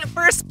should take it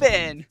for a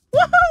spin.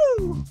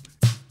 Woohoo!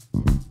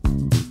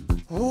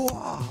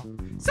 Whoa,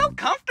 so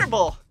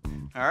comfortable.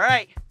 All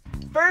right,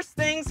 first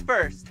things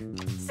first,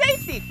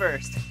 safety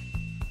first.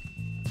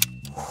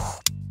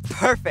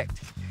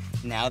 Perfect.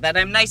 Now that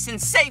I'm nice and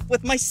safe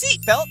with my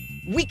seatbelt,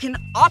 we can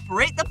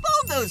operate the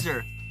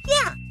bulldozer.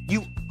 Yeah,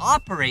 you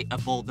operate a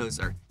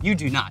bulldozer. You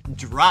do not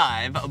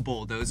drive a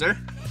bulldozer.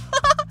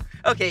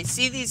 Okay,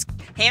 see these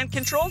hand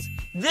controls?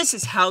 This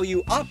is how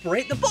you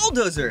operate the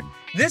bulldozer.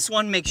 This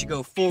one makes you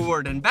go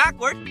forward and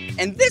backward,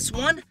 and this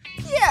one,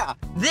 yeah,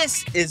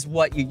 this is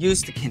what you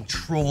use to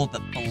control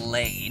the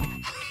blade.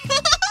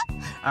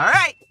 All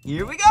right,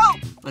 here we go.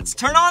 Let's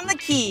turn on the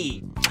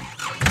key.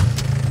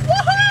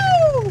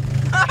 Woohoo!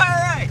 All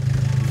right,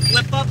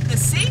 flip up the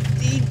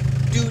safety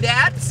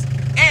doodads,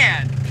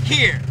 and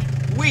here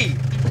we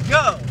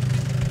go.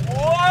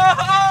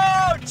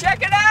 Whoa!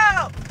 Check it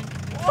out!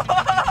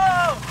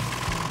 Whoa!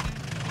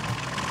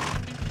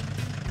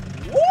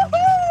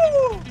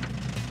 Woohoo!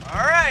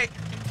 All right.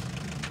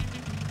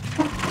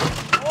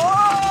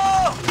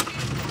 Whoa!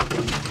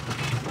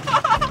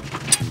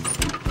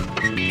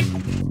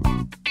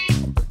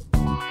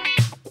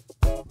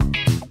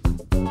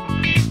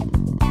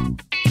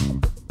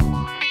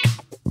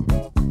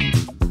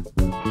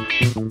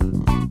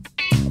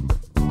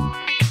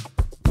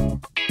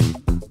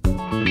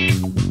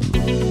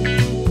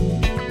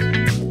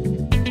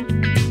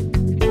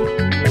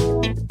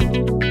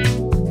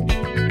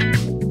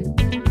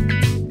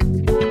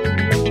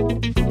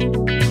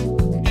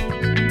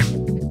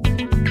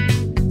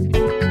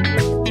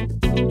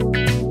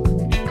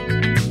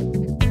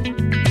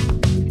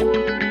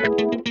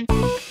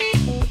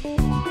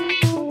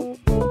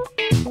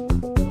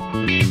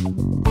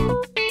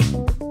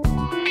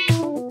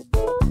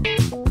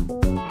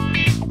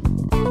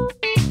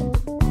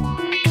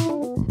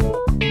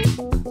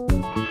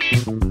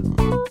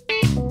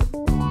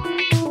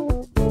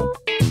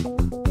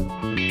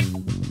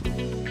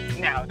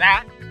 Now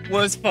that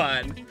was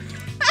fun.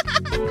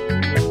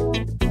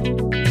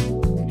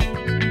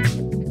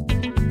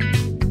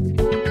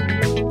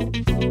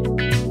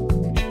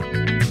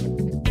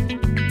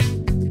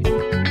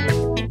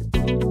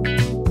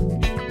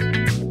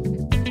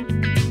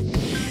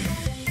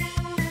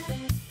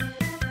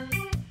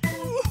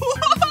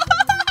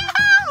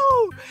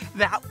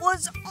 That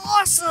was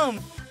awesome!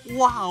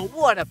 Wow,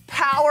 what a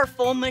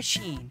powerful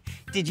machine.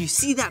 Did you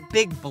see that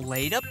big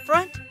blade up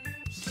front?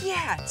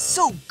 Yeah, it's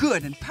so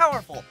good and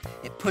powerful.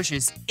 It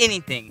pushes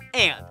anything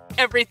and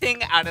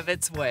everything out of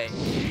its way.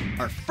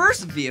 Our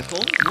first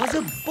vehicle was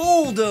a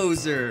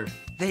bulldozer.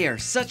 They are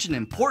such an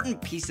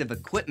important piece of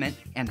equipment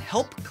and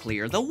help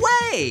clear the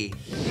way.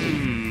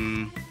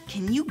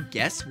 Can you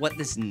guess what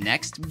this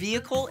next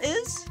vehicle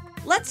is?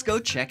 Let's go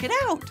check it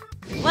out.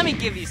 Let me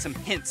give you some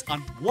hints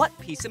on what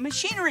piece of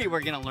machinery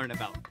we're gonna learn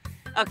about.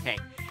 Okay,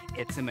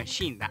 it's a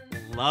machine that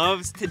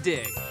loves to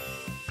dig.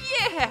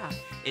 Yeah,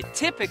 it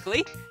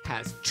typically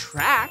has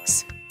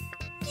tracks.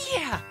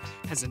 Yeah,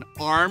 has an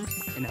arm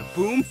and a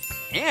boom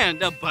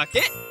and a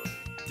bucket.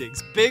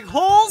 Digs big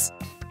holes,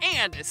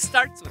 and it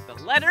starts with the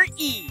letter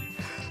E.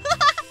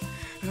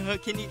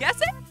 Can you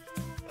guess it?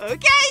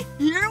 Okay,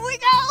 here we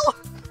go.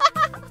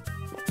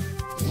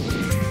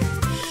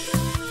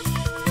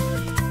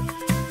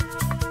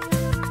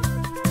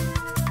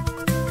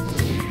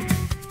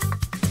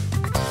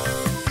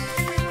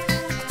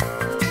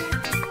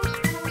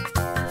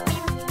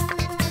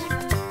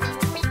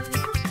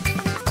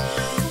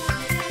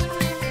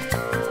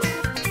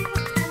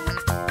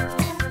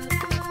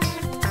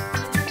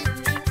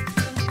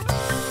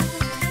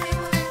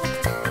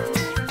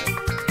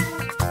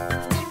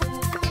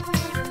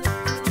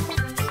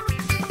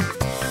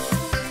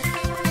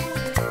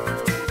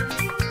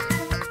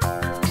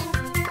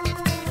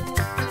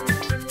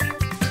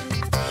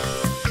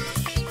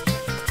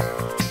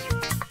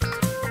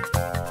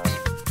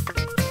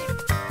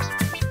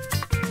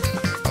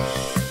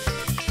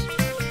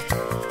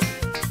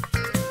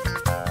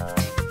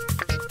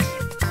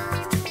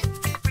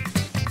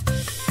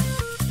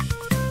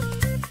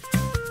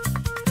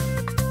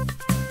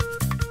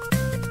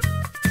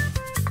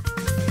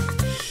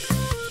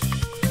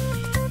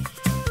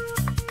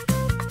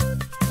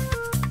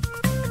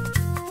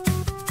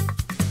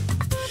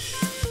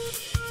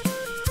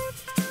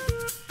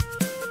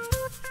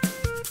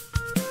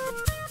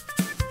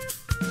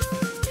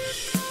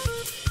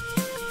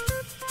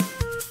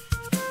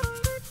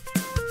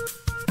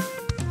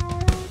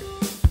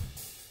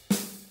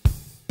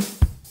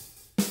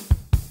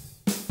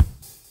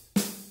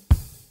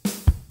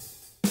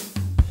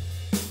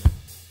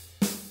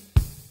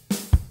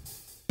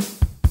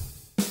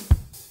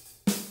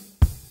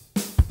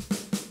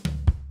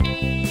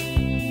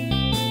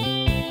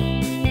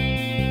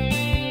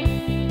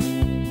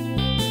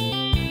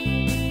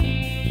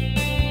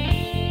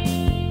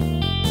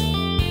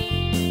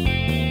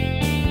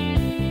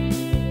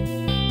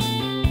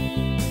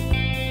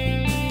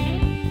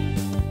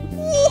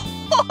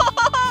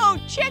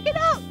 Check it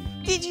out!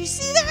 Did you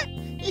see that?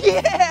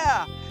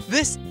 Yeah!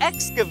 This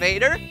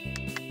excavator?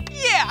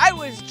 Yeah, I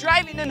was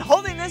driving and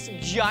holding this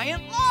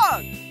giant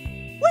log.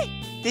 Wait,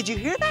 did you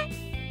hear that?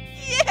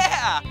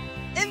 Yeah!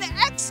 An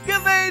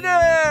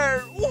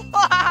excavator!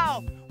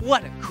 Wow!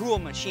 What a cool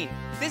machine.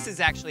 This is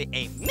actually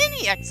a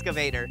mini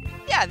excavator.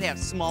 Yeah, they have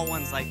small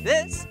ones like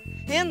this,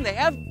 and they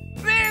have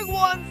big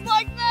ones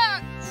like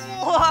that.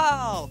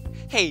 Wow!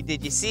 Hey,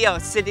 did you see I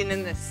was sitting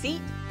in the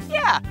seat?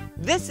 Yeah,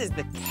 this is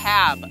the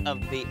cab of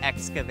the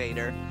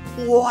excavator.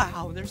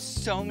 Wow, there's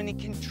so many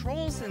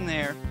controls in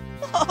there.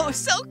 Whoa,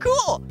 so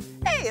cool.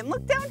 Hey, and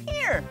look down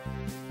here.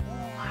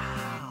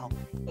 Wow.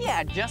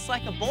 Yeah, just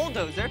like a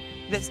bulldozer,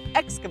 this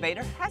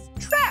excavator has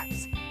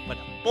tracks. but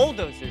a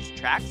bulldozer's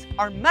tracks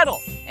are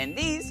metal, and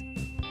these,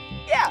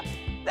 yeah,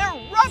 they're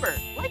rubber,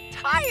 like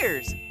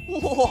tires.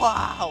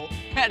 Wow,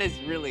 that is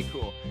really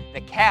cool.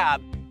 The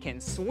cab can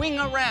swing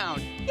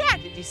around. Yeah,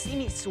 did you see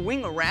me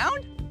swing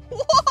around?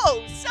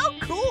 Whoa, so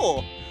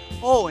cool.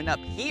 Oh, and up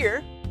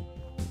here,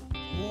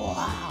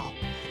 wow,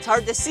 it's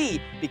hard to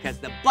see because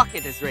the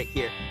bucket is right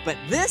here, but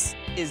this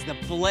is the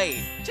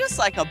blade. Just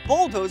like a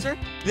bulldozer,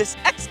 this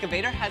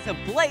excavator has a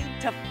blade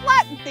to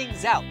flatten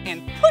things out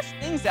and push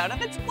things out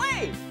of its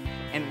way.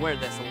 And where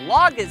this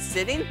log is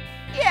sitting,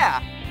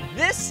 yeah,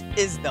 this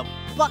is the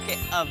bucket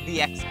of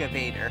the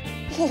excavator.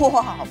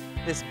 Wow,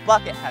 this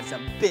bucket has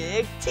some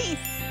big teeth.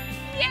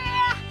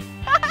 Yeah!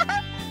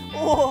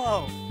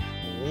 Whoa,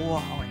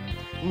 whoa,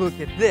 and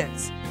look at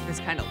this. This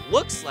kind of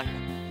looks like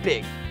a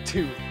big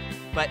tooth,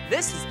 but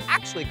this is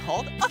actually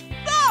called a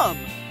thumb.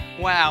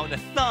 Wow, the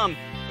thumb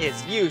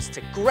is used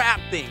to grab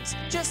things,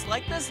 just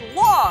like this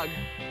log.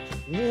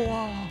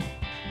 Whoa,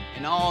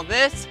 and all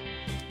this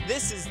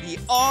is the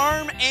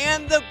arm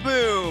and the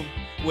boom,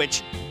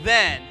 which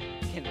then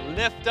can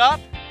lift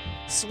up,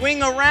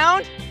 swing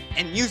around,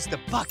 and use the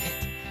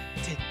bucket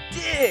to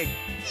dig.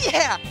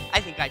 Yeah, I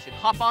think I should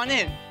hop on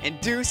in and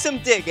do some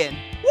digging.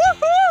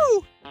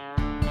 Woohoo!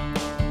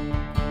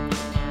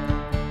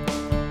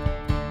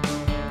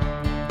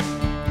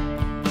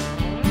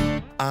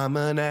 I'm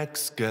an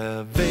excavator,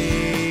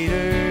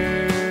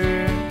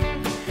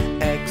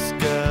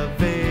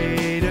 excavator.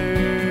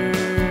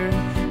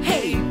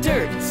 Hey,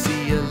 dirt,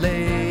 see you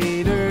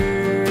later.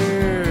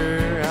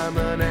 I'm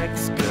an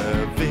excavator.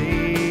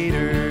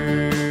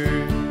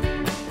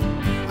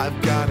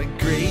 I've got a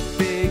great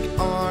big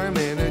arm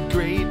and a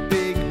great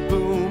big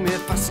boom.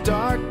 If I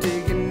start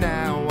digging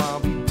now,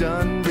 I'll be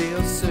done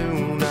real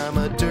soon. I'm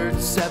a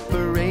dirt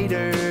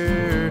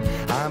separator.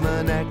 I'm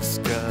an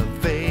excavator.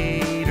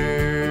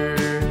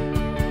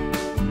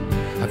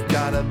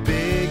 Got a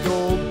big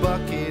old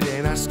bucket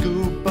and I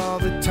scoop all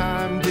the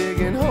time,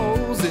 digging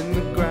holes in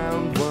the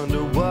ground,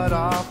 wonder what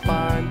I'll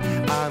find.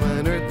 I'm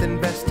an earth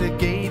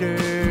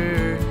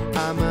investigator,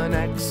 I'm an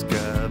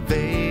excavator.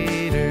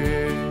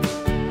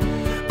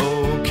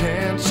 Oh,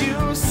 can't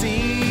you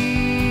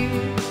see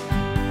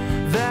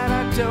that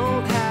I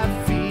don't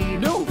have feet?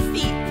 No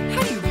feet?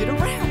 How do you get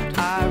around?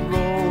 I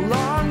roll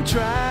on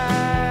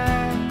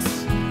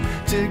tracks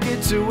to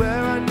get to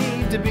where I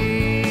need to be.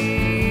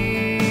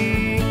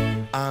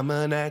 I'm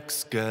an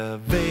excavator,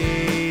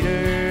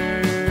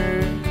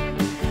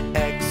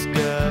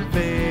 excavator.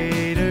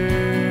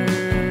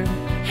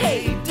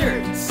 Hey,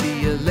 dirt,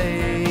 see you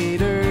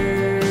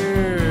later.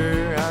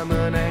 I'm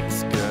an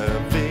excavator.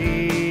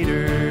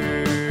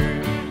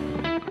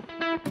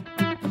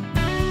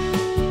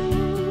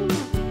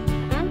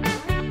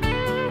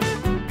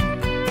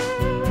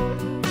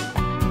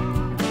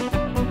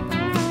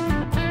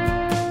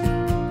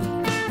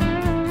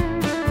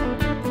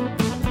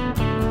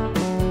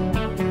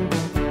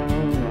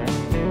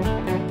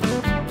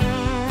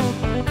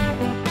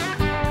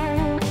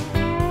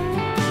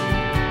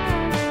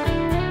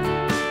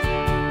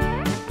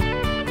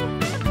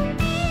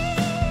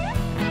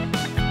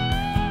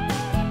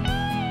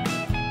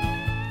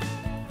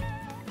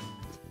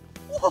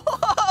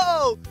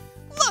 Whoa!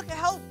 Look at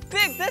how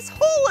big this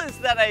hole is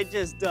that I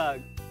just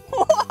dug.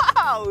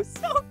 Wow,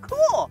 so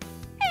cool.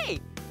 Hey,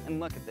 and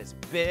look at this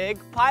big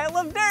pile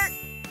of dirt.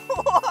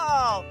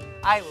 Whoa,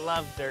 I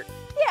love dirt.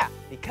 Yeah,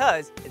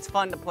 because it's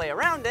fun to play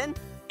around in,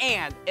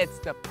 and it's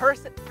the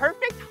perfect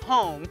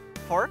home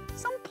for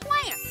some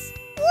plants.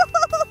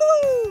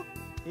 Woohoo!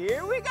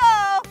 Here we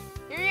go.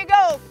 Here you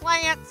go,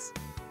 plants.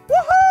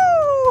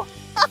 Woohoo!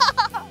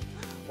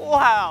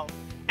 Wow.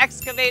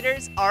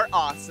 Excavators are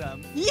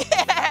awesome.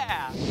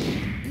 Yeah!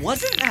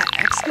 Wasn't that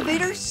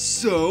excavator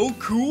so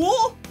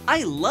cool?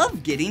 I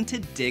love getting to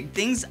dig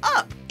things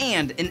up,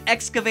 and an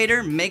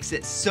excavator makes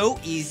it so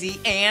easy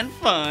and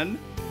fun.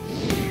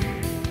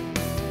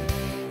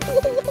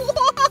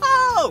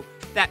 Whoa!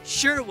 That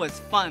sure was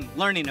fun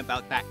learning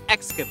about that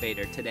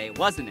excavator today,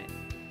 wasn't it?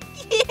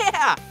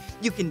 Yeah!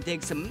 You can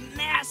dig some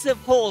massive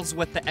holes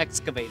with the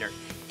excavator.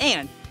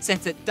 And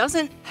since it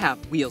doesn't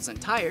have wheels and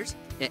tires,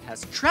 it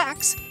has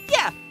tracks.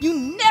 Yeah, you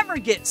never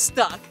get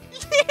stuck.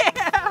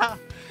 Yeah!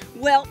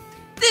 Well,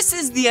 this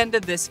is the end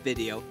of this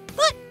video.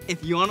 But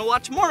if you want to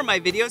watch more of my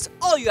videos,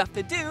 all you have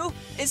to do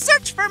is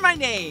search for my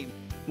name.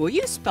 Will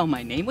you spell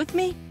my name with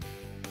me?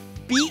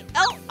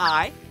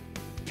 B-L-I-P-P-I,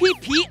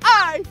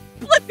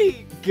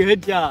 Blippi.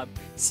 Good job.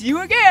 See you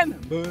again.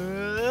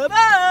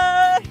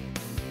 Bye-bye.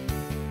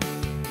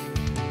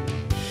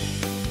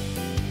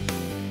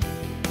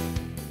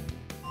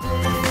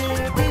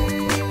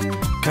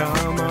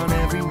 Come on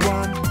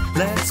everyone,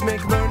 let's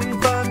make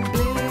learning fun.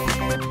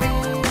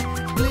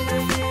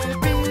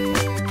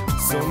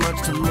 So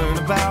much to learn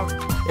about,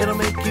 it'll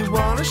make you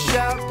wanna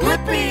shout,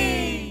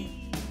 Blippi!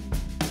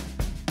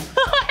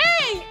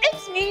 Hey,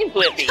 it's me,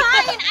 Blippi.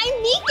 Hi, and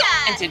I'm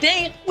Meekah. And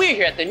today, we're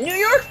here at the New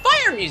York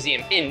Fire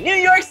Museum in New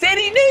York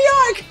City, New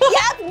York.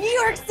 Yep, New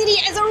York City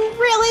is a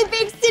really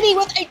big city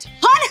with a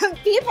ton of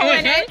people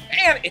in it.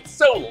 And it's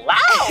so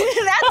loud.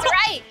 That's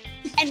right.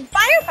 And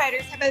firefighters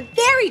firefighters have a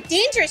very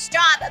dangerous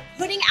job of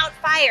putting out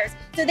fires.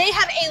 So they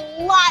have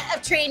a lot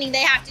of training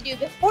they have to do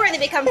before they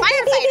become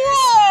firefighters.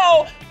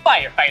 Whoa!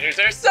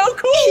 Firefighters are so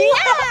cool!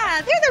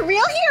 Yeah, they're the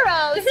real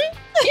heroes.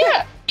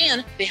 Yeah,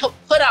 and they help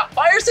put out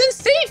fires and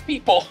save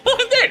people.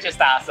 They're just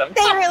awesome.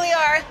 They really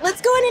are.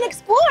 Let's go in and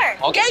explore.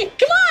 Okay,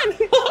 come on.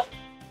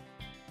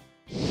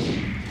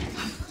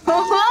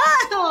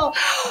 Whoa!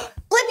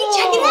 Blippi,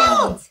 check it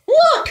out.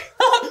 Look!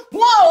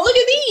 Whoa, look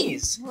at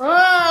these.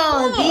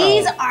 Whoa,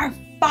 these are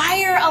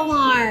fire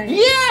alarms.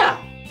 Yeah,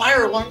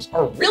 fire alarms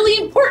are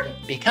really important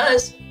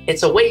because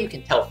it's a way you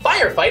can tell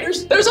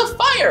firefighters there's a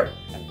fire.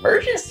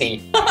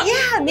 Emergency.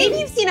 Yeah, maybe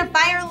you've seen a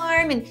fire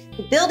alarm in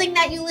the building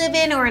that you live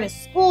in or in a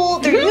school.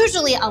 They're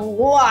usually a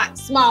lot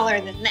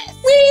smaller than this.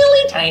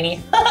 Really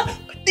tiny.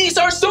 These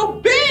are so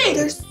big.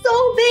 They're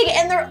so big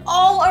and they're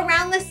all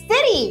around the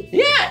city.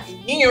 Yeah,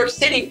 in New York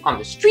City on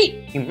the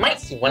street, you might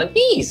see one of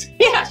these.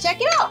 Yeah. Check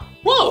it out.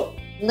 Whoa.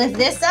 Lift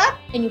this up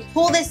and you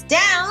pull this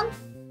down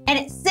and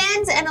it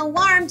sends an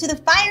alarm to the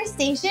fire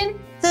station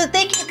so that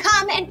they can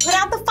come and put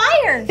out the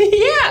fire.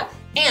 Yeah,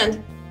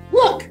 and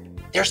look.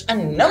 There's a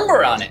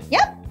number on it.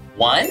 Yep.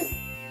 1,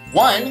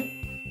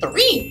 1,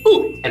 3.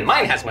 Ooh, and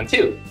mine has one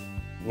too.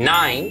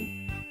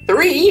 9,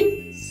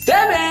 3,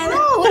 7.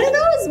 Oh, what do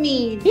those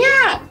mean?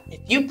 Yeah, if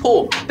you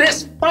pull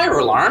this fire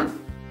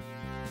alarm,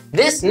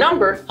 this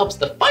number helps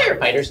the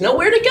firefighters know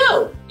where to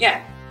go.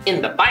 Yeah, in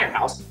the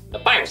firehouse, the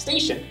fire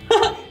station.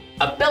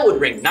 A bell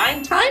would ring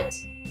 9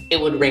 times,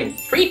 it would ring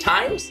 3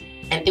 times,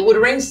 and it would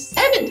ring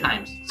 7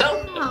 times.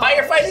 So the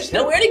firefighters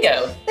know where to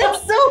go.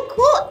 That's so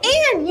cool.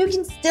 And you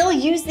can still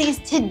use these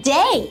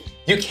today.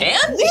 You can?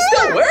 Yeah, They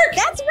still work?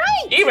 That's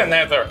right. Even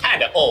though they're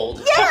kind of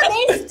old. Yeah,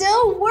 they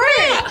still work.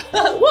 Yeah.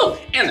 Whoa,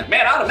 and they're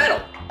made out of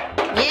metal.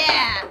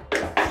 Yeah,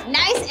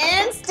 nice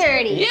and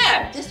sturdy.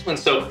 Yeah, this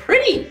one's so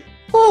pretty.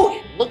 Oh,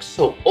 it looks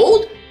so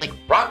old, like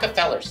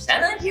Rockefeller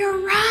Center. You're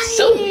right.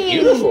 So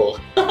beautiful.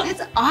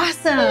 That's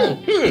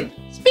awesome.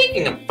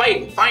 Speaking of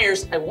fighting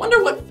fires, I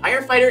wonder what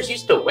firefighters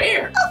used to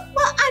wear. Oh,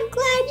 well, I'm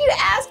glad you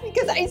asked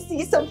because I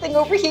see something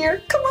over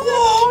here. Come on.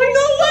 Oh,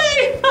 no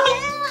way.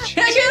 Yeah.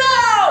 Check it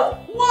out.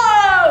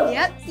 Whoa.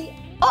 Yep, see.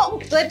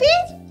 Oh, Blippi?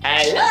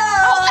 Hello.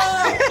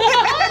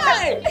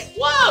 Hi.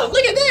 Whoa,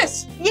 look at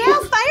this. Yeah,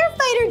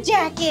 firefighter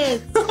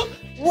jackets.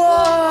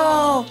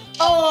 Whoa.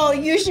 Oh,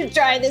 you should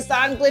try this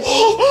on, Blippi.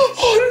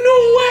 Oh, no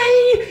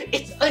way.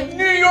 It's a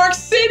New York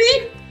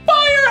City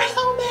fire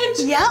helmet.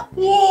 Yep.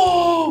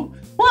 Whoa.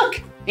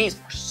 Look, these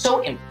are so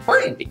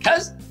important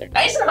because they're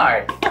nice and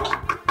hard.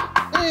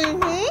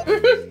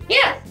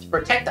 Yeah, to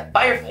protect the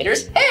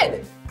firefighter's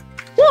head.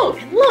 Whoa,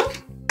 and look,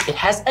 it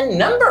has a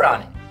number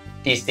on it.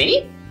 Do you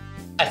see?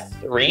 A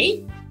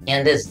 3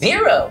 and a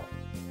 0.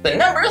 The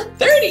number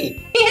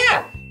 30.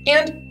 Yeah,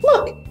 and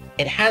look,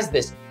 it has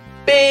this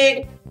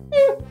big,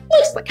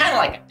 looks like, kind of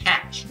like a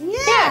patch.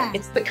 Yeah.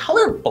 It's the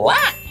color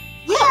black.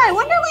 Yeah, I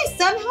wonder why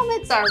some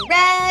helmets are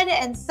red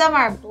and some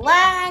are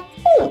black.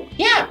 Oh,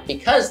 yeah,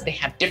 because they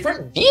have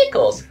different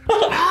vehicles.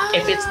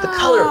 If it's the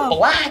color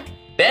black,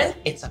 then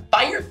it's a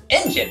fire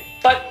engine.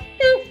 But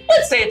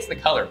let's say it's the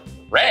color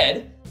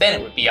red, then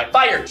it would be a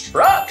fire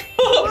truck.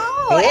 Oh,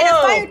 and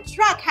a fire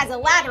truck has a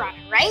ladder on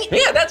it, right?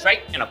 Yeah, that's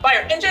right. And a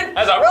fire engine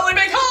has a really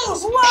big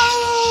hose.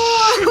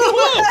 Whoa!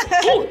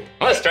 Whoa.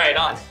 Let's try it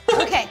on.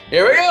 Okay.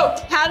 Here we go.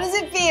 How does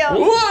it feel?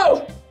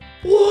 Whoa!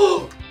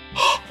 Whoa!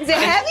 Is it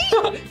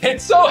heavy?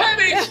 It's so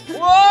heavy!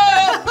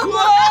 Whoa!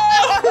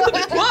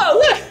 Whoa! Whoa,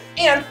 look!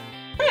 And,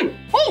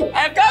 oh, I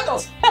have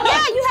goggles!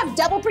 Yeah, you have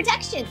double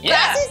protection. Yeah.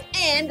 Glasses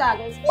and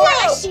goggles. Or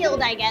a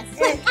shield, I guess.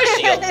 A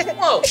shield.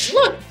 Whoa,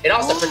 look! It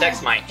also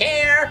protects my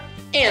hair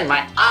and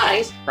my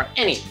eyes from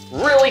any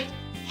really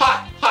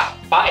hot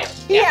fire.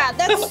 Yeah,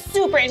 that's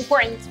super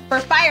important for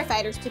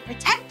firefighters to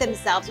protect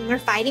themselves when they're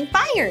fighting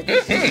fires.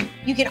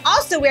 You can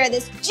also wear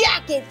this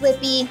jacket,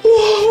 Blippi.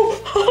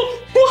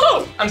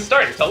 Whoa! I'm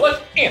starting to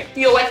look and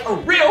feel like a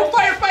real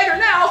firefighter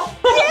now.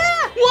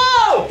 Yeah!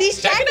 Whoa!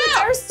 These jackets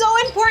are so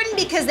important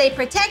because they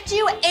protect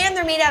you and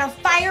they're made out of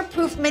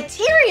fireproof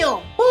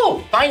material.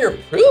 Oh,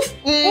 fireproof?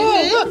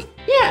 Oh, look.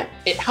 Yeah,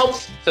 it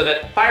helps so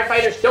that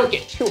firefighters don't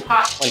get too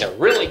hot when they're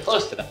really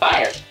close to the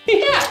fire.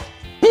 Yeah.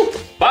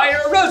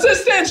 Fire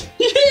resistant!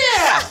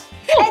 Yeah!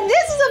 And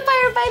this is a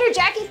firefighter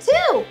jacket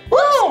too.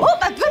 Whoa! Oh,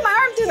 I put my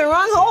arm through the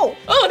wrong hole.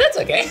 Oh, that's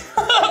okay.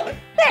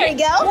 There you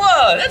go.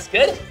 Whoa, that's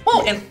good.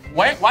 Oh, and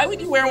why would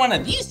you wear one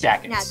of these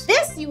jackets? Now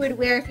this you would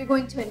wear if you're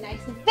going to a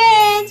nice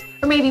event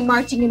or maybe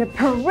marching in a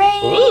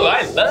parade. Ooh,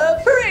 I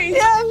love parades.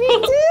 Yeah, me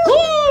too.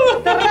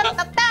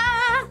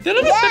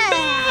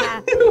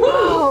 Yeah.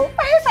 Whoa,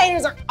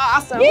 firefighters are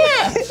awesome.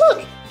 Yeah,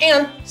 look,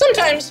 and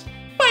sometimes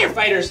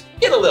firefighters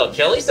get a little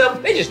chilly, so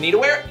they just need to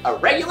wear a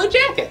regular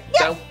jacket.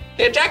 Yep. So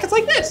they have jackets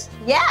like this.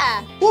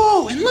 Yeah.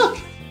 Whoa, and look,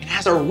 it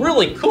has a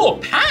really cool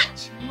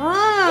patch.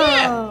 Wow.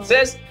 Yeah, it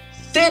says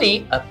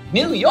City of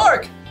New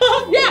York.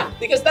 Yeah,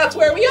 because that's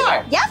where we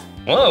are. Yep.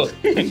 Whoa,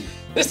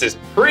 this is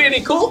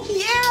pretty cool.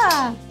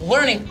 Yeah.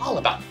 Learning all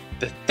about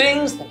the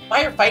things that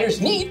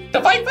firefighters need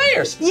to fight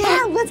fires.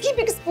 Yeah, let's keep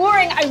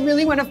exploring. I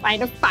really want to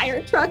find a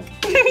fire truck.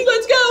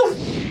 Let's go.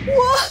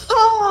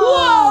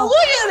 Whoa,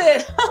 look at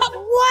it!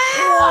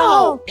 Wow!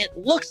 Whoa, it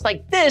looks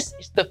like this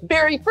is the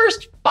very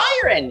first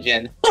fire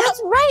engine.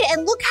 That's right,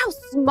 and look how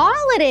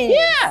small it is.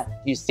 Yeah,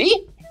 you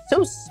see? It's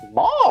so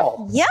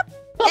small. Yep,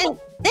 and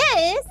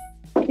this.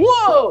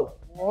 Whoa!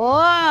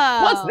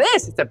 Whoa! What's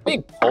this? It's a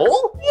big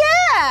pole?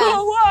 Yeah!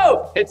 Oh,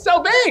 whoa! It's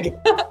so big!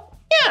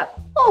 Yeah!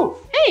 Oh,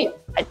 hey,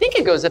 I think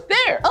it goes up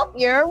there. Oh,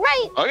 you're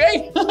right.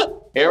 Okay,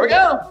 here we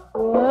go.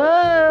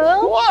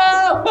 Whoa!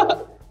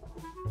 Whoa!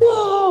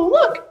 Whoa,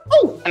 look!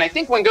 Oh, and I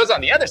think one goes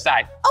on the other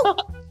side. Oh!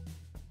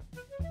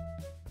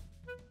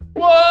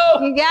 Whoa!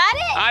 You got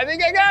it? I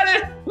think I got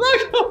it!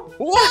 Look!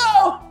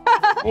 Whoa!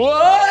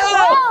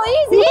 Whoa!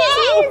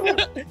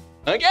 Whoa, easy.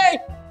 Okay.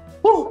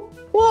 Whoa,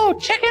 whoa,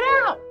 check it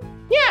out.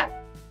 Yeah,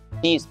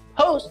 these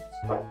posts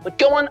would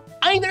go on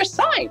either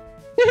side.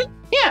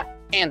 Yeah,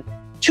 and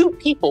 2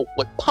 people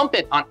would pump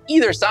it on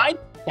either side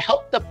to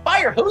help the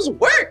fire hose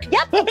work.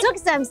 Yep, it took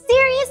some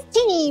serious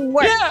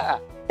teamwork. Yeah.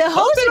 The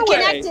hose it would away.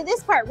 connect to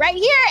this part right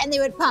here, and they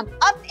would pump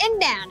up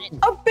and down it,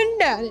 up and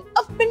down it,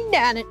 up and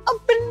down it,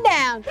 up and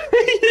down.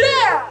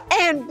 Yeah.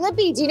 And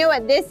Blippi, do you know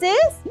what this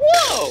is?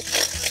 Whoa.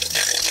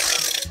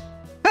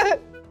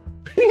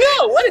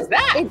 No, what is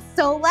that? It's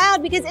so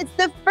loud because it's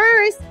the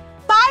first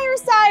fire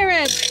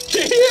siren.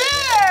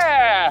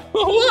 Yeah.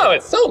 Whoa,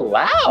 it's so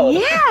loud.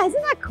 Yeah,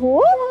 isn't that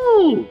cool?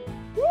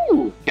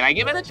 Ooh. Can I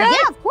give it a try?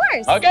 Yeah, of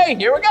course. Okay,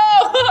 here we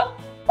go.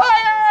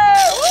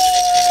 Fire! Woo!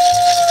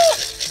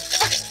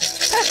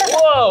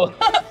 Whoa.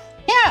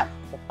 Yeah,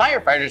 the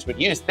firefighters would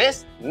use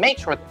this to make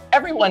sure that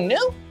everyone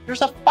knew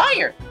there's a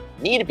fire.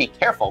 Need to be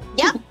careful.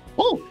 Yep.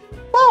 Whoa,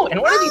 whoa, and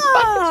what are these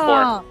buckets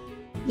for?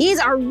 These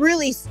are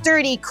really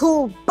sturdy,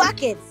 cool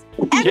buckets.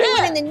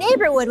 Everyone in the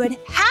neighborhood would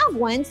have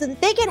one so that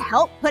they could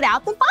help put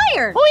out the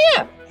fire. Oh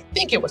yeah, I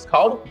think it was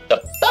called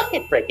the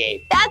Bucket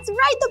Brigade. That's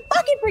right, the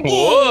Bucket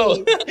Brigade.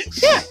 Whoa.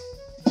 Yeah.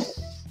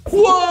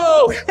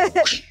 Whoa.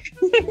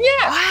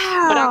 Yeah.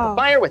 Wow. Put out the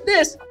fire with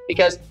this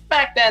because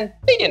back then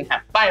they didn't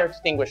have fire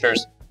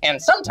extinguishers,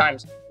 and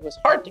sometimes it was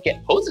hard to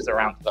get hoses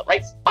around to the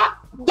right spot.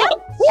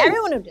 Yep.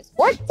 Everyone would just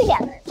work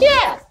together.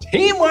 Yeah.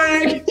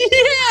 Teamwork.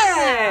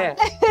 Yeah.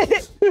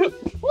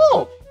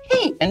 Whoa.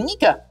 Hey, and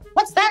Meekah,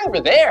 what's that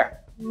over there?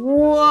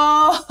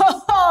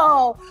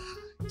 Whoa!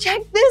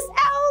 Check this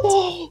out.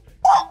 Whoa,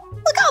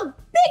 look how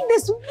big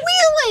this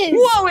wheel is.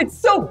 Whoa, it's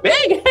so big.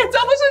 It's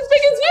almost as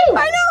big as you.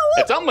 I know.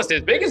 It's almost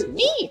as big as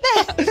me.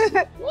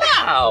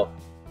 Wow.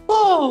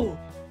 Whoa,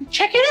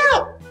 check it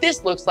out.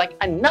 This looks like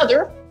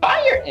another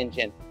fire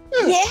engine.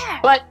 Yeah.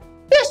 But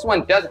this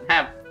one doesn't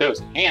have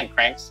those hand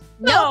cranks.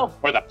 No.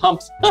 Or the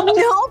pumps.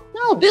 Nope.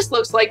 No, this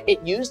looks like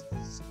it used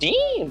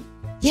steam.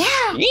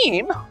 Yeah.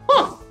 Steam?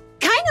 Huh.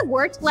 Kind of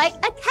worked like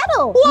a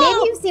kettle. Whoa.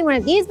 Maybe you've seen one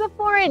of these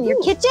before in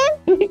your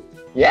kitchen.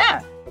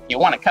 Yeah. If you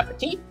want a cup of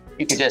tea,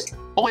 you can just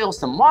boil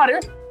some water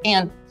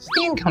and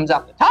steam comes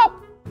out the top.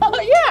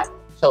 Yeah.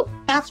 So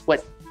that's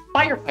what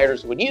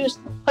firefighters would use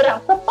to put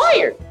out the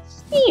fire.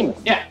 Steam.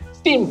 Yeah.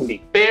 Steam can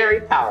be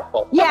very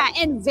powerful. Yeah,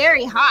 and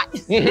very hot.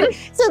 So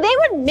they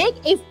would make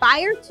a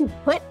fire to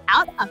put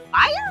out a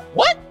fire?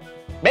 What?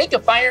 Make a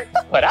fire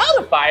to put out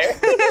a fire?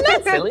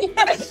 That's silly.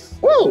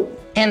 Woo.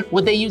 And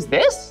would they use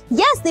this?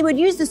 Yes, they would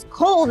use this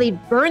coal. They'd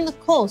burn the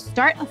coal,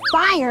 start a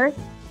fire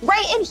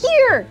right in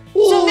here.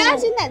 Whoa. So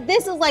imagine that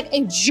this is like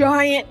a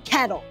giant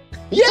kettle.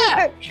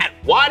 Yeah, had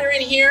water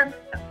in here,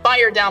 a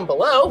fire down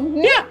below.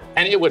 Yeah,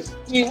 and it would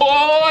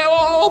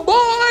boil.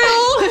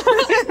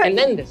 And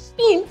then the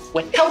steam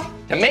would help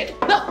to make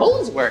the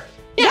hose work.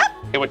 Yeah,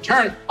 it would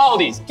turn all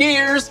these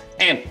gears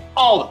and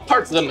all the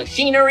parts of the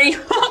machinery.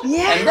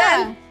 Yeah. And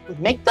then it would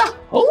make the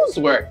hose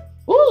work.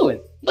 Ooh,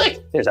 and look,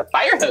 there's a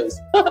fire hose.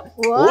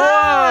 Whoa,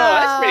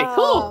 that's pretty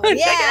cool. Check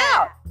it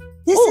out.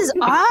 This is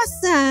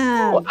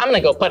awesome. Well, I'm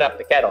gonna go put up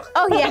the kettle.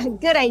 Oh yeah,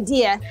 good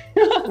idea.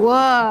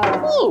 Whoa.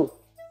 Ooh.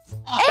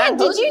 And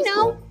did you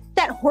know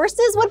that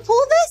horses would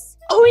pull this?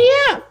 Oh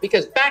yeah,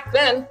 because back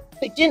then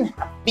they didn't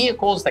have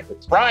vehicles that could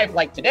drive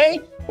like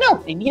today. No,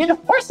 they needed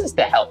horses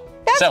to help.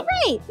 That's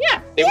right. Yeah,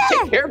 they would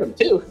take care of them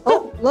too.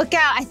 Oh, look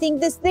out, I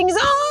think this thing's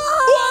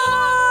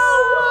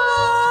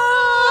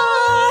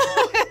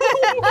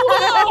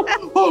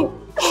Whoa!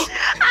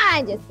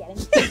 I'm just kidding.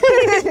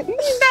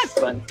 That's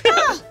fun.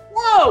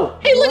 Whoa,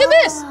 hey, look at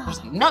this. There's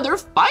another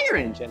fire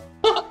engine.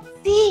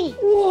 See?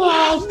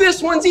 Wow,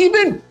 this one's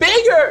even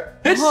bigger.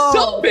 It's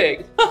so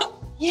big.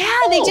 Yeah,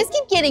 they just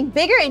keep getting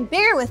bigger and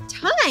bigger with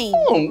time.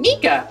 Oh,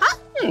 Meekah,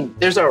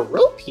 there's a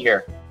rope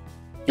here.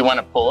 You want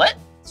to pull it?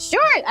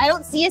 Sure, I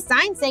don't see a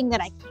sign saying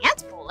that I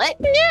can't pull it.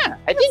 Yeah,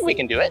 I think we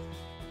can do it.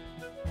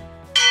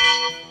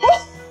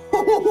 What?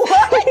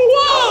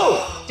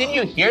 Whoa! Did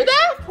you hear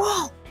that?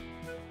 Whoa!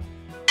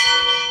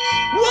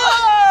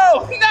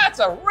 Whoa! That's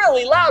a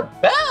really loud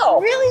bell.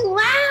 Really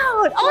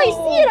loud. Oh, I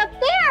see it up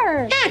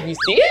there. Yeah, you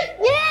see it?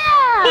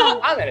 Yeah.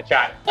 I'm gonna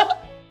try.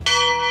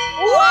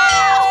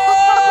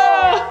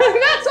 Whoa!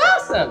 That's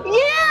awesome.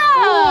 Yeah.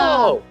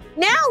 Whoa.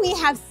 Now we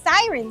have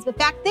sirens, but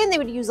back then they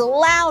would use a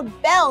loud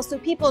bell so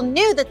people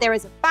knew that there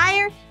was a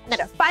fire and that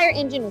a fire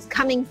engine was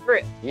coming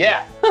through.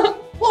 Yeah.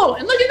 Whoa,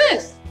 and look at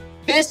this.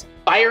 This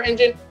fire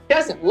engine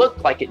doesn't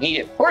look like it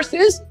needed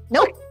horses.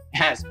 Nope. It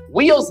has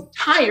wheels and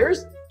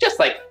tires, just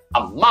like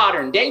a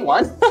modern day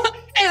one.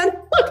 And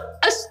look,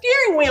 a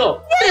steering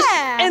wheel.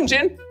 Yeah. This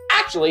engine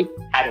actually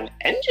had an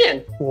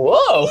engine.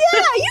 Whoa.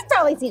 Yeah, you've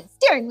probably seen a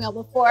steering wheel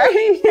before.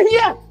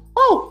 Yeah.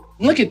 Oh,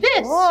 look at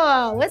this.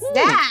 Whoa, what's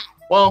that?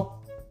 Well,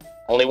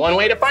 only one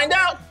way to find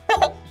out.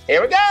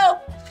 Here we go.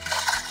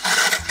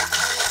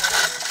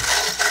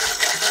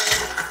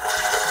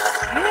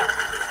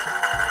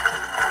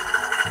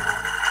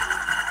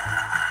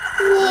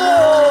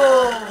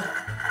 Whoa.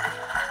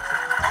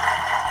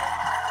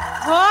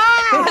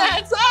 Wow.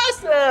 That's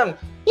awesome.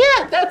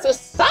 Yeah, that's a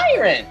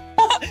siren.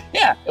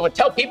 Yeah, it would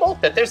tell people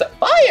that there's a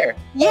fire.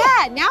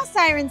 Yeah, now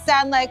sirens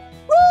sound like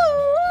woo,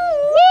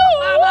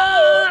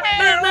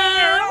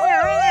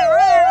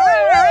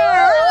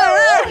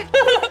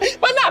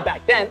 But not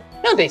back then.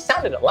 No, they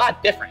sounded a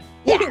lot different.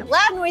 Yeah,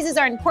 loud noises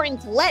are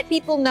important to let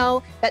people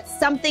know that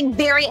something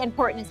very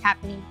important is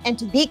happening and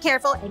to be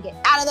careful and get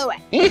out of the way.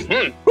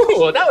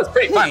 Well, that was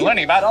pretty fun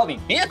learning about all these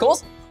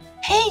vehicles.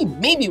 Hey,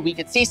 maybe we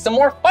could see some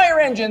more fire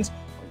engines,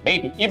 or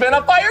maybe even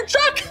a fire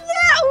truck.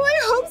 Yeah, oh, I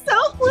hope so.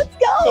 Let's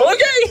go.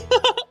 Okay.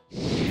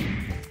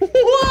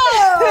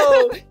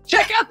 Whoa!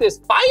 Check out this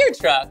fire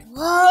truck.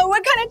 Whoa,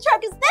 what kind of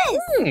truck is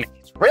this?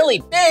 It's really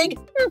big,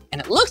 and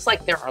it looks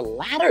like there are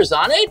ladders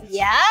on it.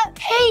 Yeah.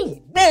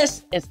 Hey,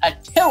 this is a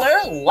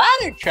killer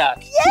ladder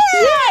truck.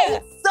 Yeah.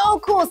 So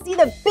cool. See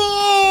the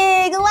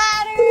big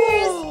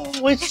ladders?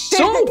 Oh, it's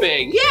so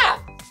big. Yeah.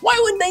 Why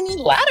would they need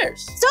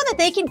ladders? So that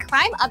they can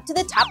climb up to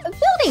the top of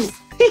buildings.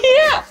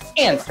 Yeah,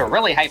 and to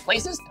really high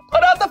places to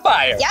put out the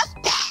fire.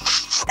 Yep.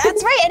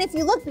 That's right. And if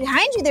you look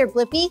behind you there,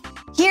 Blippi,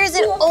 here's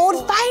an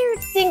old fire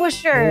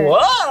extinguisher.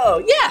 Whoa,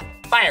 yeah.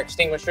 Fire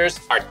extinguishers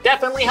are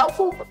definitely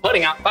helpful for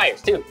putting out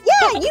fires too.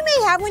 Yeah, you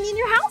may have one in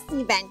your house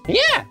even.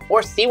 Yeah,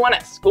 or see one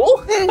at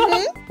school.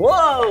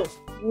 Whoa.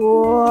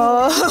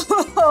 Whoa.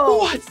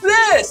 What's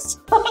this?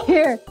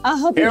 Here, I'll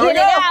help you Here we get it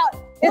go. out.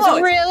 It's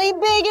Whoa, really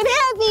big and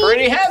heavy.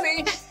 Pretty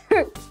heavy.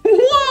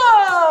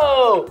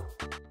 Whoa!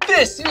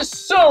 This is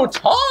so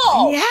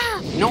tall. Yeah.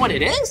 You know what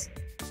it is?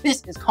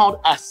 This is called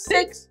a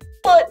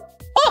 6-foot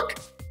hook.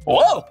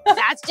 Whoa.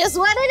 That's just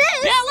what it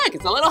is. Yeah, look,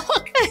 it's a little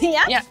hook.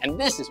 Yeah. Yeah, and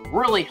this is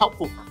really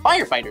helpful for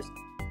firefighters.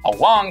 A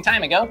long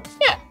time ago,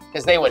 yeah,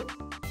 because they would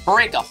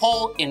break a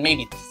hole in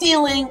maybe the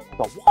ceiling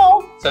or the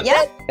wall so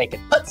that they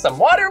could put some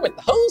water with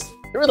the hose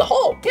through the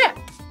hole. Yeah.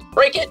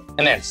 Break it,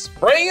 and then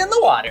spray in the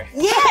water.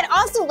 Yeah, it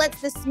also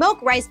lets the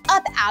smoke rise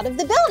up out of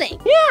the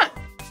building. Yeah,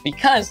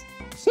 because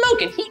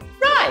smoke and heat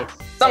rise.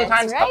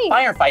 Sometimes That's right.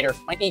 a firefighter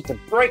might need to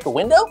break a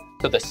window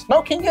so the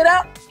smoke can get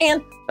out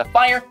and the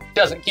fire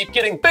doesn't keep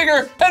getting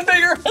bigger and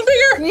bigger and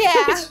bigger.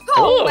 Yeah.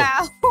 Oh, Ooh.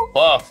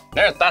 wow.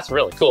 Whoa, that's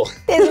really cool.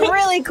 It's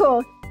really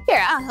cool.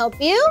 Here, I'll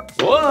help you.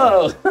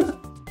 Whoa.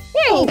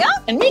 Here you go.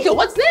 And Meekah,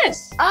 what's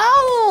this?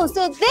 Oh,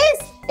 so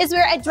this is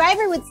where a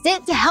driver would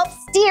sit to help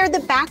steer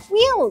the back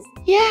wheels.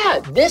 Yeah,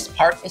 this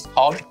part is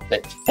called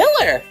the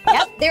tiller.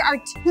 Yep, there are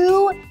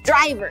 2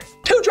 drivers.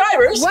 2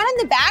 drivers? One in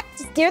the back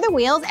to steer the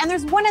wheels, and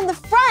there's one in the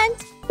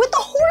front with the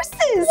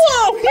horses.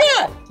 Whoa,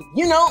 yeah.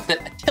 You know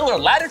that a tiller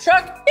ladder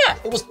truck, yeah,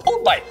 it was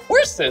pulled by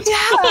horses.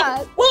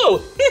 Yeah.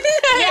 Whoa.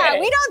 Yeah,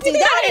 we don't do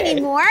that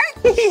anymore.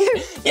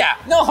 Yeah,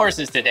 no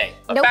horses today.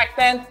 But Nope. back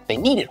then, they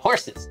needed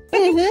horses.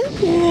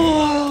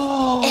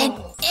 Whoa. An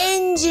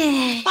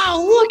engine.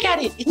 Wow, look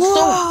at it. It's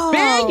so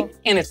big,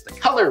 and it's the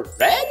color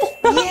red.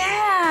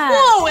 Yeah.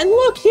 Whoa, and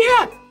look,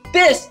 yeah.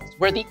 This is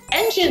where the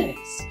engine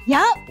is.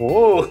 Yep.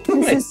 Whoa,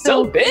 This it's is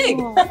so big.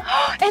 cool.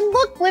 And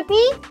look,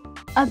 Blippi,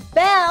 a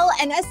bell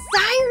and a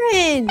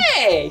siren.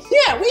 Hey,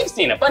 yeah, we've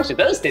seen a bunch of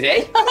those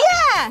today.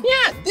 Yeah.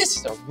 Yeah, this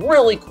is a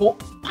really cool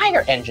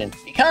fire engine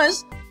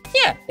because,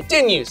 yeah, it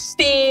didn't use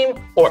steam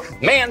or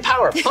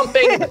manpower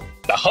pumping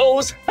the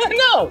hose.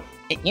 No,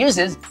 it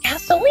uses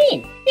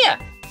gasoline. Yeah,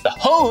 the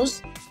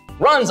hose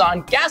runs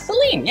on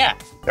gasoline. Yeah,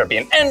 there'd be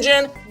an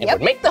engine and it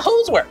would make the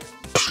hose work.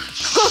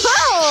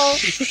 Oh,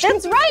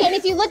 that's right. And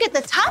if you look at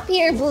the top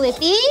here,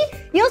 Blippi,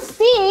 you'll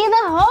see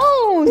the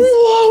hose.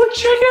 Whoa,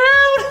 check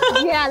it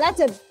out. Yeah, that's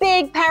a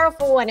big,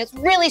 powerful one. It's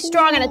really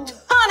strong and a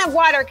ton of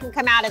water can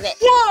come out of it.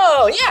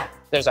 Whoa, yeah.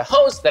 There's a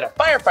hose that a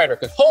firefighter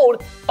could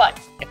hold, but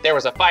if there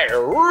was a fire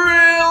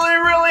really,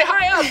 really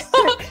high up,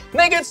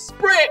 they could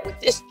spray it with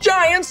this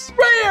giant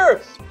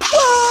sprayer.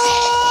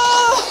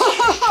 Whoa!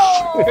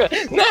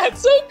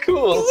 That's so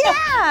cool.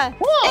 Yeah.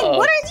 Whoa. And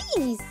what are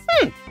these?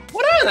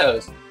 What are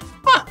those?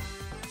 Huh.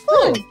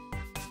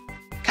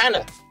 Kind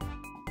of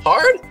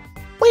hard.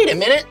 Wait a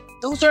minute.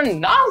 Those are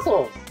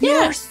nozzles.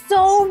 You're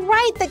so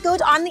right. That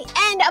goes on the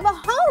end of a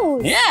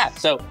hose. Yeah,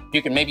 so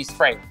you can maybe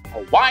spray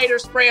a wider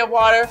spray of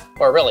water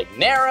or a really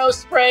narrow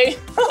spray.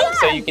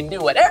 So you can do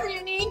whatever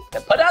you need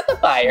to put out the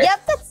fire.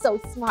 Yep, that's so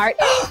smart.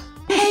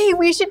 Hey,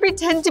 we should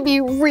pretend to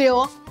be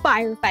real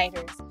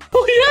firefighters.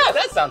 Oh yeah,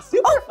 that sounds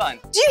super fun.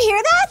 Do you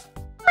hear that?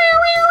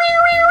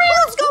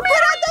 Let's go put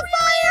out the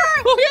fire!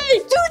 Okay.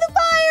 To the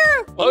fire!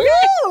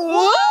 Okay. Woo!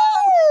 Whoa!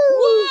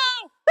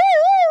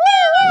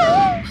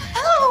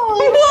 Oh,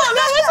 Whoa,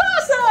 that was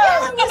awesome! Yeah,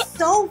 that was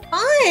so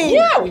fun.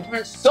 Yeah, we've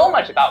learned so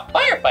much about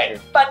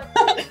firefighters, but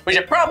we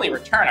should probably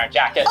return our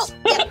jackets. Oh,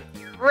 yep,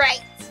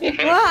 right.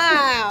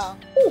 Wow.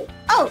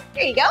 Oh,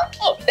 there you go.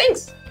 Oh,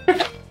 thanks.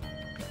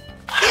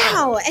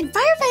 Wow, and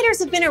firefighters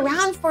have been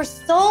around for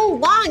so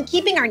long,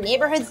 keeping our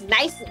neighborhoods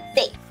nice and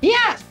safe.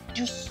 Yeah,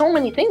 do so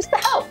many things to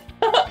help.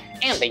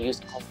 And they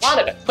use a lot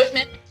of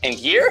equipment and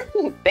gear.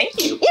 Thank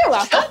you. You're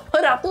welcome. To help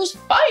put out those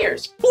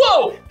fires.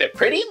 Whoa, they're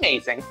pretty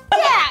amazing.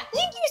 Yeah,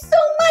 thank you so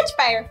much,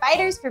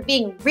 firefighters, for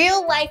being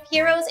real-life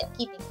heroes and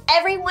keeping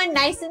everyone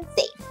nice and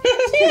safe.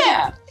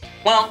 Yeah.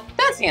 Well,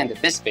 that's the end of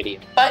this video.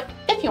 But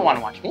if you want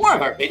to watch more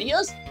of our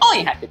videos, all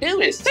you have to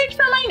do is search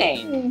for my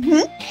name.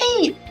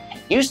 Hey,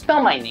 can you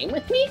spell my name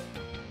with me?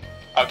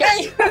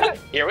 Okay,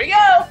 here we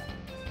go.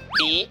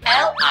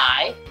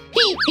 B-L-I-P-P-I.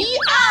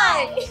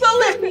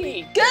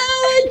 Blippi,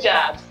 good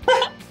job.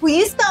 Will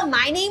you spell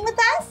my name with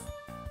us?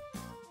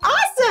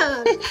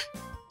 Awesome.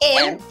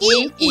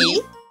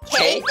 M-E-E-K-A-H.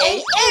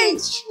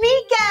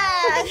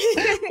 Meekah.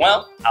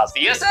 Well, I'll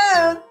see you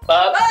soon.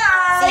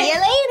 Bye-bye. See you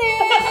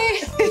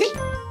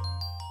later.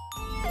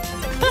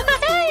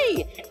 Hey,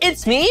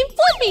 it's me,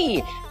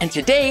 Blippi, and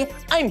today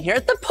I'm here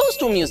at the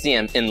Postal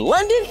Museum in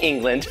London,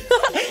 England.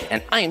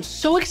 And I am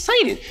so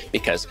excited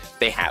because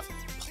they have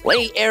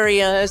play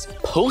areas,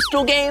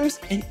 postal games,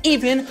 and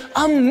even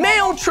a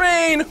mail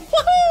train.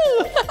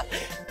 Woohoo!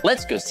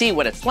 Let's go see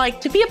what it's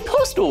like to be a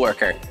postal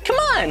worker. Come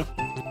on.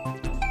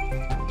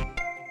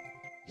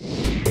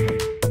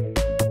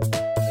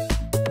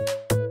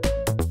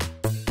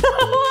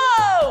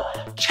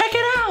 Whoa! Check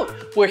it out.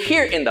 We're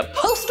here in the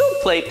Postal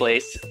Play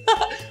Place.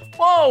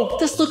 Whoa,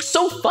 this looks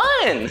so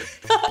fun.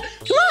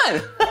 Come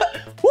on.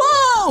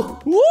 Whoa,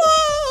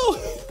 whoa.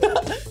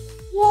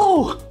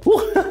 Whoa.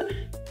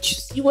 Did you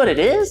see what it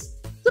is?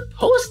 The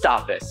post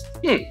office.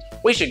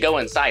 We should go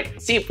inside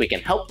and see if we can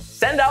help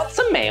send out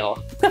some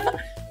mail.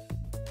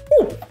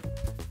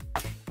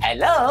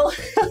 Hello.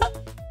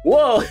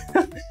 Whoa.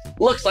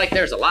 Looks like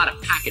there's a lot of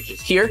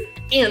packages here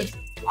and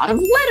a lot of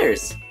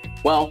letters.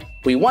 Well,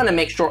 we want to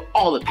make sure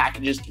all the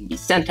packages can be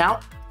sent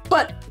out,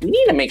 but we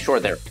need to make sure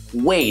they're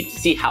weighed to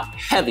see how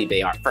heavy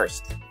they are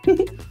first.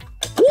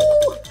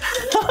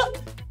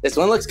 This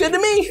one looks good to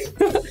me.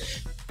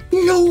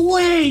 No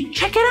way,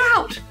 check it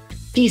out.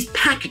 These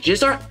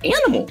packages are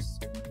animals.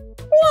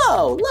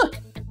 Whoa, look,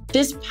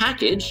 this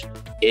package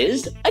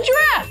is a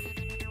giraffe.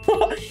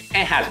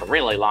 It has a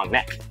really long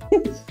neck.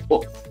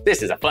 Well,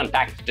 this is a fun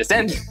package to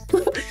send.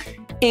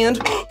 And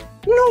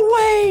no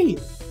way.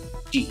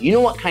 Do you know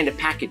what kind of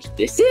package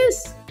this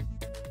is?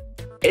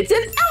 It's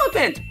an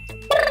elephant.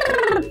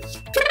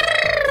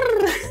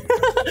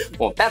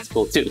 Well, that's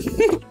cool too.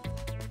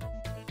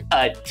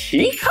 A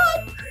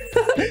teacup?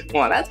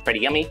 Well, that's pretty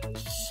yummy.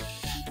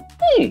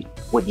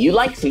 Would you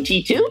like some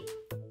tea too?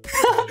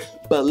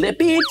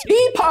 Blippi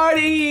tea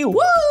party,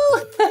 woo!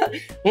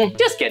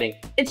 Just kidding,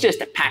 it's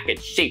just a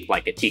package shaped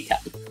like a teacup.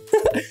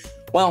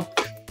 Well,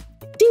 I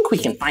think we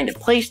can find a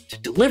place to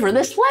deliver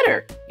this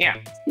letter. Yeah,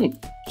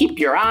 keep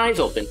your eyes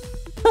open.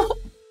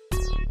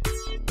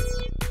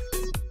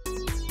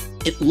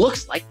 It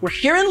looks like we're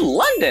here in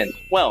London.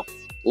 Well,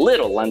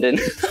 little London.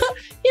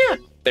 Yeah,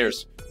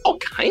 there's all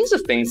kinds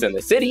of things in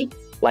the city,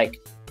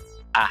 like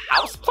a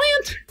house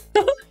plant.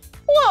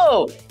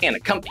 Whoa, and a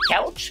comfy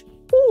couch.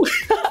 Ooh,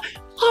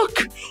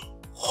 look,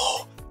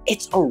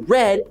 it's a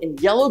red and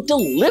yellow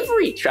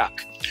delivery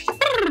truck.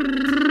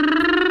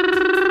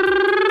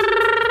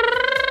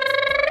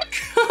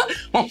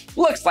 Well,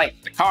 looks like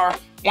the car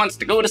wants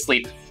to go to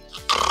sleep.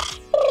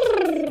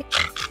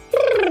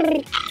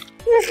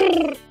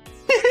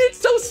 It's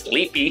so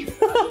sleepy.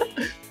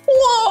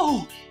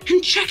 Whoa,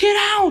 and check it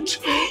out.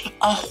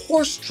 A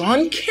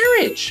horse-drawn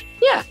carriage.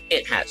 Yeah,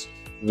 it has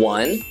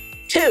 1,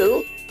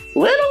 2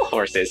 little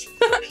horses.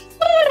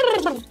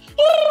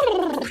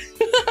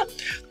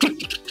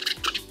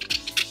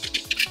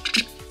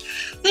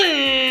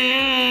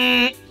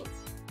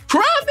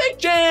 Traffic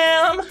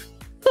jam.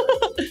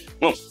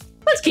 Well,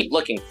 let's keep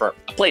looking for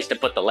a place to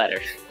put the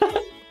letter.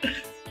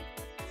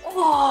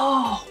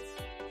 Whoa,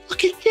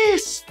 look at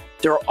this.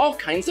 There are all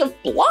kinds of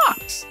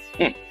blocks.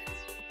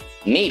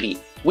 Maybe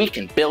we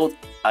can build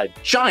a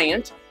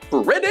giant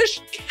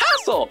British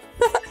castle.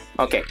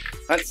 Okay,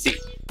 let's see.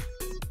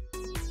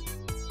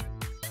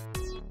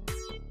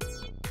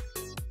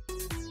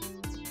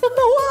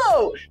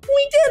 Whoa,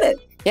 we did it.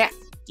 Yeah,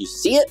 you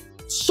see it?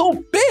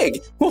 So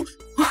big.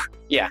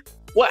 Yeah,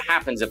 what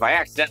happens if I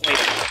accidentally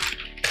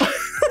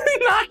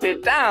knocked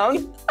it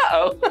down?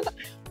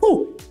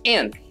 Uh-oh.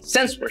 And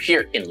since we're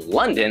here in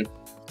London,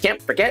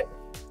 can't forget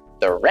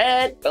the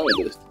red phone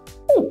booth.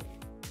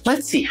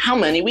 Let's see how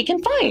many we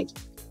can find.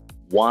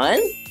 1,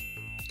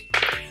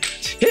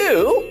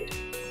 2,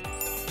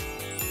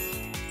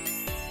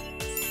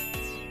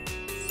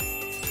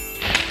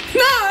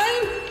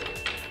 9,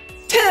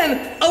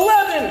 10,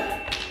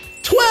 11,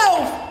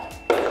 12.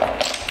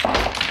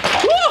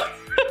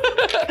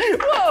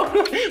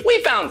 Whoa,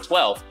 we found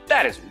 12.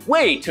 That is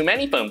way too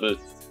many phone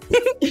booths.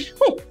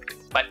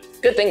 But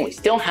good thing we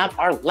still have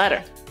our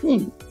letter.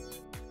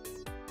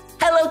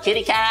 Hello,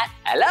 kitty cat.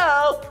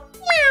 Hello.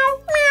 Meow,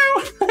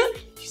 meow.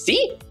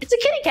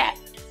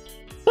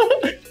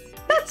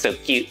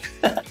 cute.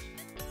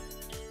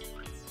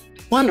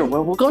 Wonder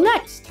where we'll go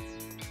next.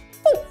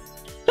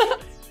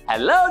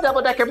 Hello,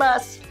 double-decker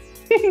bus.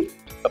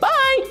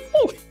 Bye-bye.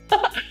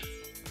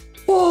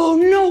 Oh,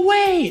 no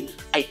way.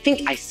 I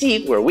think I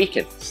see where we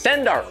can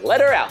send our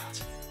letter out.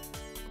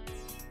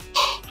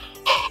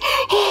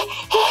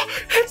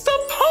 It's a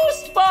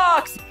post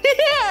box.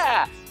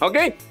 Yeah.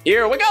 Okay,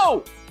 here we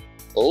go.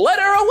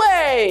 Letter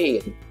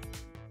away.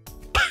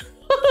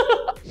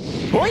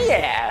 Oh,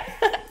 yeah.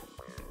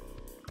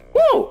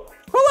 Whoa,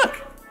 oh, look.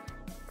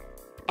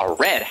 A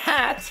red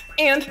hat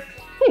and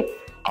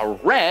a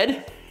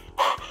red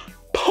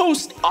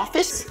post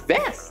office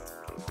vest.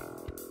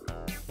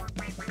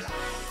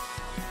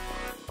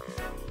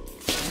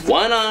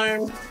 One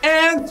arm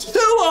and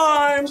two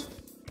arms.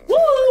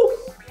 Woo!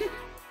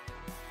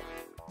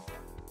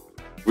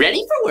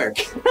 Ready for work.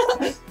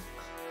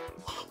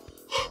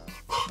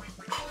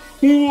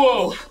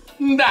 Whoa,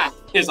 that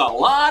is a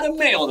lot of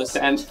mail to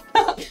send.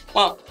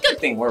 Well, good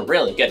thing we're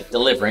really good at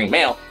delivering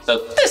mail,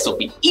 so this will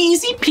be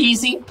easy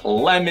peasy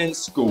lemon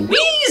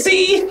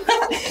squeezy.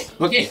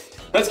 Okay,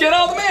 let's get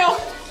all the mail.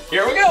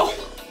 Here we go.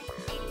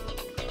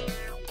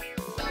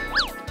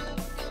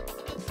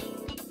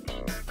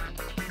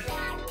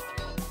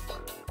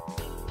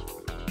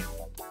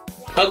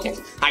 Okay,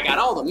 I got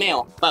all the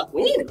mail, but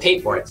we need to pay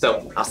for it,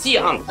 so I'll see you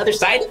on the other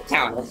side of the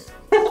counter.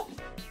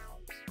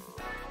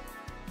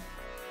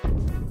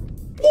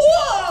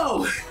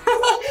 Whoa!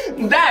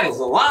 That is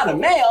a lot of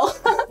mail.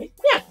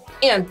 Yeah,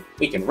 and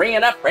we can ring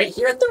it up right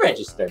here at the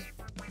register.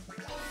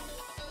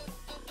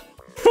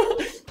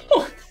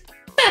 Oh,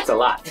 that's a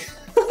lot.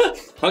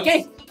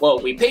 Okay, well,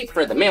 we paid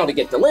for the mail to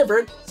get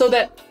delivered so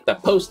that the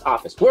post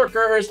office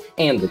workers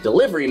and the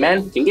delivery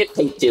men can get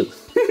paid too.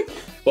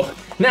 Well,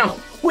 now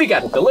we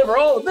got to deliver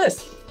all of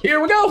this.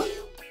 Here we go.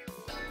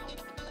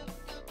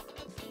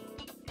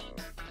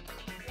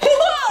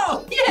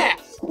 Whoa! Yeah,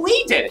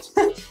 we did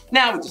it.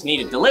 Now we just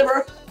need to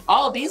deliver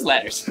all of these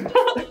letters.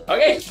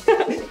 Okay,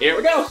 here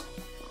we go.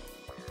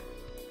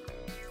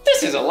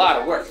 This is a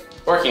lot of work,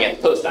 working at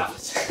the post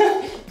office.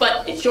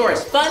 But it sure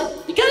is fun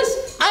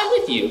because I'm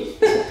with you.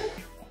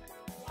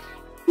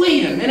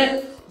 Wait a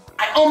minute,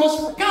 I almost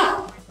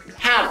forgot. We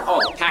have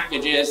all the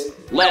packages,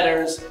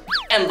 letters,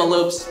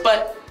 envelopes,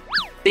 but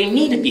they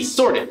need to be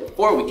sorted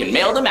before we can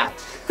mail them out.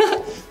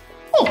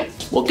 Oh,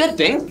 well, good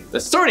thing the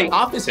sorting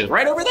office is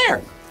right over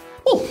there.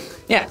 Oh,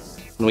 yeah,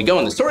 when we go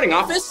in the sorting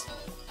office,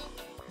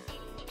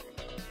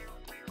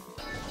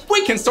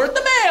 we can sort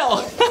the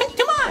mail.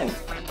 Come on.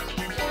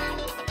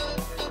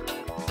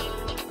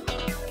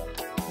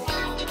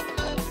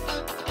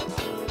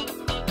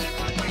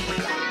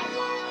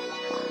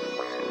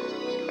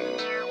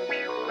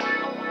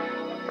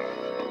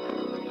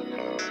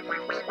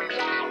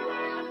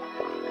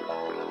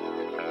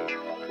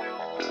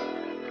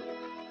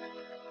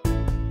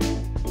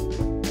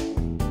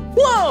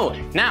 Whoa,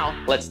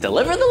 now let's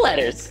deliver the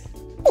letters.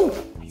 Ooh,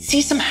 I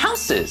see some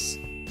houses.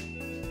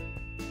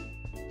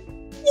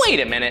 Wait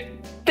a minute,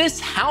 this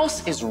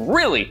house is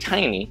really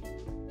tiny.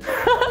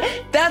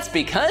 That's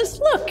because,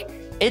 look,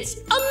 it's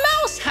a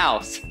mouse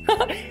house.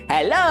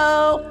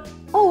 Hello.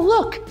 Oh,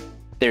 look,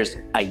 there's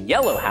a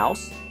yellow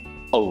house,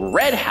 a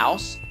red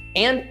house,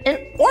 and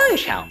an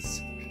orange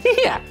house.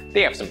 Yeah,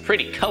 they have some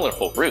pretty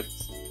colorful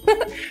roofs.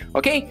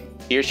 Okay,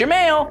 here's your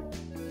mail.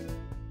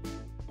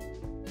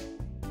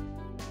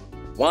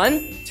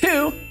 1,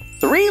 2,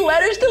 3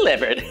 letters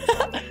delivered.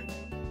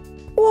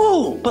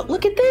 Whoa, but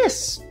look at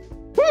this.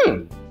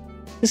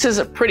 This is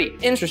a pretty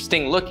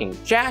interesting looking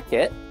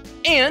jacket,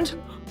 and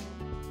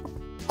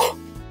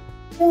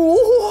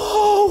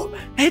whoa,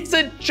 it's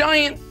a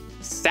giant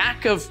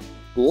sack of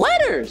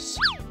letters.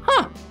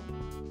 Huh,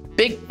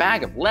 big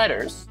bag of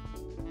letters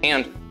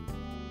and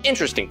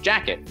interesting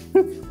jacket.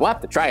 We'll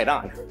have to try it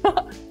on.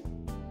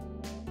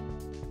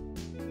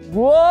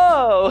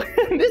 Whoa,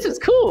 this is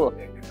cool.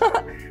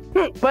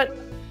 But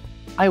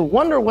I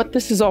wonder what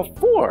this is all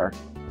for.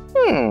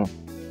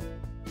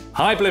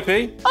 Hi,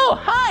 Blippi. Oh,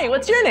 hi,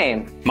 what's your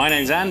name? My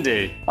name's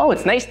Andy. Oh,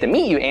 it's nice to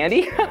meet you,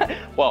 Andy.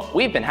 Well,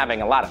 we've been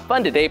having a lot of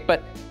fun today,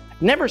 but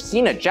I've never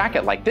seen a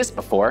jacket like this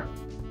before.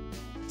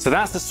 So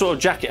that's the sort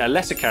of jacket a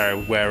letter carrier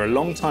would wear a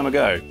long time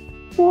ago.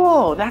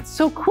 Whoa, that's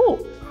so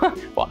cool.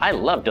 Well, I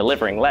love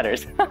delivering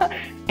letters.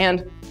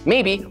 And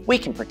maybe we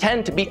can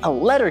pretend to be a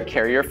letter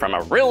carrier from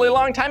a really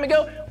long time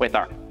ago with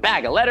our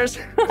bag of letters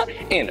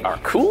and our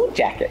cool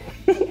jacket.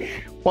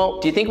 Well,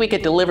 do you think we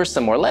could deliver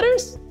some more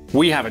letters?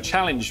 We have a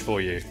challenge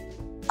for you.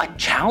 A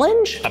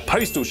challenge? A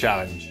postal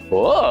challenge.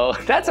 Whoa,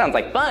 that sounds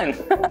like fun.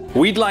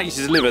 We'd like you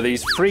to deliver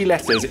these 3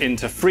 letters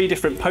into 3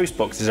 different post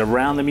boxes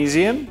around the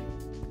museum.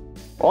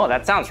 Oh,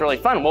 that sounds really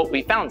fun. Well,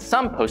 we found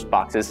some post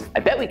boxes. I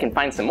bet we can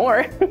find some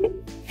more.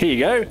 Here you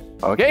go.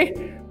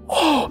 Okay.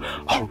 Oh,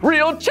 a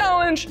real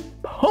challenge.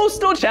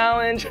 Postal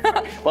challenge.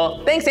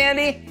 Well, thanks,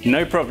 Andy.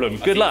 No problem.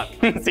 Good luck.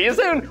 See you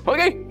soon.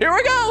 Okay, here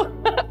we go.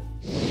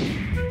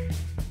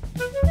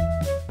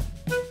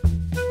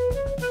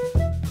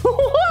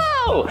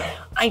 Whoa!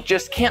 I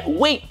just can't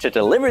wait to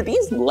deliver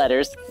these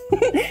letters.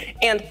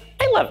 And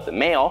I love the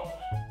mail.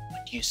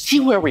 But Do you see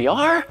where we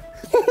are?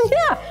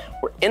 Yeah,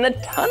 we're in a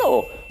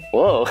tunnel.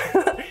 Whoa.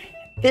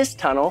 This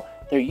tunnel,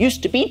 there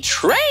used to be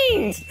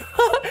trains.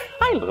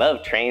 I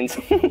love trains.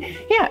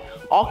 Yeah,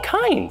 all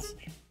kinds.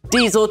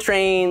 Diesel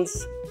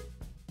trains,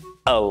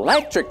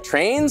 electric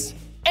trains,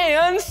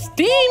 and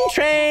steam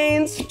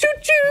trains.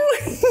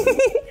 Choo-choo.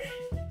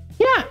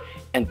 Yeah,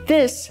 and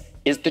this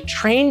is the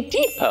train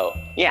depot.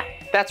 Yeah,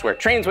 that's where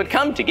trains would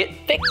come to get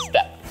fixed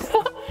up.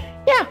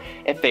 Yeah,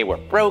 if they were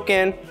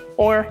broken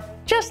or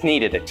just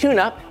needed a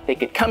tune-up, they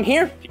could come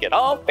here to get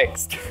all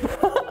fixed.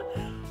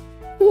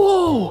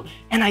 Whoa,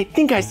 and I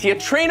think I see a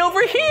train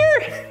over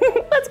here.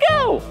 Let's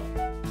go.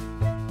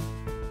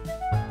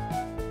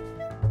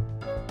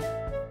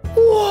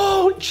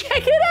 Whoa,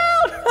 check it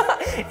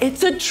out.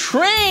 It's a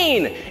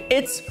train.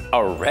 It's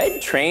a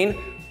red train,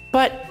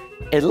 but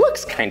it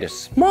looks kind of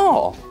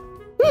small.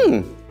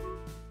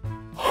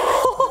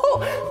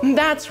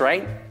 That's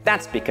right.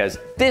 That's because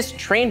this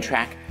train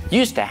track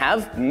used to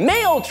have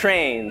mail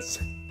trains.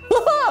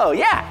 Oh,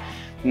 yeah.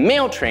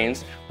 Mail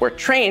trains were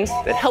trains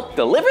that helped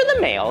deliver the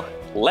mail,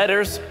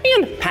 letters,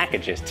 and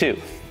packages too.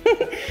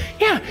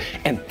 Yeah,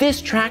 and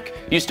this track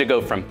used to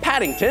go from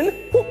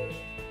Paddington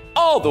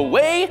all the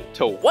way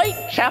to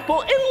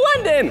Whitechapel in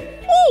London.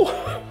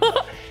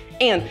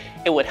 And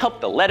it would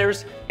help the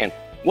letters and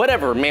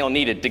whatever mail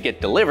needed to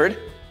get delivered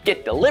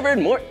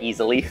more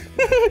easily.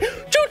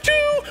 Choo-choo!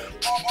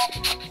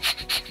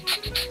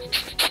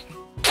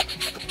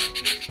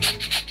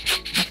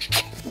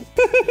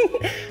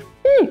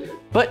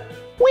 But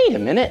wait a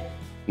minute.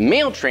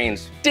 Mail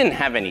trains didn't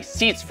have any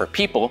seats for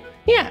people.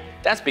 Yeah,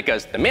 that's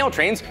because the mail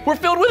trains were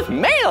filled with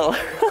mail.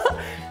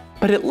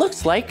 But it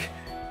looks like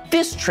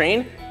this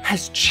train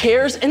has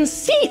chairs and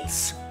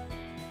seats.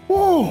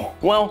 Whoa,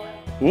 well,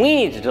 we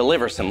need to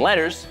deliver some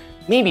letters.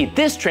 Maybe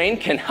this train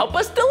can help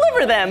us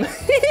deliver them.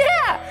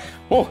 Yeah.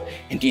 Oh,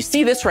 and do you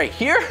see this right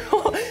here?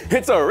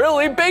 It's a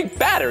really big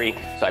battery,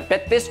 so I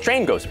bet this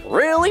train goes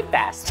really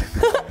fast.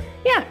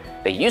 Yeah,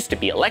 they used to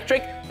be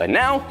electric, but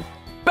now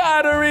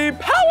battery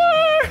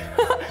power!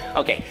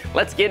 Okay,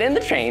 let's get in the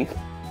train.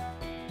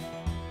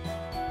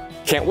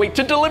 Can't wait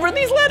to deliver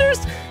these letters.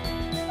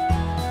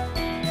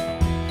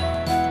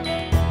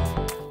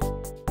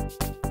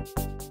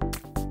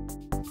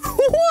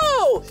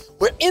 Whoa,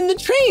 we're in the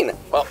train.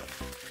 Well,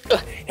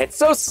 it's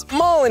so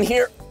small in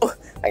here.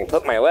 I can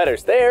put my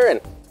letters there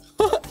and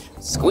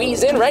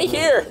squeeze in right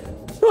here.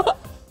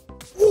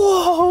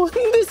 Whoa,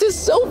 this is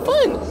so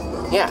fun.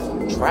 Yeah,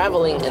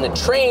 traveling in a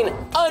train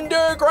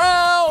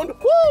underground.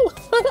 Woo!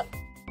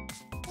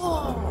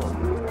 Whoa,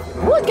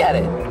 look at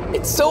it.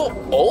 It's so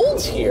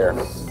old here.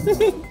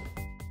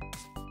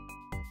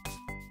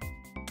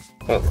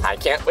 I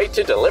can't wait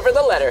to deliver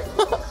the letter.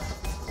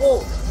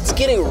 Whoa, it's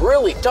getting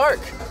really dark.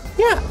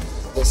 Yeah,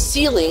 the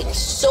ceiling is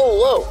so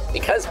low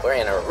because we're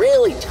in a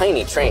really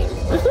tiny train.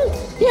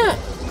 Yeah,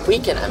 we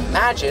can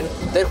imagine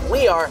that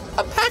we are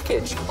a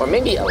package or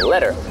maybe a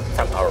letter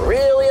from a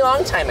really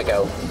long time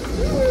ago.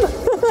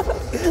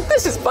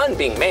 This is fun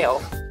being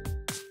mail.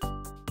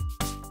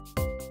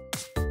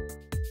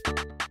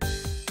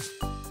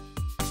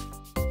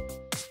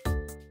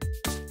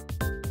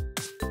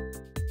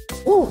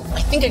 Ooh,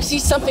 I think I see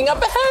something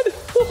up ahead.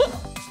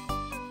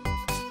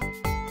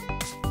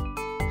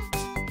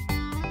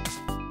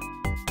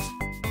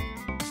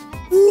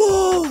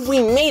 Whoa,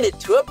 we made it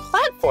to a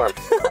platform.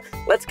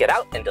 Let's get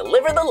out and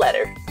deliver the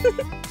letter.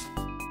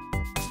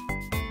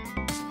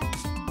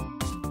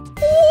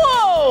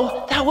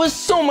 Whoa, that was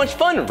so much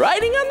fun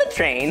riding on the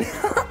train.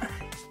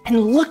 And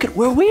look at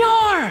where we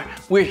are.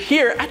 We're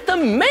here at the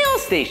mail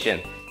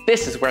station.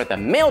 This is where the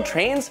mail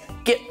trains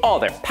get all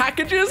their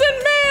packages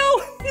and mail.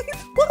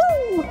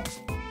 Woohoo!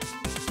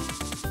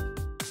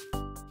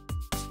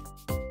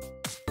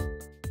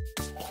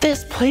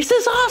 This place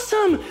is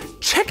awesome.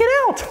 Check it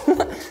out.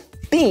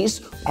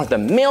 These are the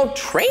mail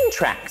train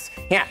tracks.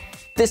 Yeah,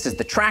 this is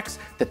the tracks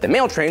that the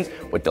mail trains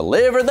would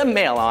deliver the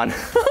mail on.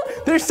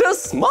 They're so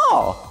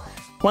small.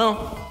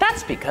 Well,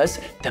 that's because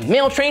the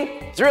mail train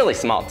is really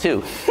small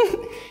too.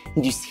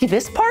 Do you see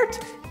this part?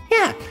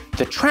 Yeah,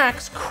 the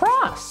tracks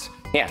cross.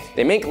 Yeah,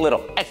 they make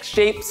little X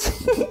shapes.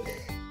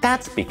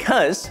 That's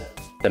because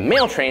the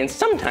mail trains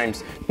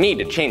sometimes need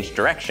to change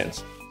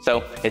directions.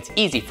 So it's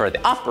easy for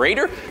the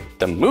operator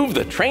to move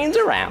the trains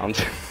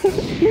around.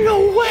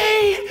 No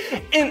way!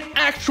 An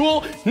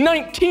actual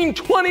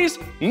 1920s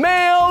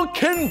mail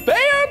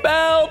conveyor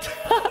belt!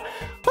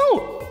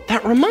 Oh,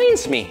 that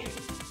reminds me.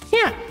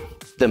 Yeah,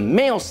 the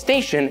mail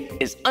station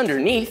is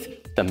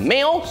underneath the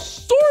mail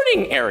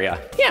sorting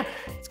area. Yeah,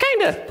 it's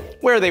kind of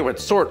where they would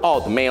sort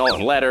all the mail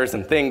and letters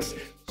and things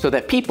so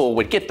that people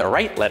would get the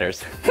right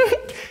letters.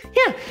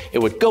 Yeah, it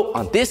would go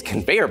on this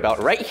conveyor belt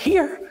right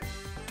here.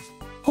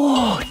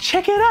 Oh,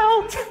 check it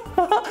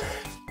out.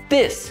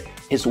 This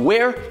is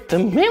where the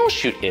mail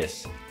chute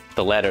is.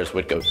 The letters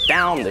would go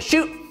down the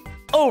chute,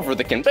 over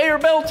the conveyor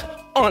belt,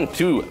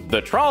 onto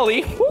the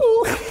trolley,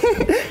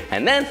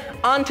 and then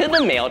onto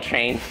the mail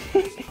train.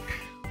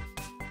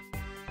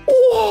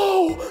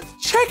 Whoa,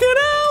 check it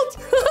out.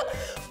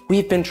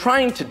 We've been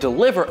trying to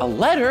deliver a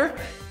letter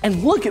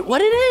And look at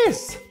what it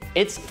is.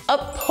 It's a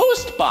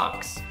post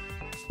box.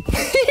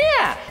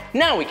 Yeah,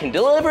 now we can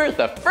deliver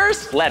the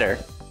first letter.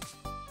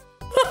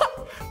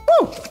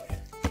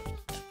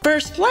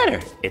 First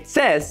letter, it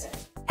says,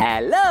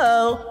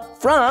 hello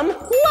from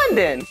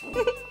London.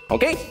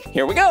 Okay,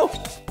 here we go.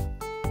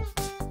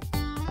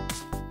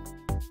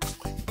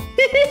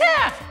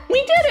 Yeah,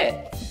 we did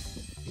it.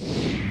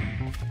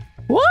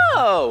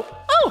 Whoa,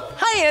 oh,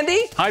 hi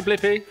Andy. Hi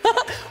Blippi.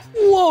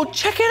 Whoa,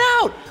 check it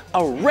out,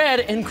 a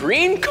red and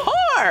green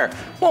car.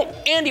 Well,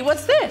 Andy,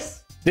 what's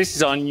this? This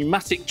is our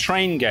pneumatic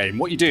train game.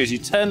 What you do is you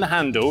turn the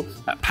handle,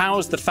 that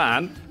powers the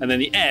fan, and then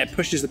the air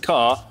pushes the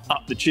car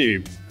up the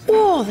tube.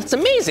 Whoa, that's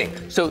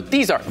amazing. So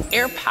these are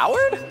air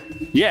powered?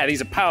 Yeah,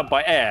 these are powered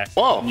by air.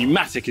 Whoa.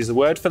 Pneumatic is the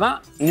word for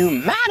that.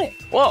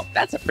 Pneumatic? Whoa,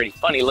 that's a pretty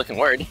funny looking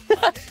word.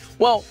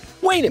 Well,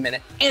 wait a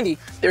minute. Andy,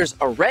 there's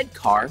a red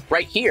car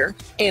right here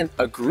and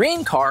a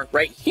green car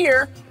right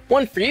here.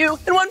 One for you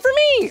and one for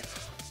me.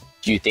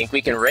 Do you think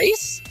we can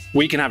race?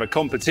 We can have a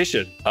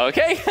competition.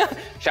 Okay,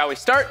 shall we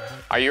start?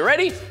 Are you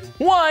ready?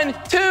 1,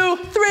 2,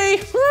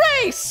 3,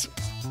 race!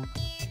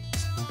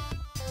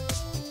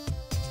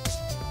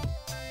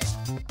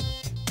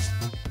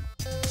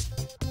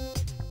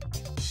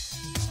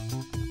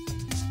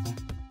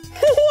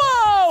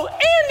 Whoa,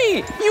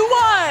 Andy, you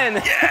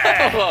won!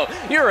 Yeah. Whoa,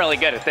 you're really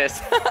good at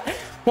this.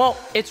 Well,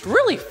 it's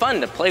really fun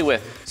to play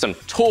with some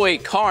toy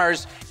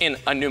cars in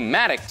a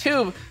pneumatic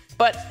tube,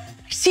 but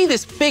I see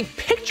this big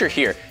picture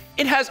here.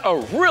 It has a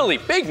really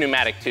big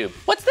pneumatic tube.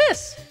 What's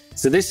this?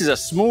 So this is a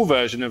small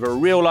version of a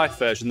real-life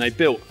version they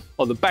built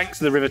on the banks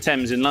of the River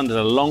Thames in London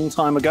a long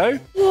time ago.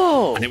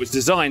 Whoa. And it was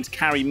designed to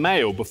carry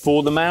mail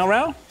before the mail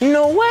rail.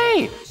 No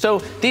way. So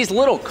these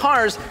little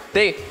cars,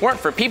 they weren't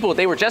for people,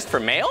 they were just for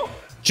mail?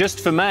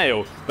 Just for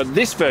mail, but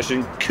this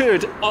version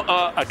could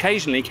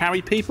occasionally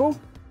carry people.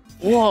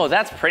 Whoa,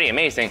 that's pretty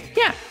amazing.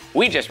 Yeah,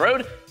 we just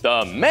rode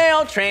the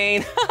mail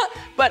train.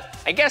 But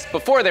I guess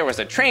before there was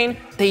a train,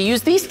 they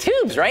used these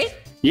tubes, right?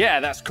 Yeah,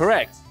 that's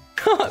correct.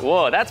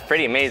 Whoa, that's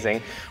pretty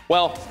amazing.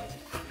 Well,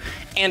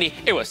 Andy,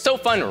 it was so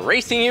fun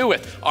racing you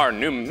with our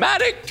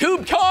pneumatic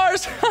tube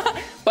cars.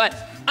 But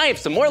I have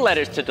some more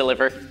letters to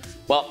deliver.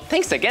 Well,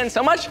 thanks again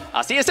so much.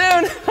 I'll see you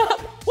soon.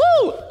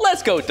 Woo,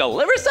 let's go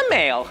deliver some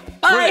mail.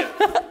 Bye.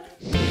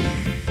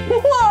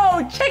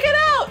 Whoa, check it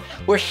out.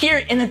 We're here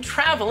in a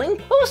traveling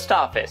post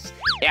office.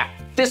 Yeah,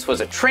 this was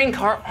a train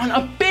car on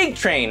a big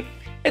train.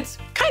 It's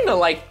kind of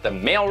like the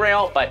mail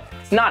rail, but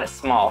it's not as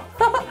small.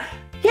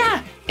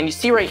 Yeah, and you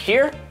see right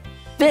here,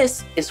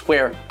 this is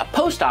where a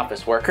post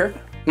office worker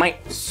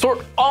might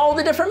sort all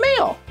the different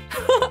mail.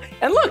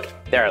 And look,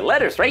 there are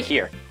letters right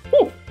here.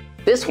 Ooh,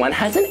 this one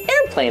has an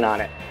airplane on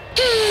it.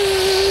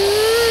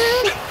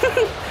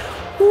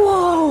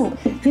 Whoa,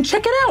 and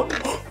check it out.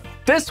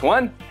 This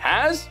one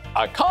has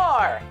a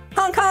car.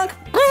 Honk, honk.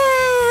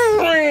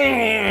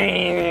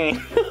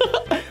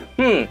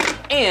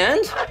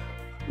 And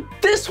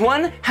this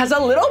one has a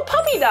little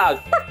puppy dog.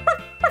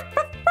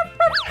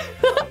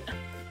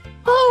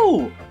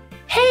 Oh,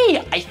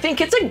 hey, I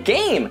think it's a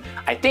game.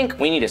 I think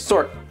we need to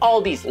sort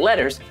all these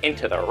letters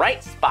into the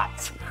right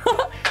spots.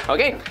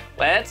 Okay,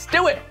 let's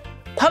do it.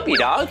 Puppy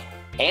dog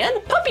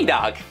and puppy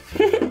dog.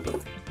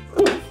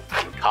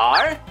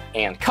 Car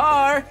and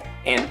car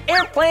and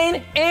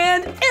airplane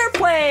and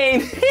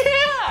airplane.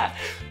 Yeah.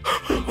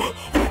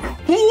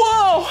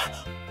 Whoa,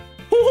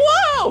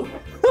 whoa.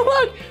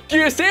 Look, do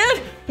you see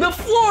it? The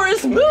floor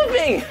is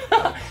moving.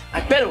 I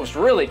bet it was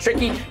really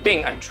tricky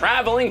being a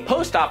traveling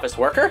post office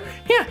worker.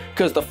 Yeah,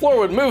 because the floor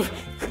would move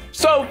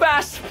so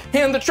fast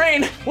and the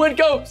train would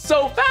go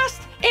so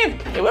fast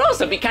and it would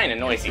also be kind of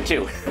noisy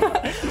too.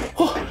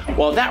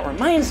 Well, that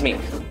reminds me,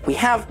 we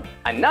have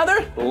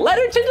another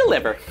letter to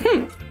deliver.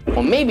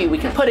 Well, maybe we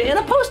can put it in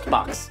a post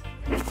box.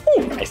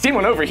 Ooh, I see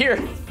one over here.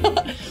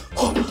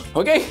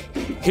 Okay,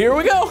 here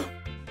we go.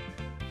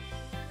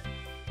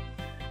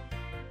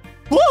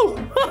 Woo!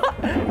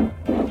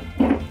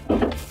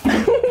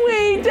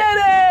 We did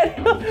it!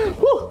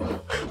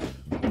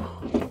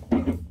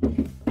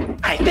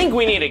 I think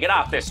we need to get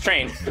off this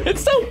train.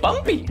 It's so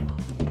bumpy.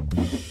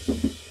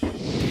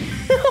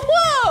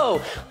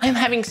 Whoa! I'm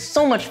having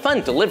so much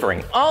fun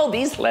delivering all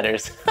these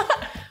letters.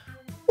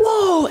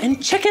 Whoa,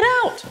 and check it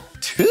out.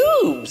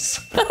 Tubes.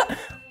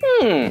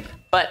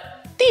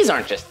 But these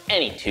aren't just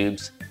any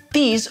tubes.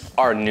 These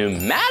are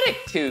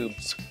pneumatic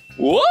tubes.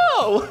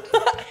 Whoa!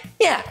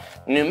 Yeah,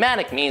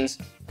 pneumatic means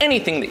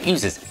anything that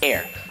uses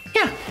air.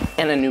 Yeah,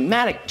 and a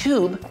pneumatic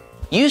tube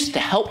used to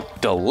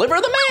help deliver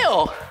the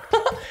mail.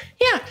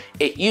 Yeah,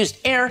 it used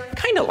air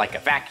kind of like a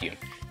vacuum.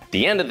 At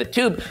the end of the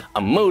tube,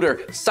 a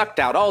motor sucked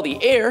out all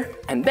the air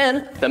and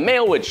then the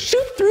mail would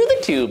shoot through the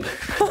tube.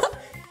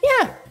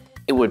 Yeah,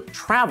 it would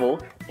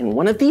travel in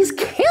one of these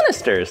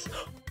canisters.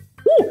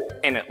 Ooh,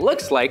 and it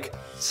looks like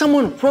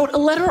someone wrote a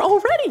letter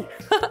already.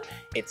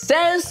 It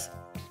says,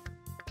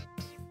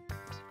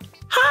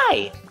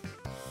 hi.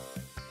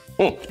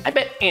 Ooh, I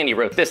bet Andy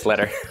wrote this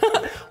letter.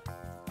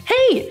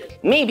 Hey,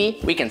 maybe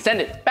we can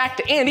send it back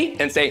to Andy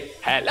and say,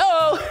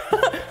 hello.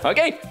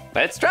 Okay,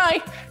 let's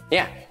try.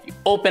 Yeah, you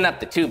open up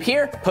the tube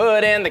here,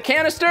 put in the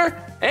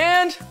canister,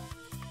 and...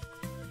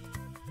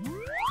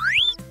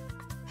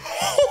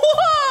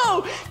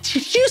 Whoa!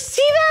 Did you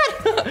see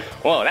that?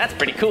 Whoa, that's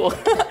pretty cool.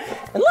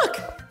 And look,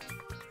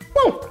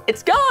 whoa,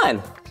 it's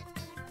gone.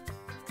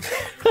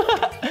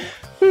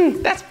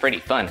 That's pretty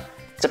fun.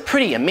 It's a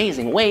pretty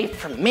amazing way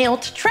for mail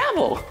to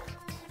travel.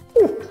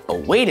 Ooh,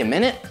 but wait a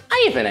minute,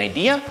 I have an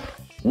idea.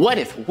 What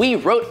if we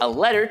wrote a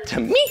letter to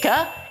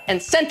Meekah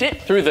and sent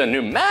it through the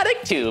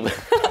pneumatic tube?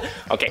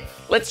 Okay,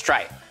 let's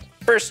try it.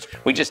 First,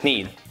 we just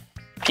need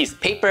a piece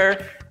of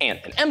paper and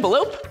an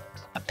envelope,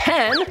 a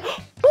pen,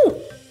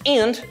 ooh,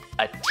 and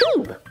a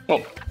tube.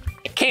 Well,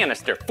 a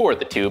canister for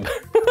the tube.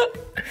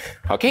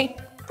 Okay,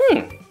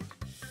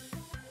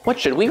 what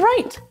should we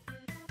write?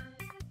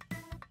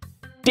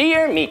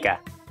 Dear Meekah,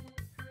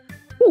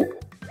 ooh,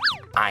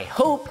 I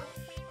hope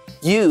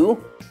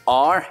you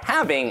are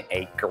having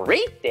a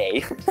great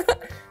day.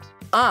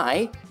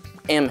 I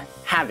am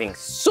having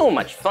so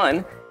much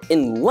fun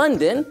in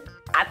London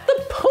at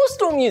the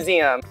Postal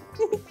Museum.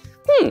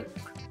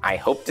 I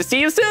hope to see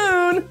you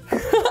soon.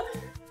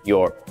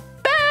 Your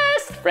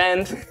best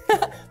friend,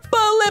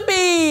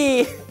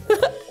 Blippi.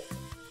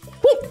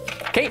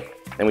 Okay,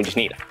 then we just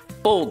need to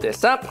fold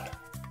this up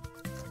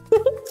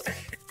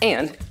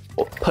and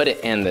we'll put it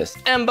in this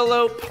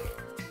envelope.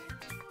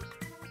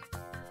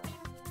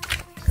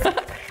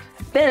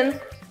 Then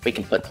we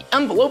can put the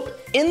envelope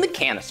in the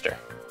canister.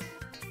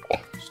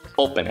 Just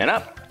open it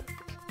up,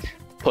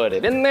 put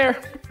it in there.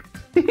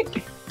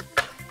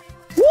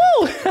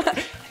 Woo!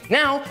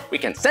 Now we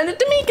can send it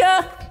to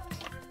Meekah.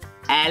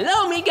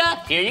 Hello,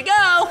 Meekah, here you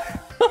go.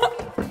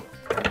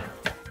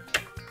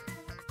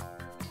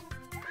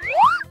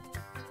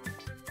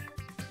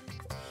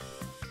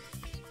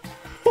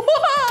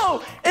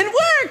 Whoa, it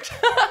worked!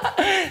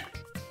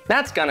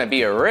 That's gonna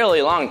be a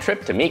really long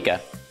trip to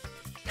Meekah.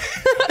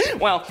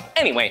 Well,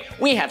 anyway,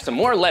 we have some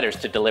more letters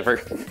to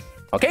deliver.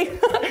 Okay,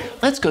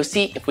 let's go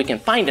see if we can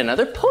find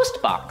another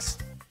post box.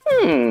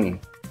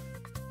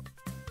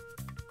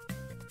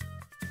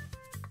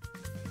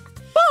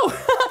 Oh,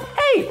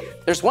 hey,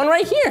 there's one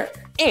right here.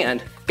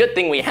 And good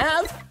thing we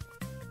have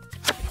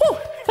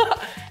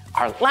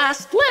our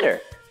last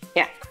letter.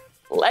 Yeah,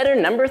 letter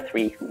number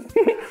 3.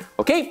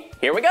 Okay,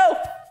 here we go.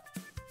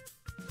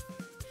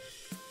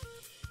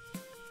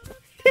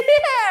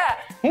 Yeah,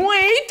 we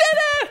did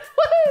it!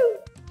 Woohoo!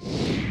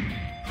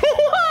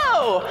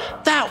 Whoa,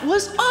 that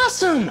was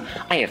awesome!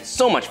 I had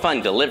so much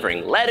fun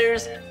delivering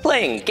letters,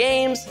 playing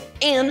games,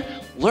 and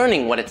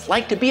learning what it's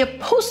like to be a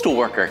postal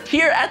worker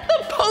here at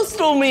the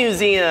Postal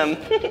Museum.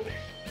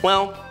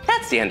 Well,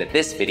 that's the end of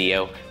this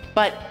video,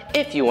 but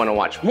if you want to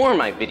watch more of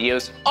my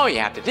videos, all you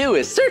have to do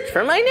is search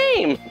for my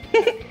name.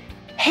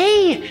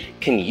 Hey,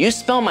 can you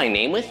spell my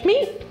name with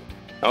me?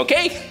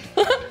 Okay,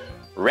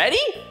 ready?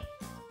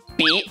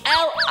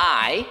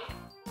 B-L-I-P-P-I,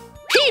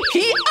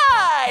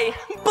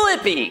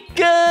 Blippi,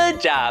 good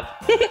job.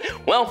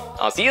 Well,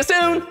 I'll see you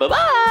soon,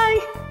 bye-bye.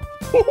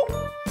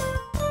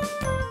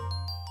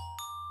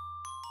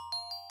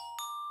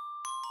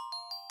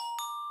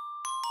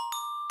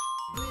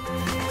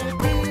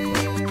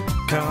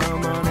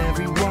 Come on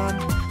everyone,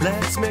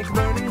 let's make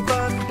learning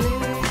fun.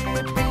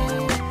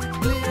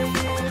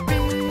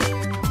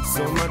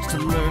 So much to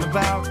learn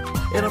about,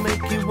 it'll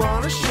make you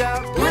wanna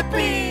shout,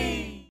 Blippi!